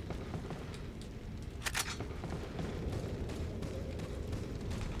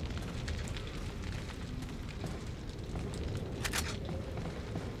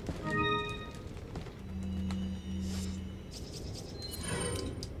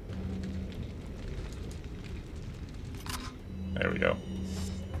 There we go.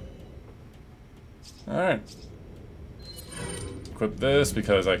 Alright. Equip this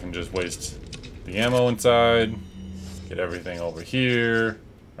because I can just waste the ammo inside. Get everything over here.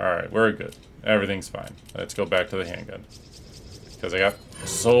 Alright, we're good. Everything's fine. Let's go back to the handgun. Because I got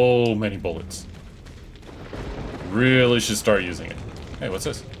so many bullets. Really should start using it. Hey, what's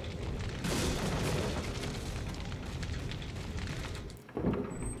this?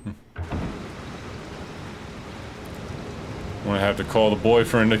 I'm gonna have to call the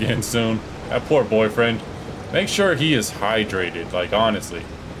boyfriend again soon. That poor boyfriend. Make sure he is hydrated, like honestly.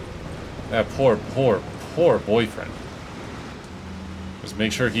 That poor boyfriend. Just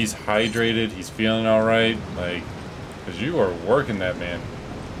make sure he's hydrated, he's feeling alright, like, cause you are working that man.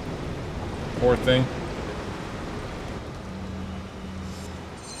 Poor thing.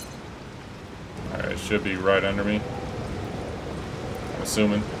 Alright, it should be right under me. I'm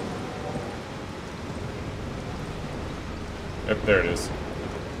assuming. Yep, there it is.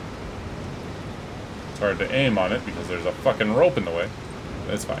 It's hard to aim on it because there's a fucking rope in the way.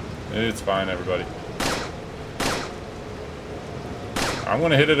 It's fine. It's fine, everybody. I'm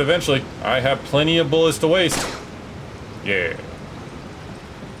gonna hit it eventually. I have plenty of bullets to waste. Yeah.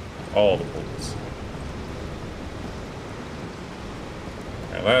 All the bullets.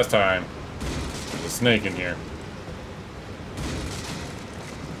 Alright, last time, there's a snake in here.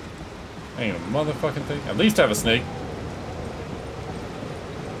 Ain't a motherfucking thing. At least have a snake.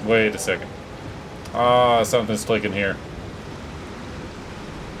 Wait a second. Ah, something's clicking here.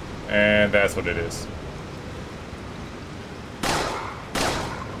 And that's what it is.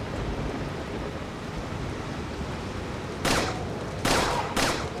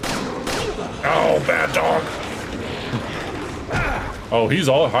 Oh, bad dog. Oh, he's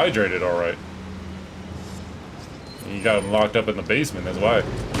all hydrated, alright. You got him locked up in the basement, that's why.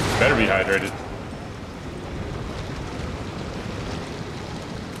 Better be hydrated.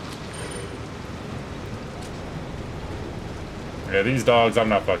 Yeah, these dogs I'm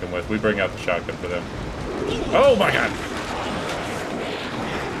not fucking with. We bring out the shotgun for them. Oh my god!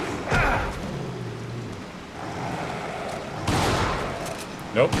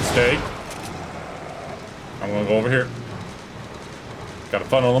 Nope, stay. I'm gonna go over here. Gotta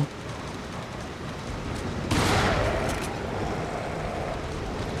funnel them.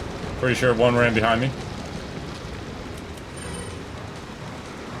 Pretty sure one ran behind me.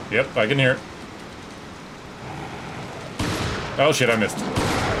 Yep, I can hear it. Oh shit, I missed.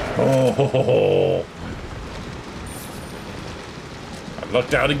 Oh, I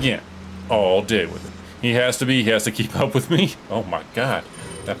lucked out again. All day with it. He has to keep up with me. Oh my god.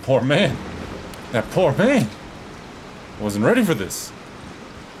 That poor man. That poor man. Wasn't ready for this.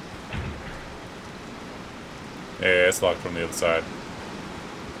 Yeah, it's locked from the other side.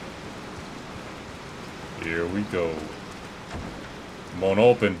 Here we go. Won't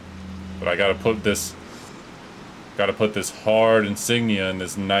open, but I gotta put this hard insignia in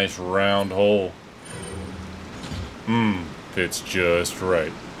this nice round hole. Fits just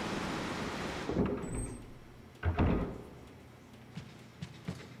right.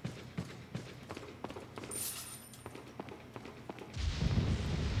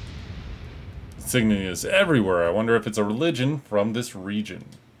 Insignias everywhere. I wonder if it's a religion from this region.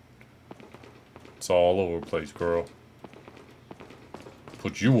 It's all over the place, girl.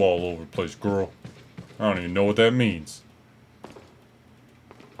 Put you all over the place, girl. I don't even know what that means.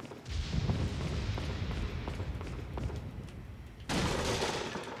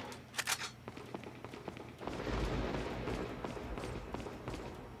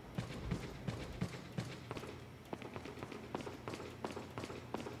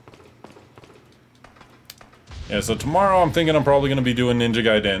 Yeah, so tomorrow I'm thinking I'm probably going to be doing Ninja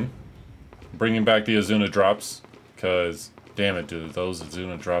Gaiden. Bringing back the Azuna drops. Because, damn it, dude, those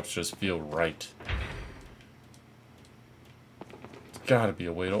Azuna drops just feel right. There's gotta be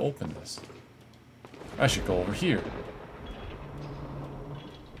a way to open this. I should go over here.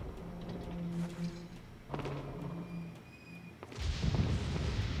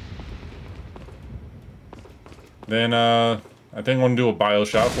 Then, I think I'm going to do a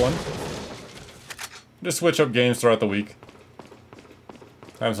Bioshock one. Just switch up games throughout the week.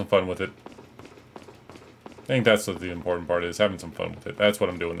 Have some fun with it. I think that's what the important part is, having some fun with it. That's what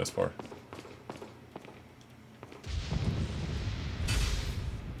I'm doing this for.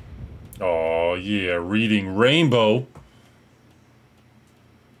 Oh yeah, reading Rainbow.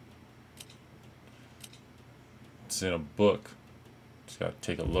 It's in a book. Just gotta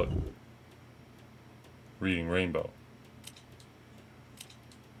take a look. Reading Rainbow.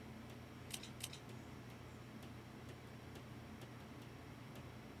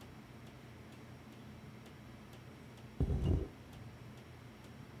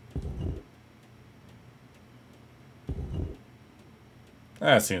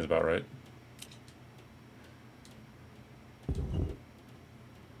 That seems about right.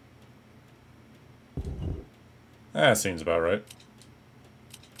 That seems about right.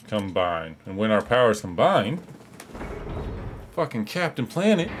 Combine. And when our powers combine... Fucking Captain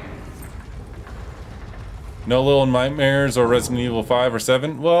Planet. No Little Nightmares or Resident Evil 5 or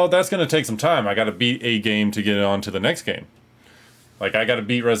 7? Well, that's gonna take some time. I gotta beat a game to get on to the next game. Like, I gotta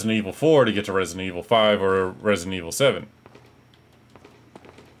beat Resident Evil 4 to get to Resident Evil 5 or Resident Evil 7.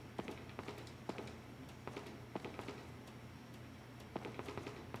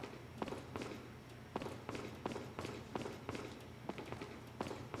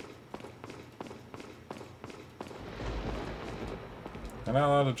 Am I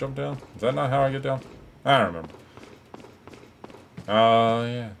allowed to jump down? Is that not how I get down? I don't remember. Oh,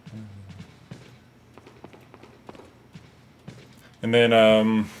 yeah. And then,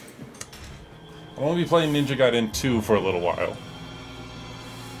 I'm going to be playing Ninja Gaiden 2 for a little while.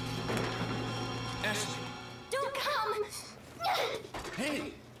 Ashley! Don't come!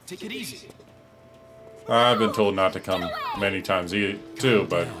 Hey! Take it easy. I've been told not to come many times too,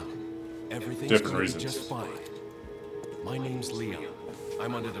 but Everything's different gonna be reasons. just fine. My name's Leon.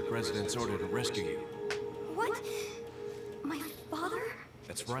 I'm under the President's order to rescue you. What? My father?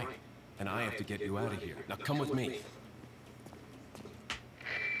 That's right. And I have to get you out of here. Now come with me.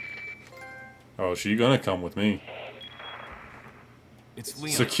 Oh, she gonna come with me. It's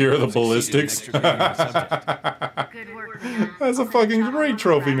Leon. Secure the Succeeded in ballistics. extricating the subject. Good work, Leon. That's a fucking great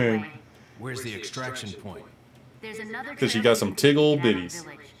trophy name. Where's the extraction point? There's another 'Cause she trail got some to tiggle Adams bitties.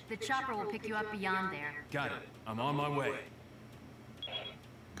 Village. The chopper will pick you up beyond there. Got it. I'm on my way.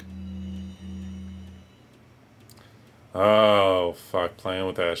 Oh, fuck, playing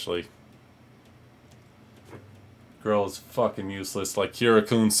with Ashley. Girl is fucking useless, like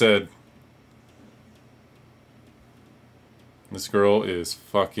Kira-kun said. This girl is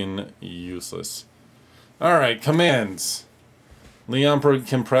fucking useless. Alright, commands. Leon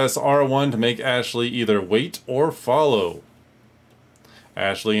can press R1 to make Ashley either wait or follow.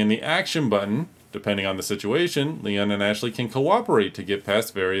 Ashley and the action button, depending on the situation, Leon and Ashley can cooperate to get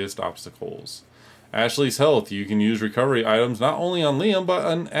past various obstacles. Ashley's health, you can use recovery items not only on Leon but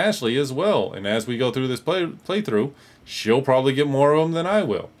on Ashley as well, and as we go through this playthrough, she'll probably get more of them than I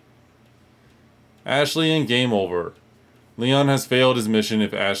will. Ashley and game over. Leon has failed his mission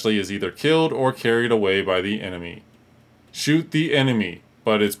if Ashley is either killed or carried away by the enemy. Shoot the enemy,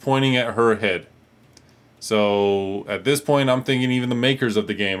 but it's pointing at her head. So, at this point, I'm thinking even the makers of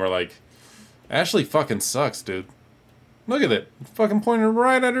the game are like, Ashley fucking sucks, dude. Look at it. It's fucking pointing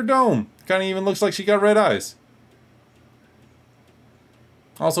right at her dome. Kinda even looks like she got red eyes.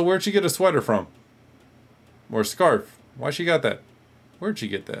 Also, where'd she get a sweater from? Or a scarf? Why she got that? Where'd she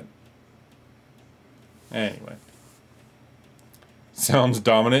get that? Anyway. Sounds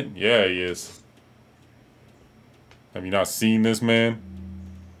dominant? Yeah, he is. Have you not seen this man?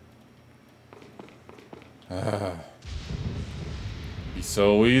 He's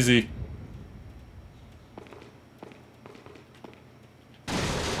so easy.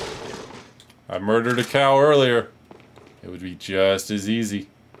 I murdered a cow earlier. It would be just as easy.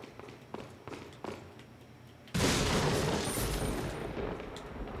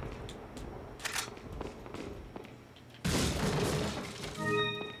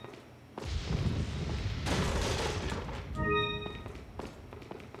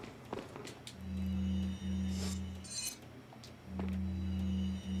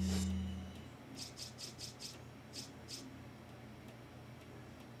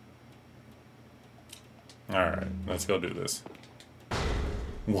 Alright, let's go do this.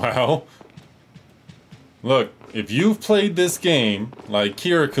 Wow. Look, if you've played this game, like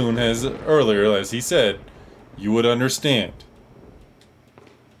Kira-kun has earlier, as he said, you would understand.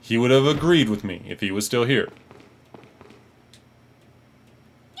 He would have agreed with me if he was still here.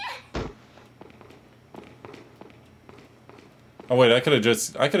 Oh wait, I could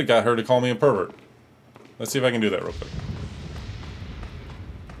have got her to call me a pervert. Let's see if I can do that real quick.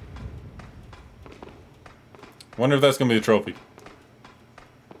 Wonder if that's gonna be a trophy.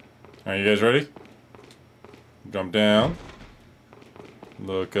 Alright, you guys ready? Jump down.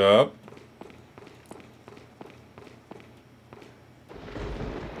 Look up.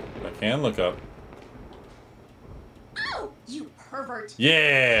 I can look up. Oh, you pervert.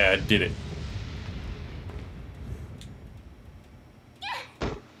 Yeah, I did it.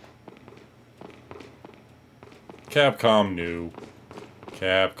 Capcom knew.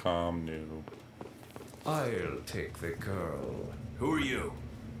 Capcom knew. I'll take the girl. Who are you?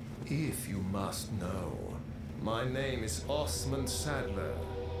 If you must know, my name is Osmond Sadler,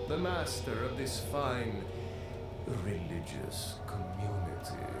 the master of this fine religious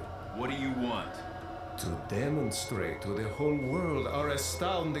community. What do you want? To demonstrate to the whole world our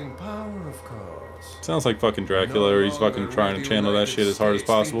astounding power, of course. Sounds like fucking Dracula, or he's fucking trying to channel that shit as hard as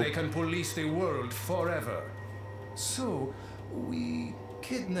possible. They can police the world forever. So, we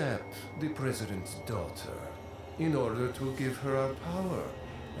kidnap the president's daughter in order to give her our power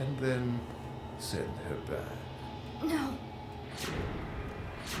and then send her back. No.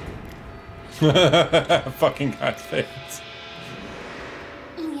 Fucking guy's face.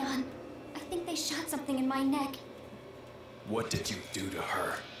 Leon, I think they shot something in my neck. What did you do to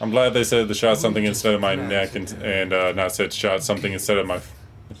her? I'm glad they said they shot something instead of my neck and not said shot something instead of my...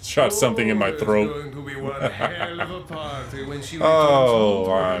 Shot something in my throat. Going to be one hell of a party when she Oh, returns home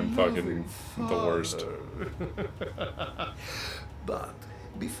to her I'm fucking loving the worst. father. But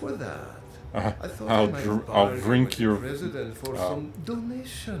before that, I thought I'll drink your... president for some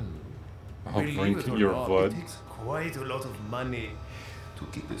donation. I'll Believe drink it or your not, blood. It takes quite a lot of money to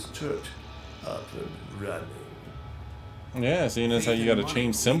keep this church up and running. Yeah, seeing as how you gotta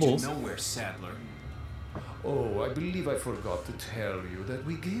change symbols. Nowhere, Sadler. Oh, I believe I forgot to tell you that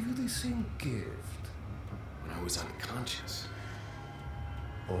we gave you the same gift. When I was unconscious.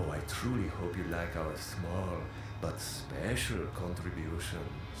 Oh, I truly hope you like our small but special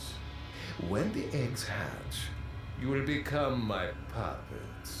contributions. When the eggs hatch, you will become my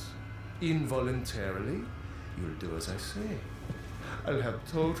puppets. Involuntarily, you'll do as I say. I'll have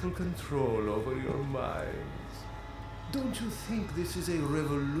total control over your minds. Don't you think this is a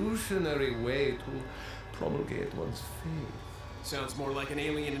revolutionary way to promulgate one's faith? Sounds more like an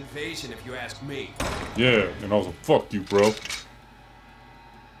alien invasion if you ask me. Yeah, and also fuck you, bro.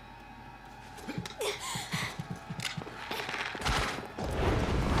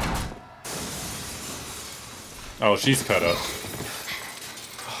 Oh, she's cut up.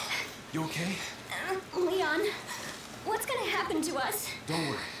 You okay? Leon, what's gonna happen to us? Don't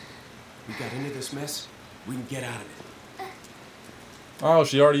worry. We got into this mess, we can get out of it. Oh,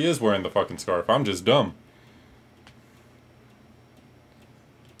 she already is wearing the fucking scarf. I'm just dumb.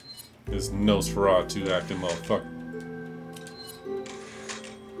 This Nosferatu acting motherfucker.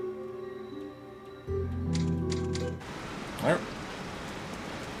 Alright.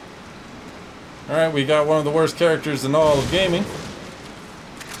 Alright, we got one of the worst characters in all of gaming.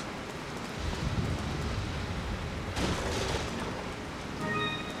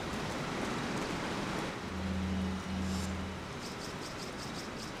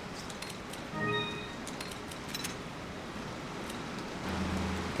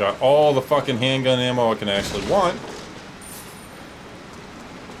 Got all the fucking handgun ammo I can actually want.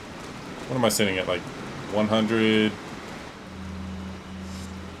 What am I sitting at, like 100?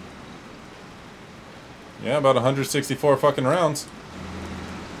 Yeah, about 164 fucking rounds.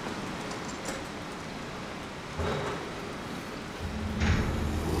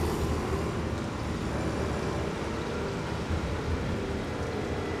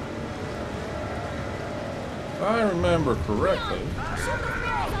 If I remember correctly.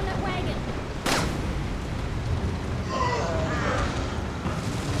 On that wagon.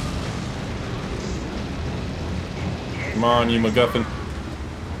 Come on, you MacGuffin.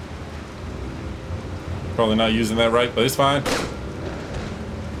 Probably not using that right, but it's fine.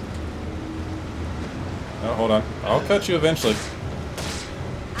 Oh, hold on. I'll cut you eventually.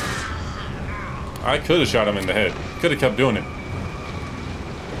 I could have shot him in the head. Could have kept doing it.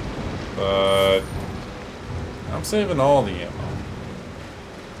 But I'm saving all the ammo.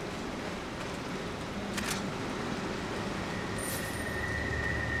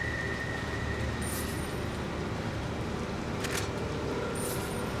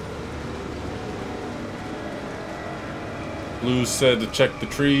 Blue said to check the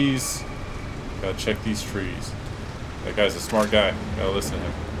trees. Gotta check these trees. That guy's a smart guy. Gotta listen to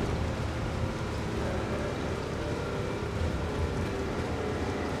him.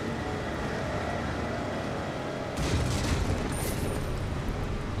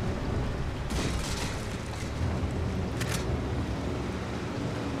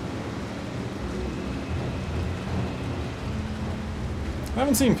 I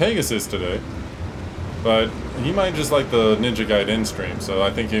haven't seen Pegasus today, but he might just like the Ninja Gaiden stream, so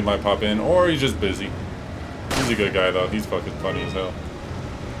I think he might pop in, or he's just busy. He's a good guy though, he's fucking funny as hell.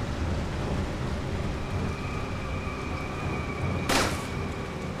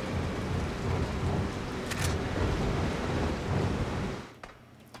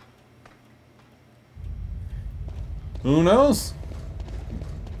 Who knows?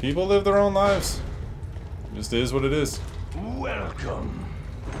 People live their own lives. It just is what it is. Welcome.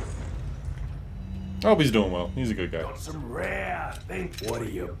 I hope he's doing well. He's a good guy. Got some rare things. What are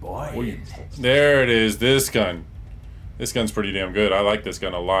you buying? There it is. This gun. This gun's pretty damn good. I like this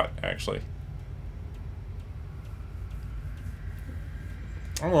gun a lot, actually.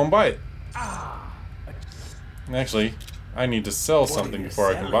 I'm gonna buy it. Actually, I need to sell something before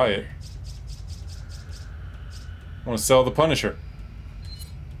I can buy it. I want to sell the Punisher.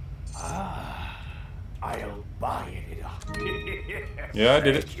 I'll buy it. Yeah, I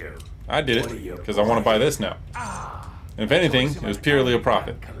did it. I did it because I want to buy this now. And if anything, it was purely a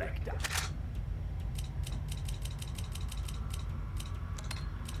profit.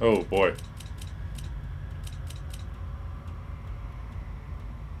 Oh boy.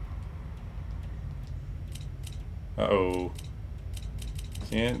 Uh-oh.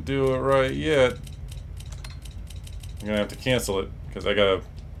 Can't do it right yet. I'm gonna have to cancel it because I gotta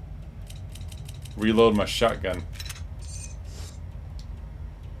reload my shotgun.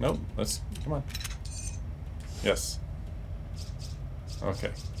 Nope, let's, come on. Yes.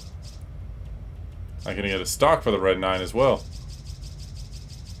 Okay. I'm gonna get a stock for the Red 9 as well.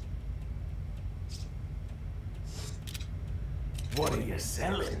 What are you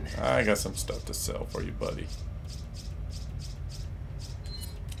selling? I got some stuff to sell for you, buddy.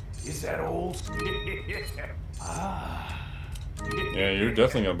 Is that old? Yeah, you're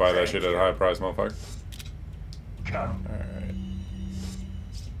definitely gonna buy that shit at a high price, motherfucker. Come.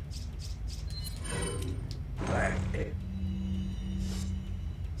 Alright.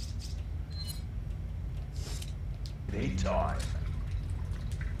 Anytime.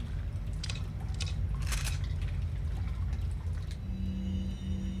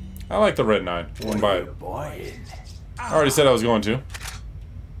 I like the Red 9. I wouldn't buy it. Buying? I already said I was going to.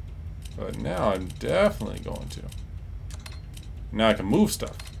 But now I'm definitely going to. Now I can move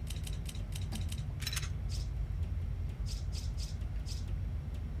stuff.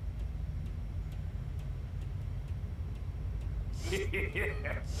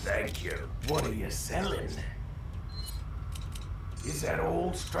 Thank you. What are you selling? Is that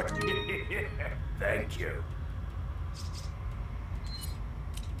old structure? Thank you.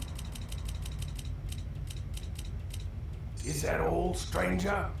 Is that old,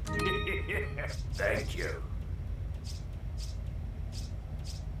 stranger? Thank you.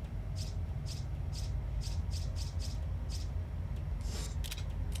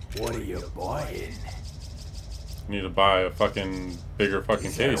 What are you buying? I need to buy a fucking bigger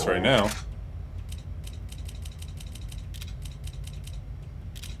fucking case right now.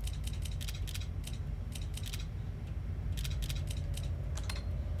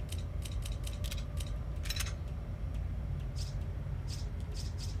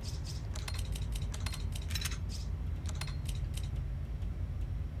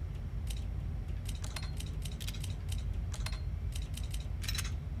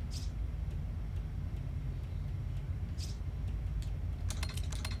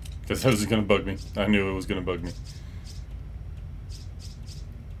 Because that was gonna bug me. I knew it was gonna bug me.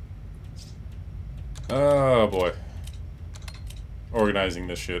 Oh boy. Organizing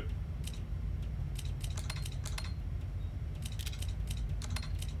this shit.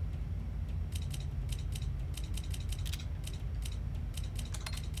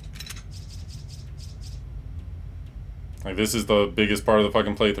 Like, this is the biggest part of the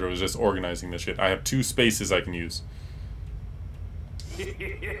fucking playthrough, is just organizing this shit. I have 2 spaces I can use.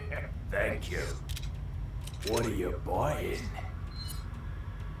 Thank you. What are you buying?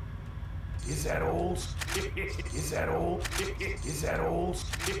 Is that old? Is that old? Is that old?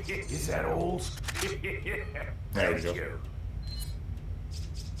 Is that old? There we go. You.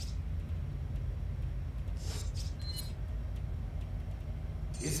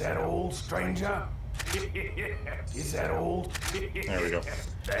 Is that old, stranger? Is that old? There we go.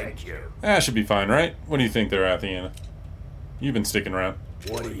 Thank you. That should be fine, right? What do you think there, Athena? You've been sticking around.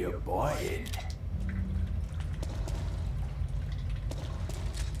 What are you buying?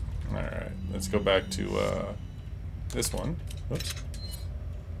 Alright, let's go back to this one. Oops.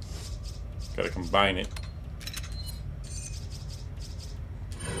 Gotta combine it.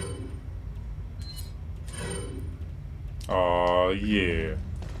 Oh yeah.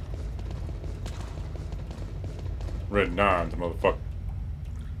 Red nines, motherfucker.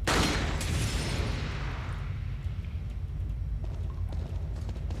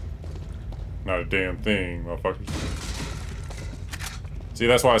 Not a damn thing, motherfuckers. See,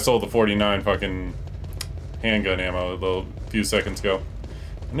 that's why I sold the 49 fucking handgun ammo a little few seconds ago.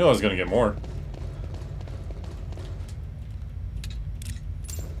 I knew I was gonna get more.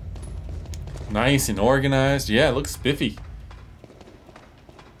 Nice and organized. Yeah, it looks spiffy.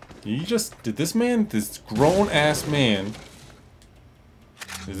 Did this grown-ass man...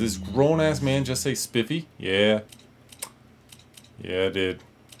 Does this grown-ass man just say spiffy? Yeah. Yeah, it did.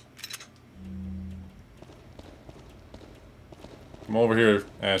 Come over here,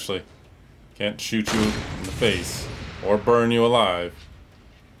 Ashley. Can't shoot you in the face. Or burn you alive.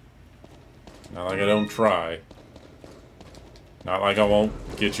 Not like I don't try. Not like I won't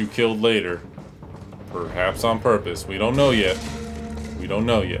get you killed later. Perhaps on purpose. We don't know yet. We don't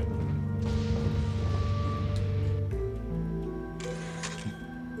know yet.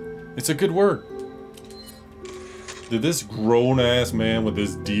 It's a good word. Did this grown-ass man with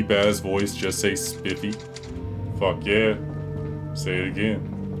this deep-ass voice just say spiffy? Fuck yeah. Say it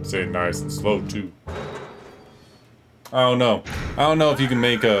again. Say it nice and slow, too. I don't know. I don't know if you can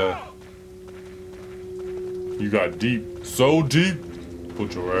make a... You got deep. So deep.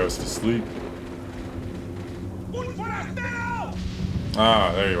 Put your ass to sleep.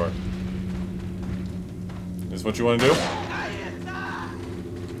 Ah, there you are. Is this what you want to do?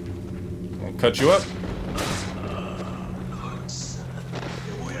 I'll cut you up.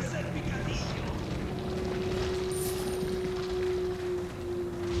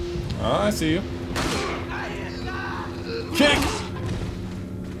 Ah, I see you. Kick!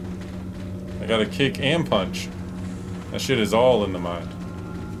 I got a kick and punch. That shit is all in the mind.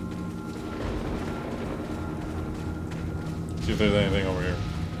 See if there's anything over here.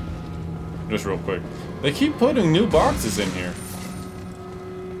 Just real quick. They keep putting new boxes in here.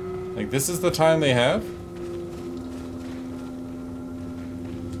 Like, this is the time they have?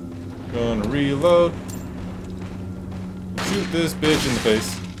 Gonna reload. Shoot this bitch in the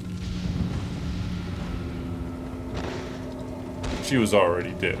face. She was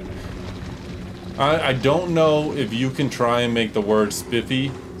already dead. I don't know if you can try and make the word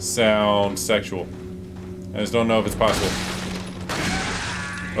spiffy sound sexual. I just don't know if it's possible.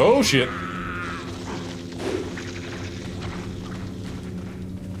 Oh shit.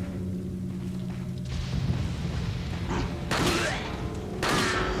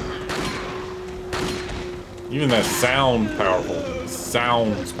 Even that sound powerful.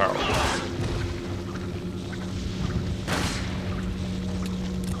 Sounds powerful.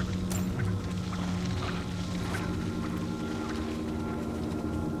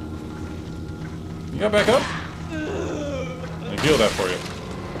 You got back up? I'll heal that for you.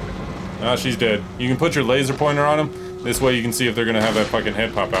 Ah, she's dead. You can put your laser pointer on them. This way you can see if they're gonna have that fucking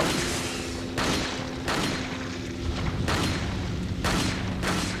head pop out.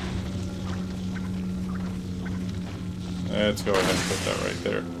 Let's go ahead and put that right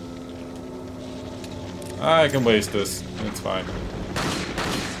there. I can waste this. It's fine.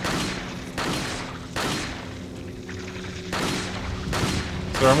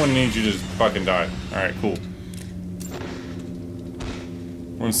 Sir, I'm gonna need you to just fucking die. Alright, cool.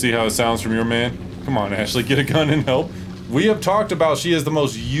 Wanna see how it sounds from your man? Come on, Ashley, get a gun and help. We have talked about she is the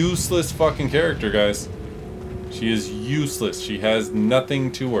most useless fucking character, guys. She is useless. She has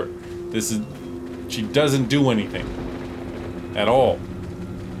nothing to her. She doesn't do anything. At all.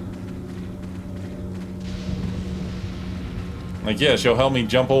 Like, yeah, she'll help me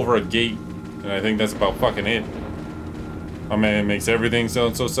jump over a gate, and I think that's about fucking it. My man makes everything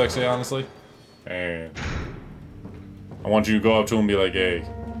sound so sexy, honestly. And I want you to go up to him and be like, hey,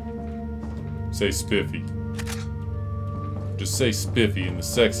 say spiffy. Just say spiffy in the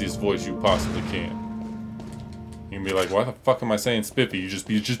sexiest voice you possibly can. You can be like, why the fuck am I saying spiffy? You just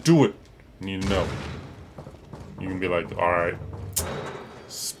do it. You need to know. You can be like, alright,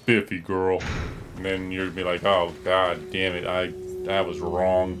 spiffy girl. And then you're gonna be like, oh god damn it, I was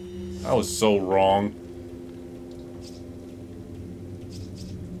wrong. I was so wrong.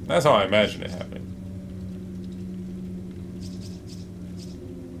 That's how I imagine it happening.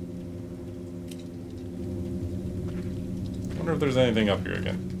 I wonder if there's anything up here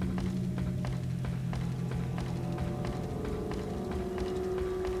again.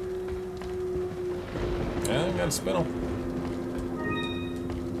 gotta spin them.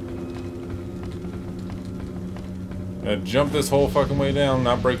 Gotta jump this whole fucking way down,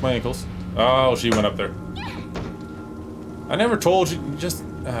 not break my ankles. Oh, she went up there. I never told you, just...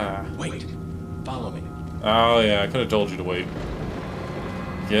 Wait, follow me. Oh yeah, I could have told you to wait.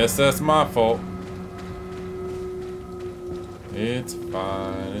 Guess that's my fault. It's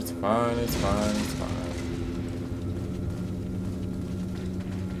fine, it's fine, it's fine, it's fine.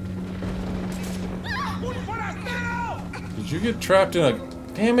 Did you get trapped in a...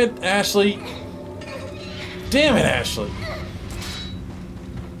 Damn it, Ashley! Damn it, Ashley!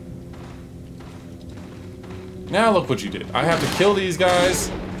 Now look what you did. I have to kill these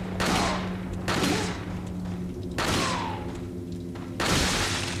guys.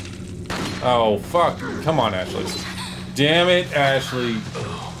 Oh, fuck. Come on, Ashley. Damn it, Ashley.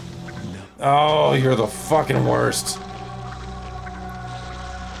 Oh, you're the fucking worst.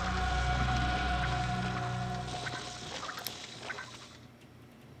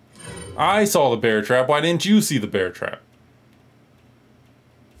 I saw the bear trap. Why didn't you see the bear trap?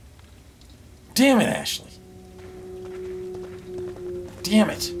 Damn it, Ashley.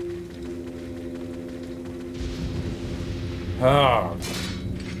 Damn it. Oh.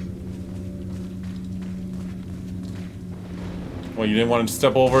 Well, you didn't want to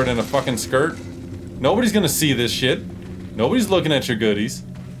step over it in a fucking skirt? Nobody's gonna see this shit. Nobody's looking at your goodies.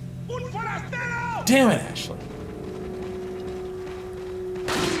 Damn it, Ashley.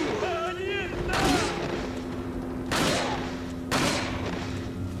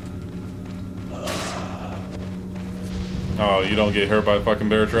 Oh, you don't get hurt by fucking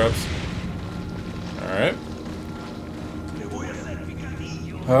bear traps? Alright.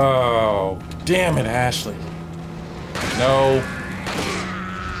 Oh, damn it, Ashley. No.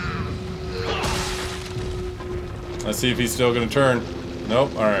 Let's see if he's still gonna turn.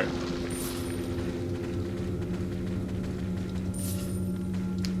 Nope, alright.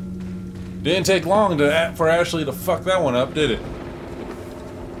 Didn't take long for Ashley to fuck that one up, did it?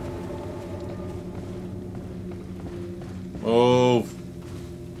 Oh.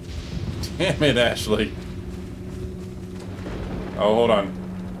 Damn it, Ashley. Oh, hold on.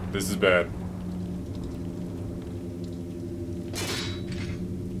 This is bad.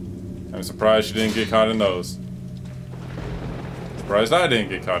 I'm surprised she didn't get caught in those. Surprised I didn't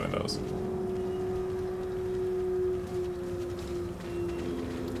get caught in those.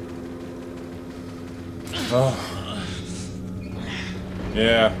 Oh.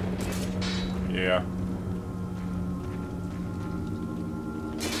 Yeah. Yeah.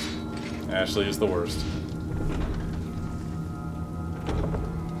 Ashley is the worst.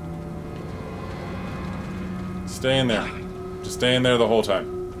 Stay in there. Just stay in there the whole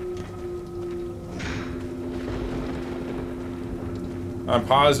time. I'm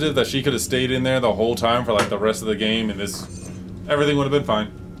positive that she could have stayed in there the whole time for like the rest of the game and everything would have been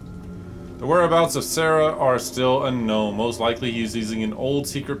fine. The whereabouts of Sarah are still unknown. Most likely he's using an old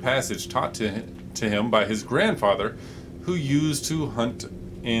secret passage taught to him by his grandfather who used to hunt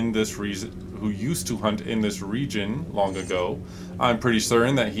in this region long ago. I'm pretty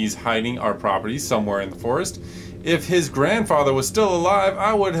certain that he's hiding our property somewhere in the forest. If his grandfather was still alive,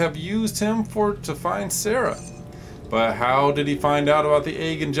 I would have used him to find Sarah. But how did he find out about the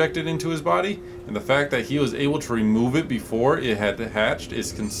egg injected into his body? And the fact that he was able to remove it before it had hatched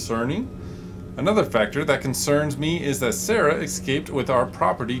is concerning. Another factor that concerns me is that Sarah escaped with our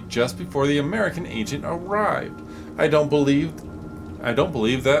property just before the American agent arrived. I don't believe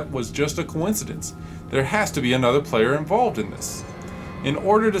that was just a coincidence. There has to be another player involved in this. In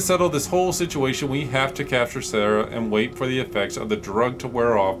order to settle this whole situation, we have to capture Sarah and wait for the effects of the drug to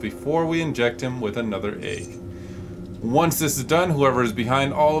wear off before we inject him with another egg. Once this is done, whoever is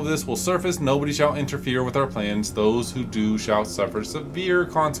behind all of this will surface. Nobody shall interfere with our plans. Those who do shall suffer severe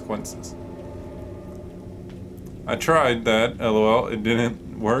consequences. I tried that, lol. It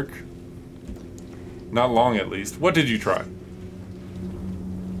didn't work. Not long, at least. What did you try?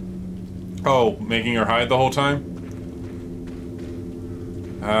 Oh, making her hide the whole time?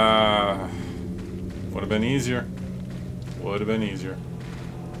 Would have been easier. Would have been easier.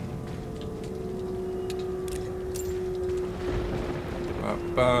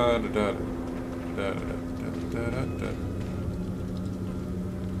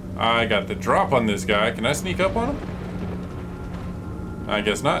 I got the drop on this guy. Can I sneak up on him? I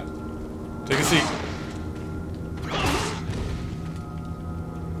guess not. Take a seat.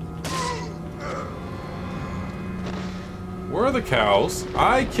 Where are the cows?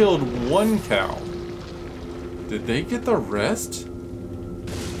 I killed one cow. Did they get the rest?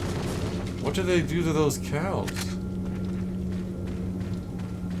 What did they do to those cows?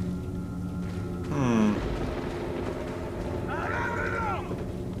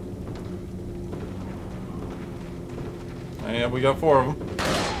 Yep, we got 4 of them.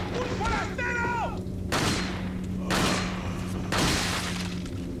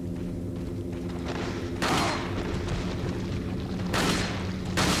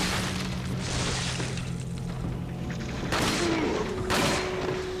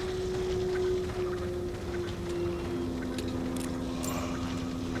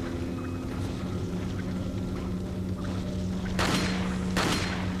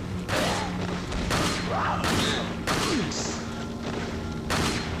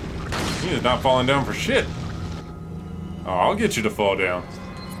 He's not falling down for shit. Oh, I'll get you to fall down.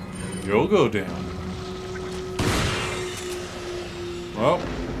 You'll go down. Well,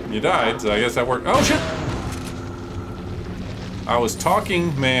 you died, so I guess that worked. Oh, shit! I was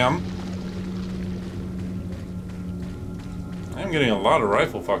talking, ma'am. I'm getting a lot of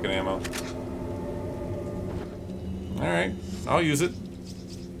rifle fucking ammo. Alright, I'll use it.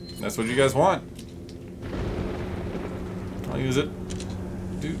 That's what you guys want. I'll use it.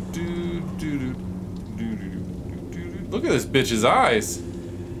 Look at this bitch's eyes.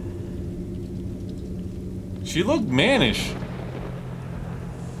 She looked mannish.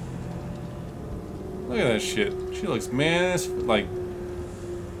 Look at that shit. She looks mannish, like...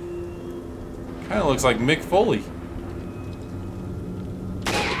 Kinda looks like Mick Foley.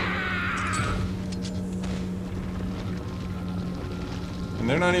 And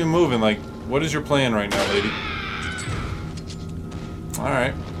they're not even moving, like, what is your plan right now, lady?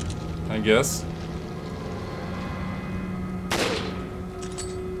 Alright, I guess.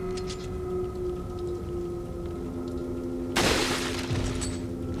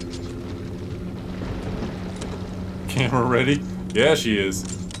 Camera ready? Yeah, she is.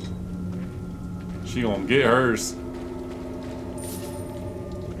 She gonna get hers.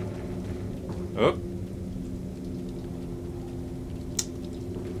 Oh.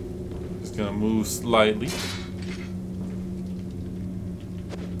 Just gonna move slightly. I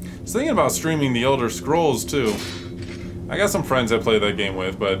was thinking about streaming the Elder Scrolls too. I got some friends I play that game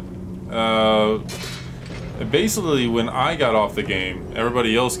with, but basically when I got off the game,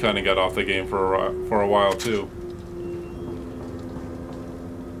 everybody else kind of got off the game for a while too.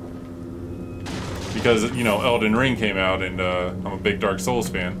 Because, you know, Elden Ring came out and I'm a big Dark Souls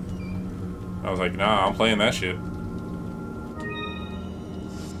fan. I was like, nah, I'm playing that shit.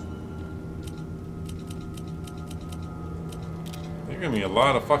 They're giving me a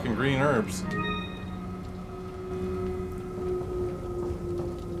lot of fucking green herbs.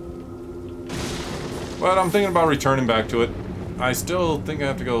 But I'm thinking about returning back to it. I still think I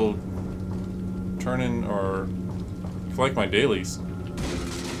have to go turn in or collect my dailies.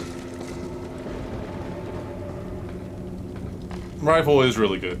 Rifle is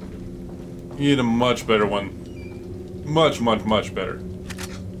really good. You need a much better one. Much, much, much better.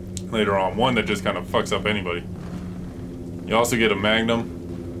 Later on. One that just kind of fucks up anybody. You also get a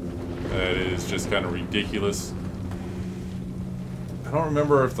Magnum. That is just kind of ridiculous. I don't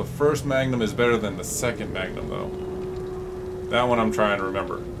remember if the first Magnum is better than the second Magnum, though. That one I'm trying to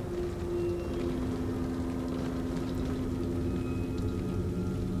remember.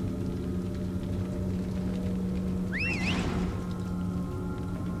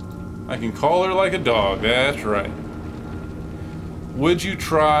 I can call her like a dog, that's right. Would you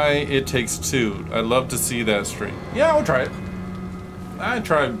try It Takes Two? I'd love to see that stream. Yeah, I'll try it. I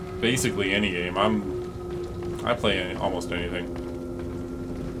try basically any game. I play almost anything.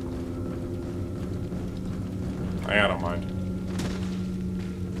 I don't mind.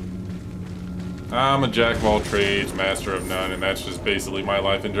 I'm a jack of all trades, master of none, and that's just basically my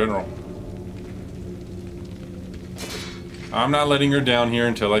life in general. I'm not letting her down here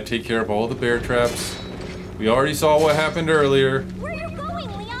until I take care of all the bear traps. We already saw what happened earlier. Where are you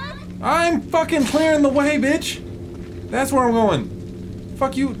going, Leon? I'm fucking clearing the way, bitch! That's where I'm going.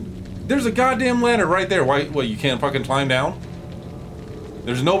 Fuck you. There's a goddamn ladder right there. Why, what, you can't fucking climb down?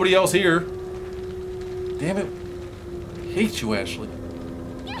 There's nobody else here. Damn it. I hate you, Ashley.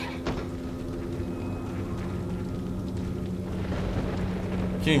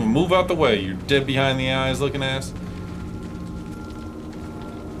 Can't even move out the way. You're dead behind the eyes looking ass.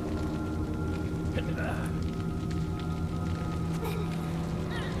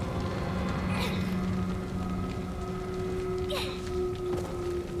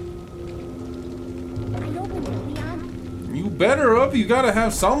 Better up, you gotta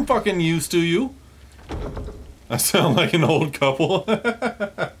have some fucking use to you. I sound like an old couple.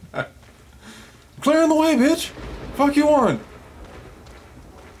 Clearing the way, bitch. Fuck you on.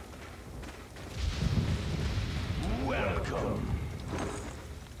 Welcome.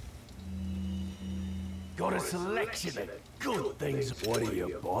 Got a selection of good things. What are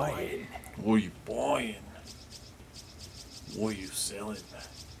you buying? What are you buying? What are you selling?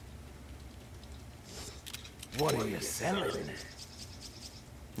 What are you selling?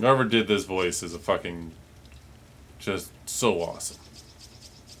 Whoever did this voice is a fucking... just so awesome.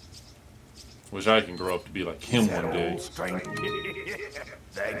 Wish I can grow up to be like him one day.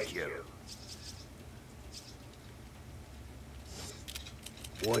 Thank you.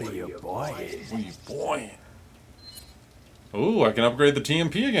 What are you buying? What are you buying? Ooh, I can upgrade the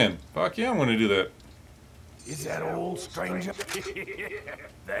TMP again. Fuck yeah, I'm gonna do that. Is that all, stranger?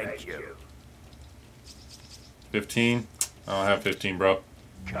 Thank you. 15? I don't have 15, bro.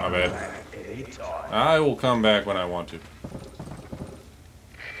 My bad. Back anytime. I will come back when I want to.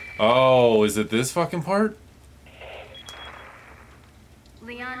 Oh, is it this fucking part?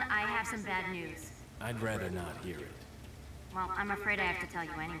 Leon, I have some bad news. I'd rather not hear it. Well, I'm afraid I have to tell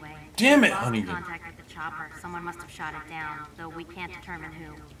you anyway. Damn it, We lost Huntington. contact with the chopper. Someone must have shot it down, though we can't determine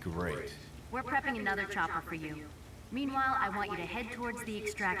who. Great. We're prepping another chopper for you. Meanwhile, I want you to head towards the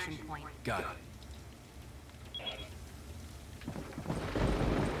extraction point. Got it.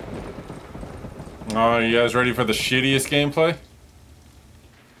 Oh, you guys ready for the shittiest gameplay?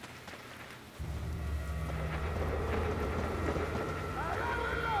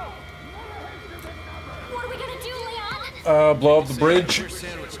 What are we gonna do, Leon? Blow up the bridge. Your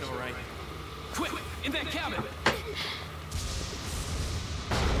sandwich, no right? Quick, in that cabin.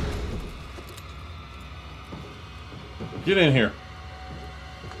 Get in here.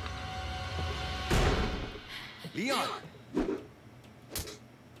 Leon!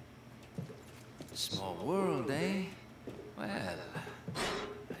 Small world, eh? Well,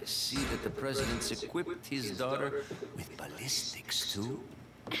 I see that the president's equipped his daughter with ballistics, too.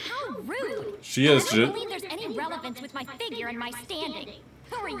 How rude! She has I don't believe there's any relevance with my figure and my standing.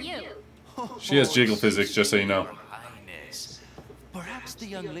 Who are you? She has jiggle physics, just so you know. Your Highness, perhaps the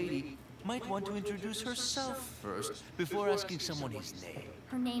young lady might want to introduce herself first before asking someone his name.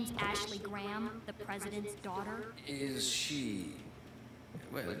 Her name's Ashley Graham, the president's daughter. Is she...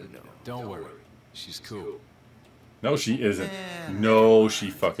 well, you know. Don't worry. She's cool. No, she isn't. No, she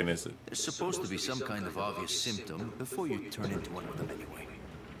fucking isn't. There's supposed to be some kind of obvious symptom before you turn into one of them anyway.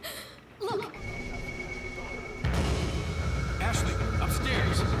 Look, Ashley,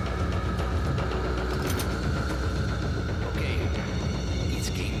 upstairs. Okay, it's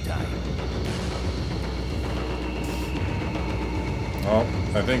game time. Well,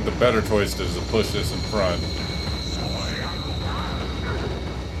 I think the better choice is to push this in front.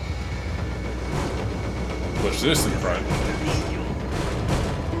 Push this in front.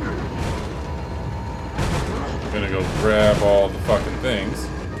 Gonna go grab all the fucking things.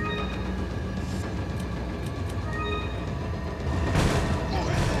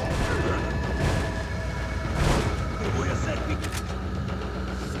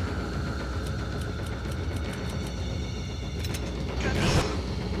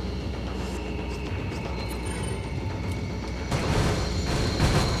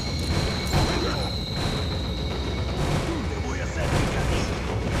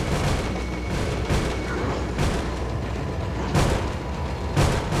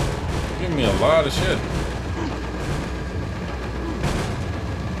 Give me a lot of shit.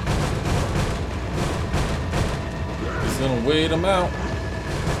 Just gonna wait them out.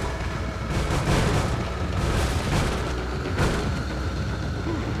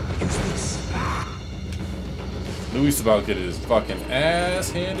 Luis about to get his fucking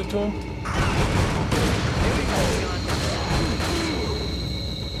ass handed to him.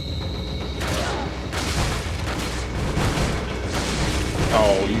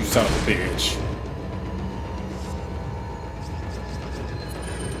 Oh, you son of a bitch.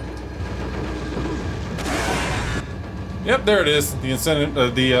 Yep, there it is. The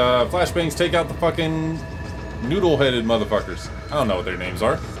incentive, the flashbangs take out the fucking noodle-headed motherfuckers. I don't know what their names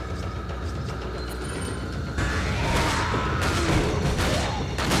are.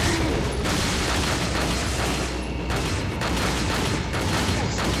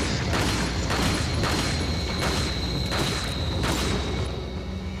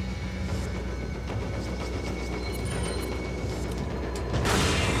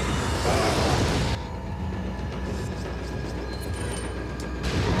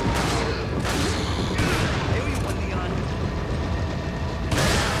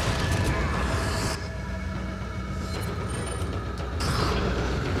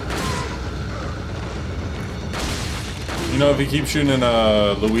 You know, if he keeps shooting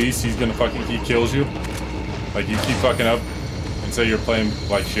Luis, he's gonna fucking, he kills you. Like, you keep fucking up and say you're playing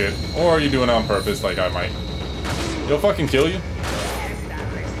like shit. Or you do it on purpose, like I might. He'll fucking kill you.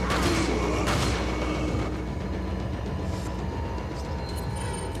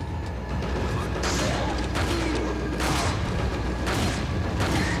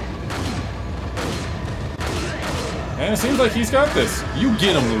 And it seems like he's got this. You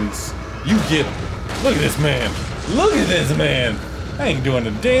get him, Luis. You get him. Look at this man. Look at this man. I ain't doing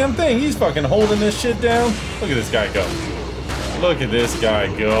a damn thing. He's fucking holding this shit down. Look at this guy go. Look at this guy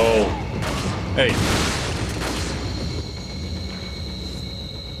go. Hey.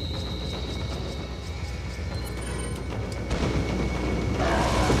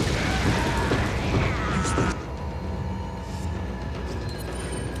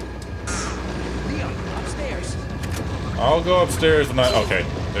 I'll go upstairs when I... Okay,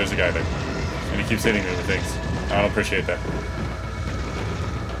 there's a guy there. And he keeps hitting me with things. I don't appreciate that.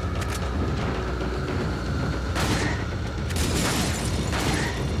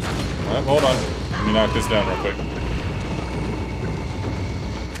 Hold on. Let me knock this down real quick.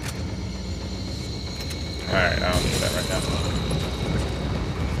 Alright, I don't need that right now.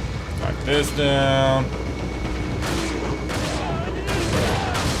 Knock this down.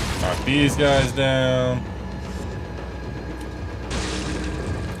 Knock these guys down.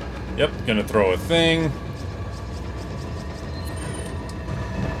 Yep, gonna throw a thing.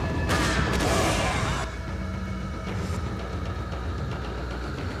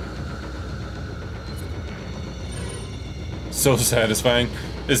 So satisfying.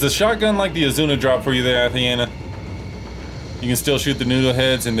 Is the shotgun like the Azuna drop for you there, Athena? You can still shoot the noodle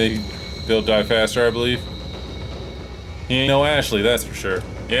heads and they'll die faster, I believe. He ain't no Ashley, that's for sure.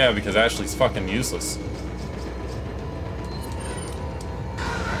 Yeah, because Ashley's fucking useless.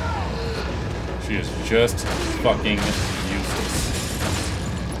 She is just fucking useless.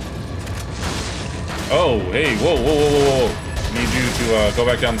 Oh, hey, whoa, whoa, whoa, whoa, whoa. Need you to go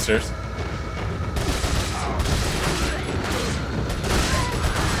back down the stairs.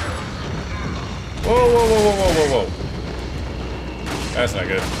 Whoa, whoa, whoa, whoa, whoa, whoa, whoa. That's not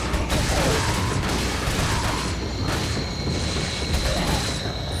good.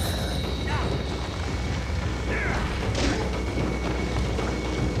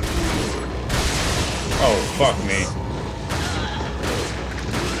 Oh, fuck me.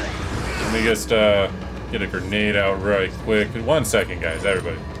 Let me just get a grenade out right quick. 1 second, guys,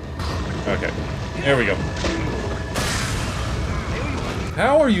 everybody. Okay, there we go.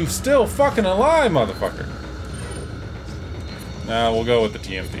 How are you still fucking alive, motherfucker? Nah, we'll go with the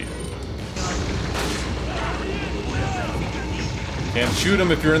TMP. Can't shoot him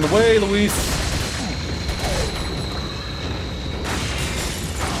if you're in the way, Luis.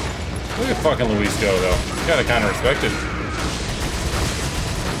 Look at fucking Luis go, though. You gotta kind of respect it.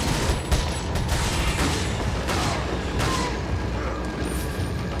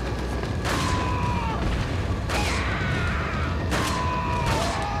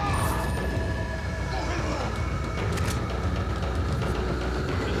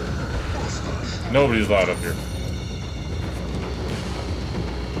 Nobody's allowed up here.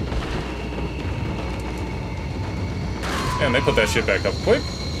 And they put that shit back up quick.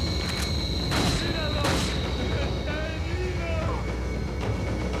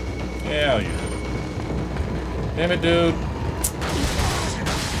 Yeah, I'll use it. Damn it, dude.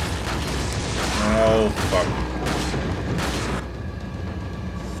 Oh, fuck.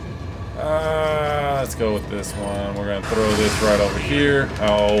 Let's go with this one. We're gonna throw this right over here.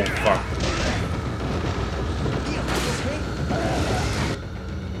 Oh, fuck.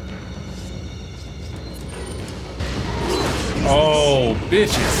 Oh,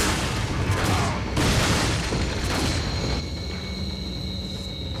 bitches.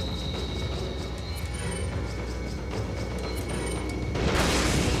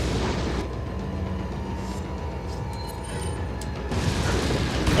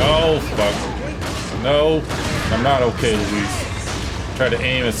 Oh, fuck. No, I'm not okay, Luis. Tried to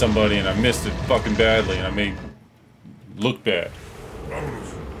aim at somebody and I missed it fucking badly and I made look bad.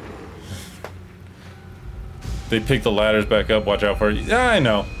 They picked the ladders back up. Watch out for it. Yeah, I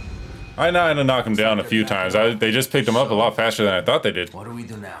know. I know how to knock them down a few times. They just picked them up a lot faster than I thought they did. What do we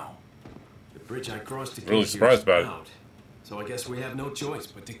do now? The bridge I crossed to Really surprised about it. So I guess we have no choice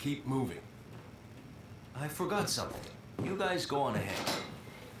but to keep moving. I forgot something. You guys go on ahead.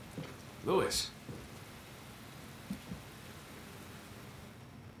 Luis.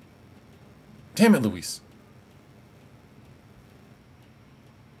 Damn it, Luis.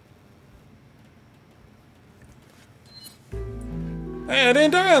 Hey, I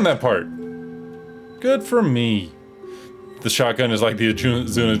didn't die on that part. Good for me. The shotgun is like the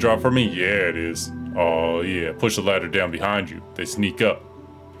Azuna drop for me? Yeah, it is. Oh, yeah. Push the ladder down behind you. They sneak up.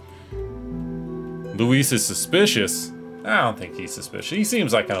 Luis is suspicious. I don't think he's suspicious. He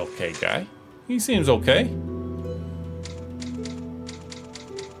seems like an okay guy. He seems okay.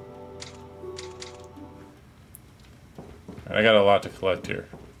 I got a lot to collect here.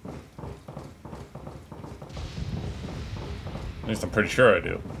 least I'm pretty sure I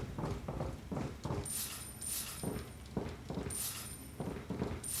do.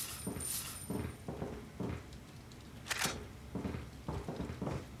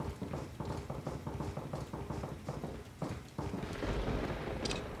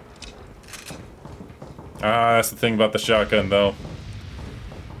 Ah, that's the thing about the shotgun, though.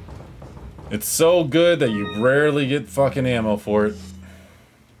 It's so good that you rarely get fucking ammo for it.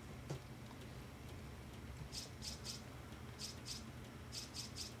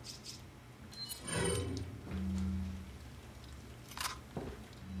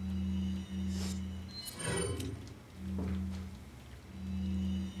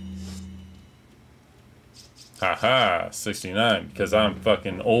 Haha, 69, because I'm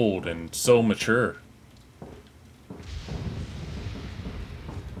fucking old and so mature.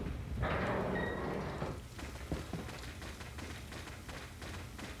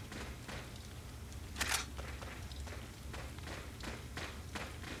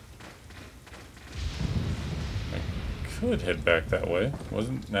 Could head back that way.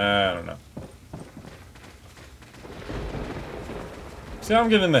 Nah, I don't know. See, I'm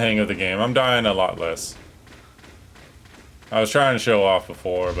getting the hang of the game. I'm dying a lot less. I was trying to show off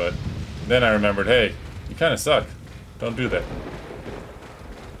before, but then I remembered, hey, you kind of suck. Don't do that.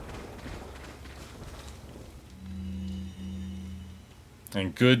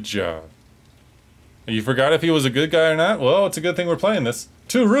 And good job. You forgot if he was a good guy or not? Well, it's a good thing we're playing this.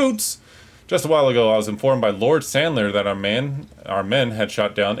 2 Roots! Just a while ago, I was informed by Lord Sandler that our men had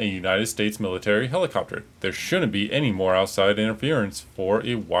shot down a United States military helicopter. There shouldn't be any more outside interference for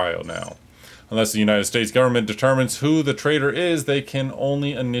a while now. Unless the United States government determines who the traitor is, they can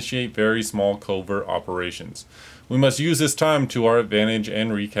only initiate very small covert operations. We must use this time to our advantage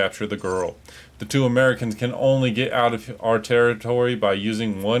and recapture the girl. The 2 Americans can only get out of our territory by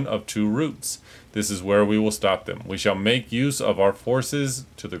using one of 2 routes. This is where we will stop them. We shall make use of our forces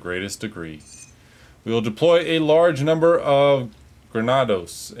to the greatest degree. We will deploy a large number of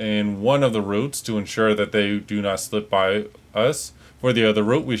granados in one of the routes to ensure that they do not slip by us. For the other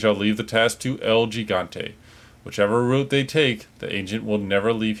route, we shall leave the task to El Gigante. Whichever route they take, the agent will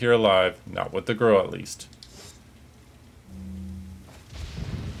never leave here alive, not with the girl at least.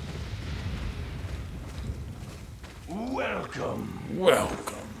 Welcome.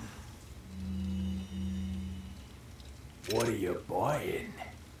 Welcome. What are you buying?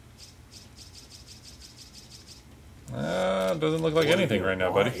 Doesn't look like anything right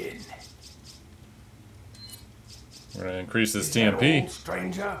now, buddy. We're gonna increase this TMP.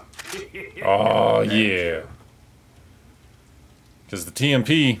 Stranger? Oh yeah. Because the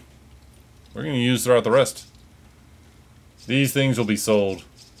TMP, we're gonna use throughout the rest. These things will be sold.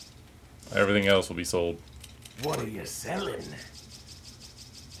 Everything else will be sold. What are you selling?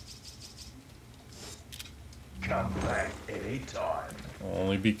 Come back anytime.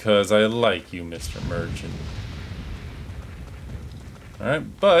 Only because I like you, Mr. Merchant.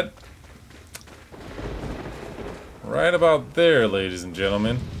 Alright, but right about there, ladies and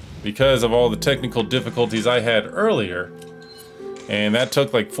gentlemen, because of all the technical difficulties I had earlier, and that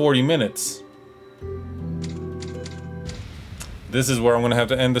took like 40 minutes, this is where I'm going to have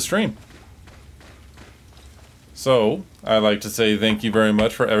to end the stream. So, I'd like to say thank you very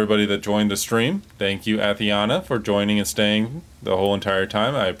much for everybody that joined the stream. Thank you, Athiana, for joining and staying the whole entire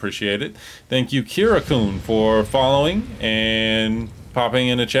time. I appreciate it. Thank you, Kira-kun, for following and popping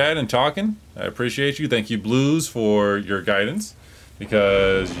in the chat and talking. I appreciate you. Thank you, Blues, for your guidance,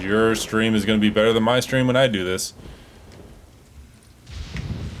 because your stream is going to be better than my stream when I do this.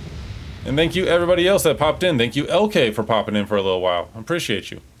 And thank you, everybody else that popped in. Thank you, LK, for popping in for a little while. I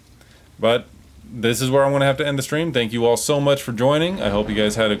appreciate you. But this is where I'm going to have to end the stream. Thank you all so much for joining. I hope you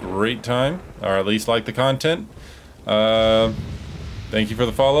guys had a great time, or at least like the content. Thank you for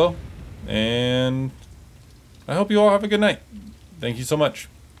the follow, and I hope you all have a good night. Thank you so much.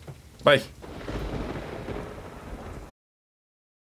 Bye.